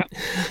good.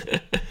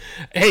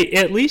 Hey,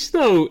 at least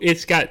though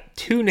it's got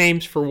 2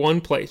 names for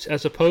one place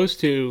as opposed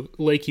to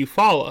Lake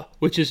Eufaula,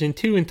 which is in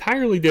 2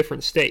 entirely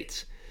different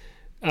states.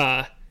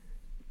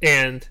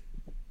 And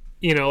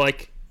you know,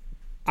 like,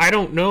 I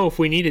don't know if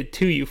we needed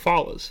 2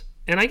 Eufaulas.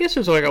 And I guess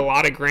there's like a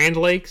lot of Grand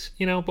Lakes,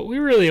 you know, but we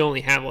really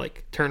only have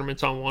like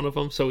tournaments on one of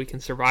them, so we can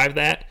survive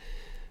that.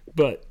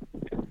 But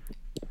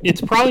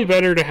it's probably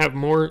better to have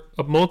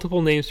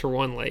multiple names for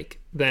one lake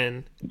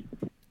than,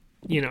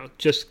 you know,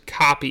 just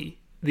copy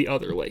the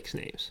other lake's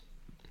names.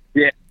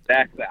 Yeah,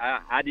 Exactly.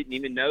 I didn't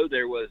even know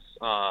there was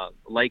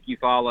Lake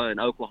Eufaula in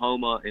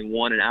Oklahoma and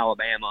one in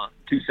Alabama,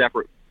 two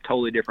separate,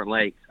 totally different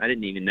lakes. I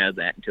didn't even know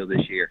that until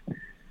this year.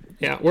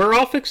 Yeah, we're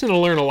all fixing to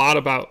learn a lot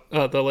about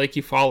the Lake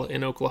Eufaula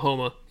in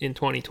Oklahoma in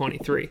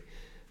 2023.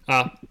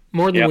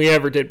 More than we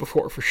ever did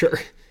before, for sure.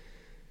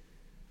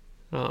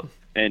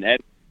 And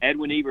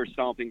Edwin Evers'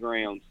 stomping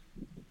grounds.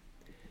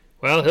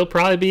 Well, he'll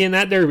probably be in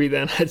that Derby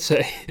then, I'd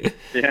say.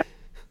 Yeah.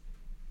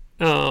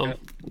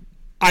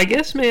 I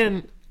guess,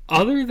 man,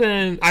 other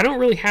than, I don't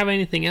really have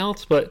anything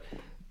else, but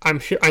I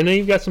know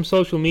you've got some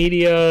social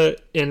media,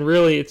 and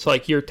really it's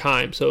like your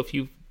time. So if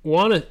you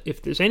want to,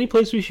 if there's any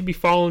place we should be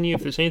following you,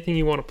 if there's anything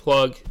you want to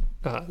plug,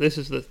 this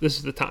is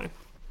the time.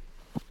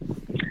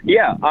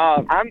 Yeah,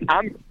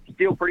 I'm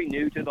still pretty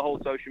new to the whole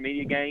social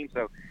media game,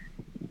 so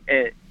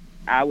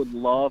I would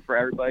love for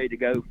everybody to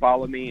go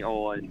follow me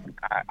on.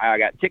 I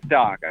got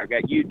TikTok, I've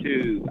got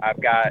YouTube, I've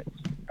got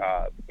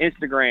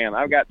Instagram,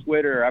 I've got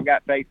Twitter, I've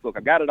got Facebook,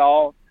 I've got it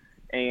all,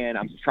 and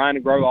I'm trying to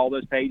grow all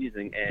those pages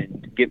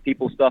and give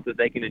people stuff that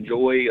they can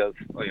enjoy of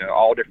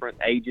all different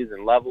ages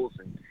and levels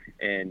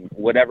and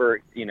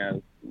whatever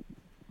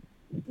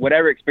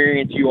whatever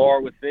experience you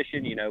are with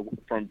fishing,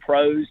 from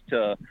pros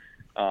to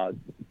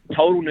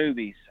total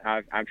newbies.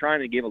 I'm trying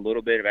to give a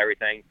little bit of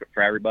everything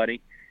for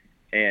everybody.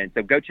 And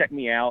so go check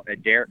me out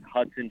at Derek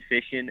Hudson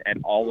Fishing at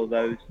all of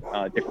those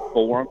different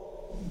forums.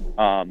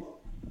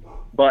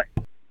 But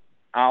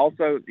I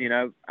also,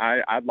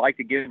 I'd like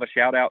to give a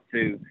shout out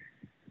to,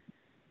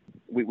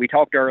 we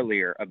talked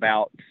earlier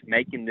about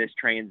making this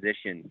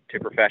transition to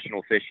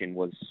professional fishing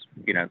was,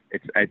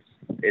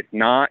 it's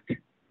not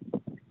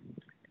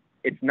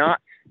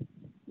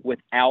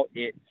without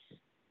its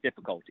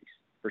difficulties,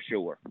 for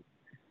sure.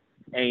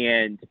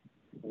 And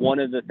one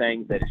of the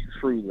things that has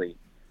truly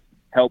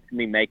helped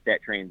me make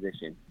that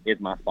transition is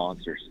my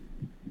sponsors.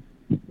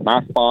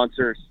 My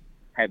sponsors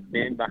have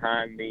been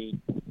behind me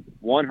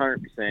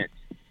 100%.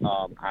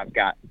 I've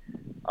got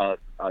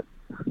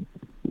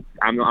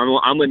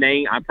I'm a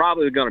name. I'm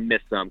probably going to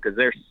miss some because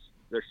there's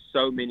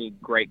so many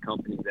great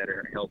companies that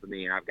are helping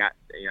me, and I've got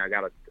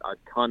a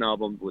ton of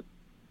them with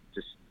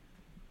just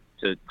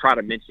to try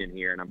to mention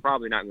here, and I'm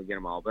probably not going to get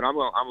them all, but I'm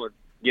gonna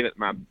give it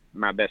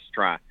my best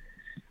try.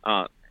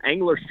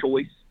 Angler's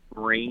Choice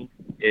Marine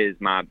is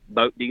my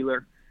boat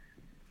dealer.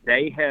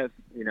 They have,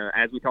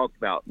 as we talked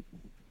about,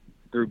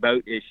 through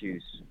boat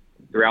issues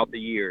throughout the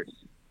years,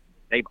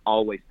 they've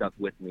always stuck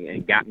with me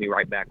and got me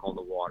right back on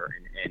the water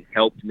and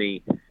helped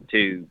me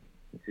to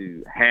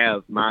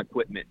have my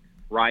equipment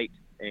right.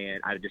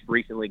 And I just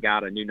recently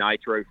got a new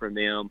nitro from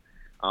them,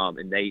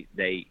 and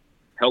they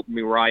helped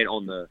me right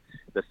on the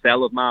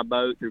sale of my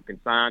boat through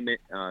consignment.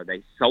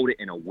 They sold it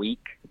in a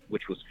week,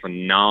 which was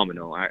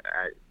phenomenal. I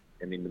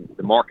mean,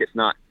 the market's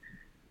not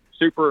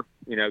super,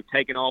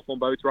 taking off on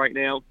boats right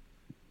now,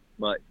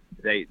 but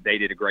they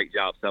did a great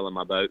job selling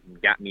my boat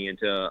and got me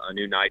into a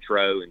new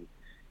nitro, and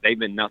they've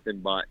been nothing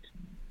but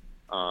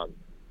a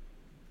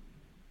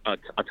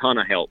ton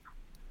of help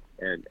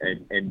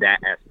and that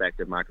aspect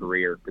of my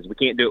career, because we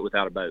can't do it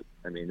without a boat.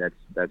 I mean,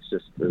 that's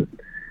just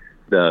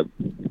the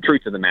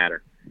truth of the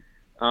matter.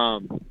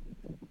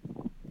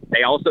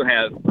 They also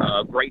have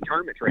a great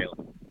tournament trail,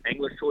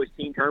 Angler's Choice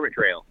Team Tournament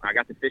Trail. I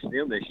got to fish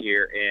them this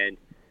year, and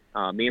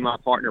me and my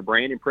partner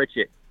Brandon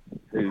Pritchett,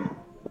 who's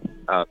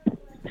a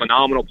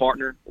phenomenal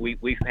partner,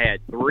 we've had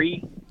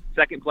 3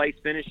 second place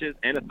finishes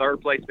and a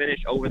third place finish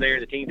over there in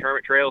the Team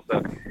Tournament Trail.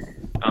 So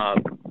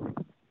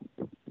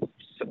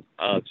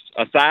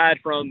aside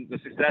from the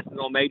successes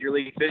on Major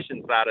League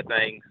Fishing side of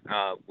things,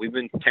 we've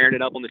been tearing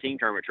it up on the Team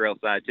Tournament Trail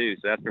side too.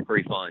 So that's been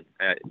pretty fun.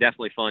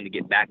 Definitely fun to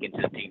get back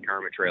into the Team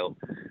Tournament Trail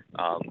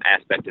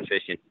aspect of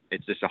fishing.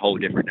 It's just a whole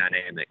different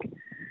dynamic.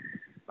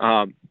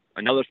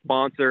 Another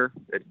sponsor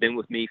that's been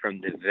with me from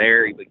the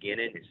very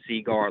beginning is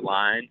Seaguar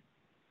Line.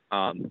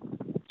 I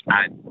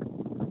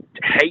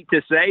hate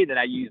to say that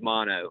I use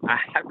mono.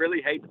 I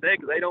really hate to say it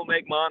because they don't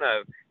make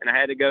mono, and I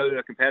had to go to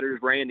a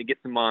competitor's brand to get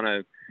some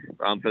mono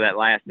for that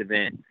last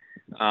event.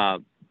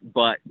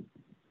 But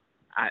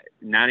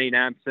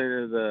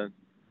 99% of the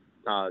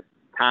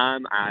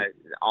time,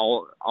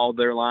 all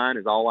their line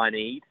is all I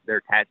need.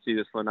 Their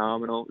tattoo is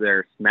phenomenal.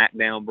 Their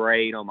Smackdown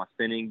braid on my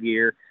spinning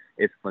gear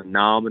is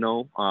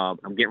phenomenal.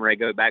 I'm getting ready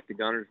to go back to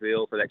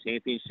Guntersville for that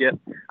championship.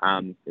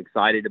 I'm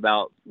excited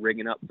about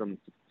rigging up some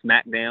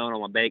Smackdown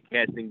on my bait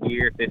casting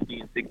gear,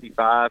 50 and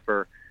 65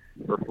 for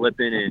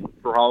flipping and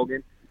for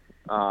hogging.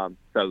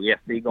 So yeah,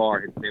 Seaguar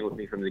has been with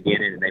me from the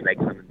beginning, and they make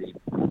some of the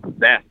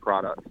best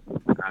products.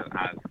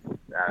 I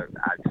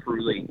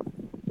truly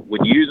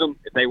would use them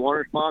if they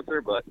weren't a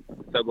sponsor, but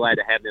so glad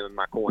to have them in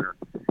my corner.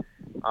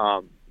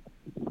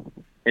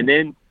 And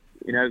then,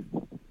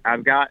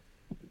 I've got,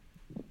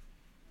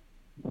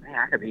 man,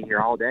 I could be here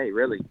all day,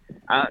 really.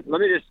 Let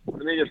me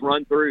just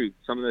run through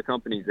some of the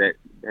companies that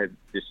have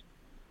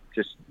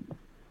just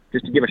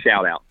to give a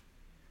shout out.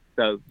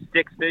 So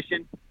Sticks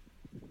Fishing,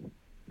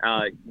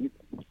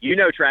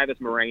 Travis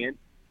Moran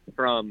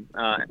from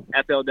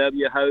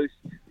FLW host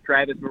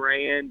Travis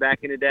Moran back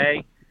in the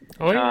day.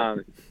 Oh, yeah.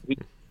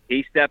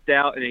 he stepped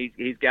out and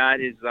he's got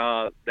his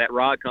that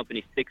rod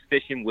company, Sticks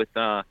Fishing, with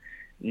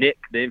Nick,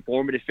 the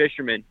informative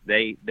fisherman.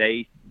 They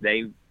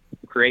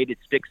created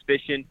Sticks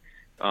Fishing.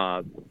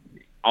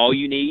 All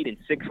you need in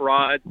 6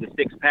 rods, the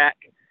 6-pack,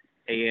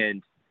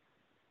 and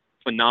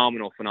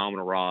phenomenal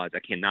rods. I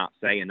cannot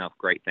say enough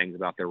great things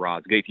about their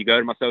rods. If you go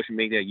to my social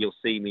media, you'll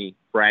see me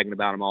bragging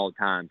about them all the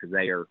time because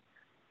they are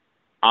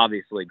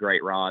obviously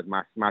great rods.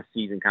 My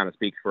season kind of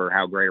speaks for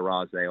how great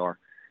rods they are.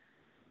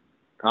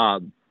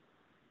 But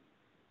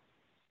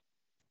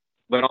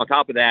on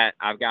top of that,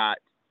 I've got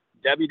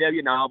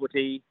WW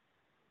Novelty,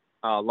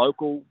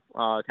 local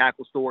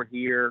tackle store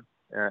here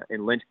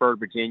in Lynchburg,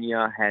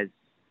 Virginia.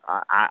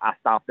 I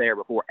stop there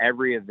before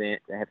every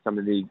event. They have some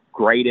of the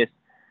greatest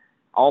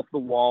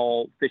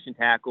off-the-wall fishing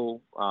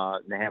tackle.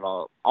 They have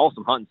an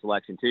awesome hunting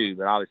selection too,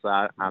 but obviously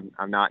I'm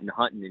not into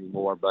hunting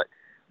anymore. But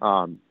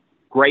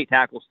great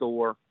tackle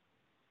store.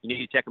 You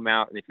need to check them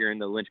out. And if you're in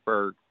the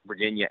Lynchburg,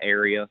 Virginia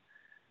area,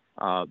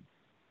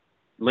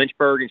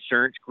 Lynchburg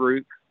Insurance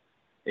Group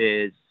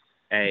is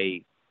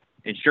a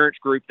insurance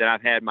group that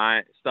I've had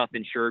my stuff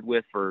insured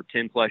with for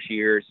 10 plus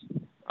years.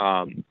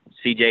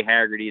 CJ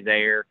Haggerty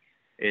there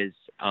is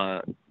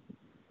one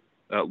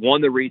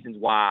of the reasons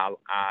why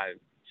I'm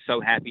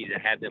so happy to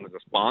have them as a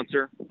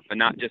sponsor, but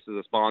not just as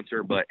a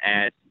sponsor, but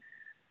as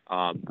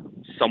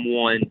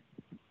someone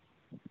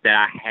that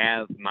I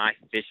have my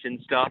fishing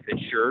stuff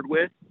insured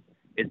with,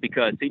 is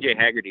because CJ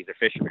Haggerty's a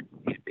fisherman.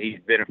 He's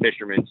been a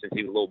fisherman since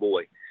he was a little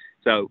boy.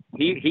 So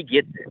he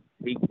gets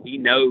it. He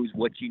knows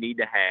what you need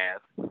to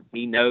have.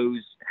 He knows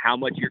how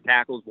much your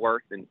tackle's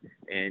worth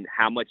and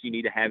how much you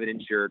need to have it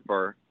insured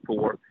for,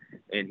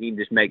 and he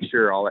just makes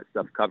sure all that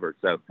stuff's covered.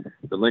 So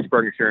the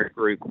Lynchburg Insurance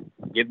Group,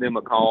 give them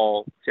a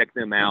call, check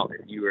them out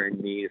if you are in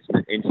need of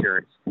some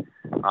insurance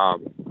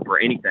for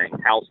anything,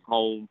 house,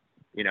 home,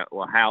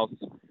 house,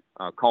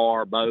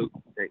 car, boat.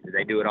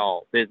 They do it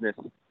all. Business,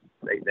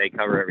 they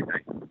cover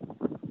everything.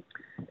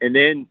 And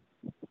then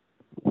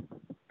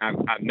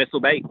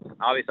Missile Baits.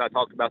 Obviously, I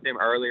talked about them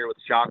earlier with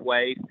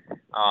Shockwave.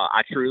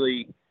 I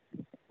truly,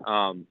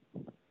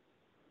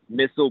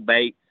 Missile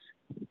Baits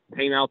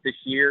came out this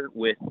year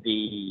with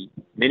the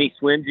mini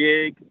swim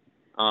jig,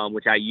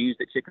 which I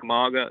used at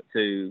Chickamauga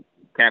to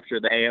capture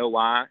the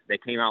AOY. They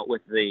came out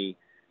with the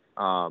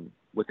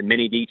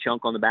mini D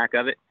chunk on the back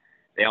of it.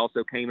 They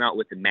also came out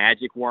with the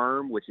Magic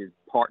Worm, which is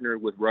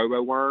partnered with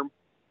Robo Worm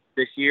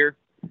this year.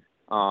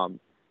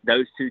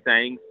 Those two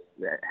things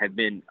that have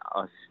been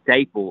a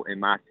staple in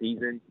my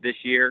season this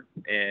year,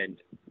 and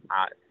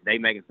they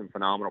making some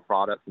phenomenal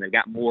products, and they've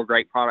got more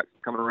great products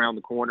coming around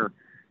the corner.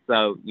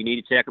 So you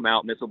need to check them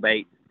out, Missile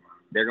Baits.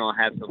 They're going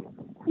to have some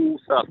cool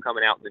stuff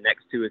coming out in the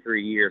next 2 or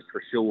 3 years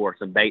for sure.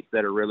 Some baits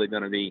that are really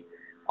going to be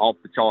off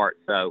the chart.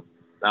 So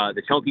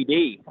the Chunky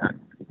D,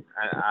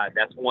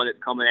 that's one that's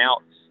coming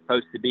out. It's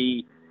supposed to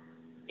be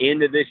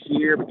end of this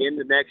year, beginning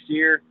of next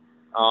year.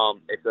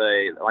 It's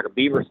like a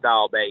beaver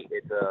style bait.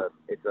 It's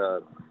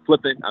a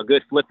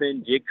good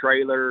flipping jig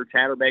trailer,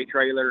 chatterbait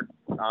trailer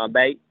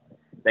bait.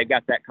 They've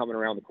got that coming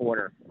around the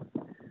corner.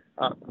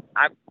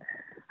 I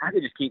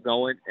could just keep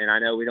going, and I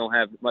know we don't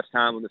have much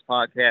time on this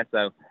podcast,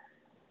 so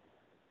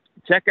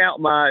check out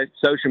my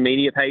social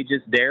media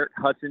pages, Derek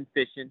Hudson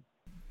Fishing.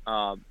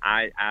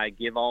 I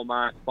give all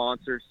my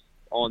sponsors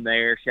on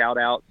there shout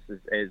outs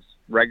as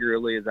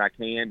regularly as I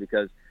can,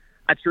 because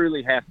I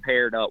truly have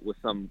paired up with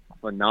some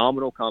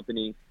phenomenal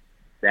companies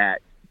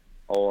that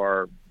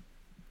are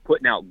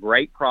putting out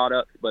great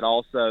products, but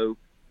also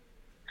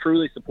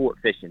truly support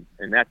fishing.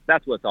 And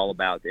that's what it's all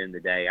about at the end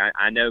of the day.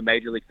 I know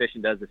Major League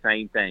Fishing does the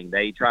same thing.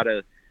 They try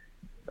to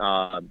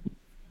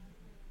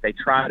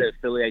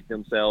affiliate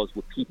themselves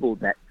with people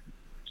that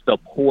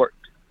support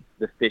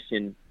the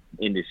fishing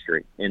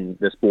industry and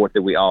the sport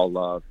that we all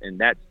love. And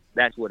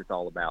that's what it's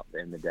all about at the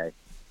end of the day.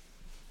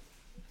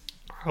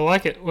 I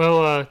like it.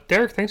 Well,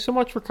 Derek, thanks so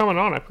much for coming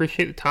on. I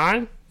appreciate the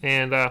time,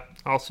 and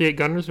I'll see you at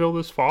Guntersville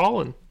this fall,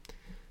 and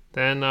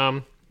then,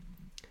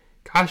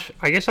 gosh,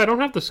 I guess I don't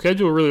have the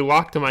schedule really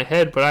locked in my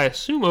head, but I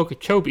assume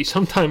Okeechobee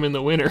sometime in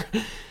the winter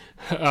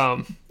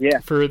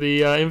for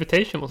the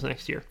Invitationals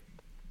next year.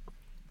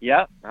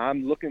 Yeah,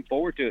 I'm looking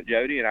forward to it,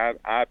 Jody, and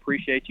I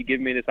appreciate you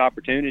giving me this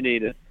opportunity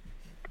to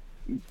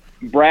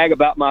brag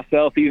about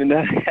myself, even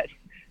though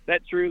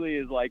that truly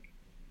is like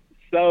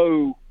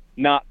so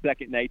not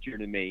second nature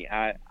to me.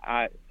 I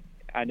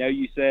know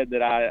you said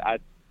that I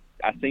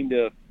seem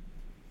to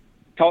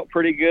talk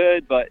pretty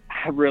good, but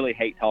I really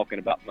hate talking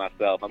about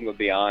myself. I'm going to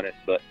be honest,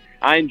 but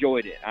I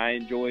enjoyed it. I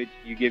enjoyed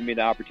you giving me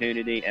the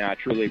opportunity, and I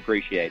truly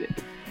appreciate it.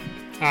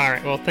 All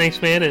right. Well,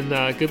 thanks, man,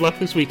 and good luck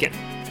this weekend.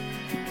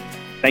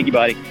 Thank you,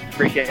 buddy.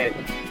 Appreciate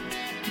it.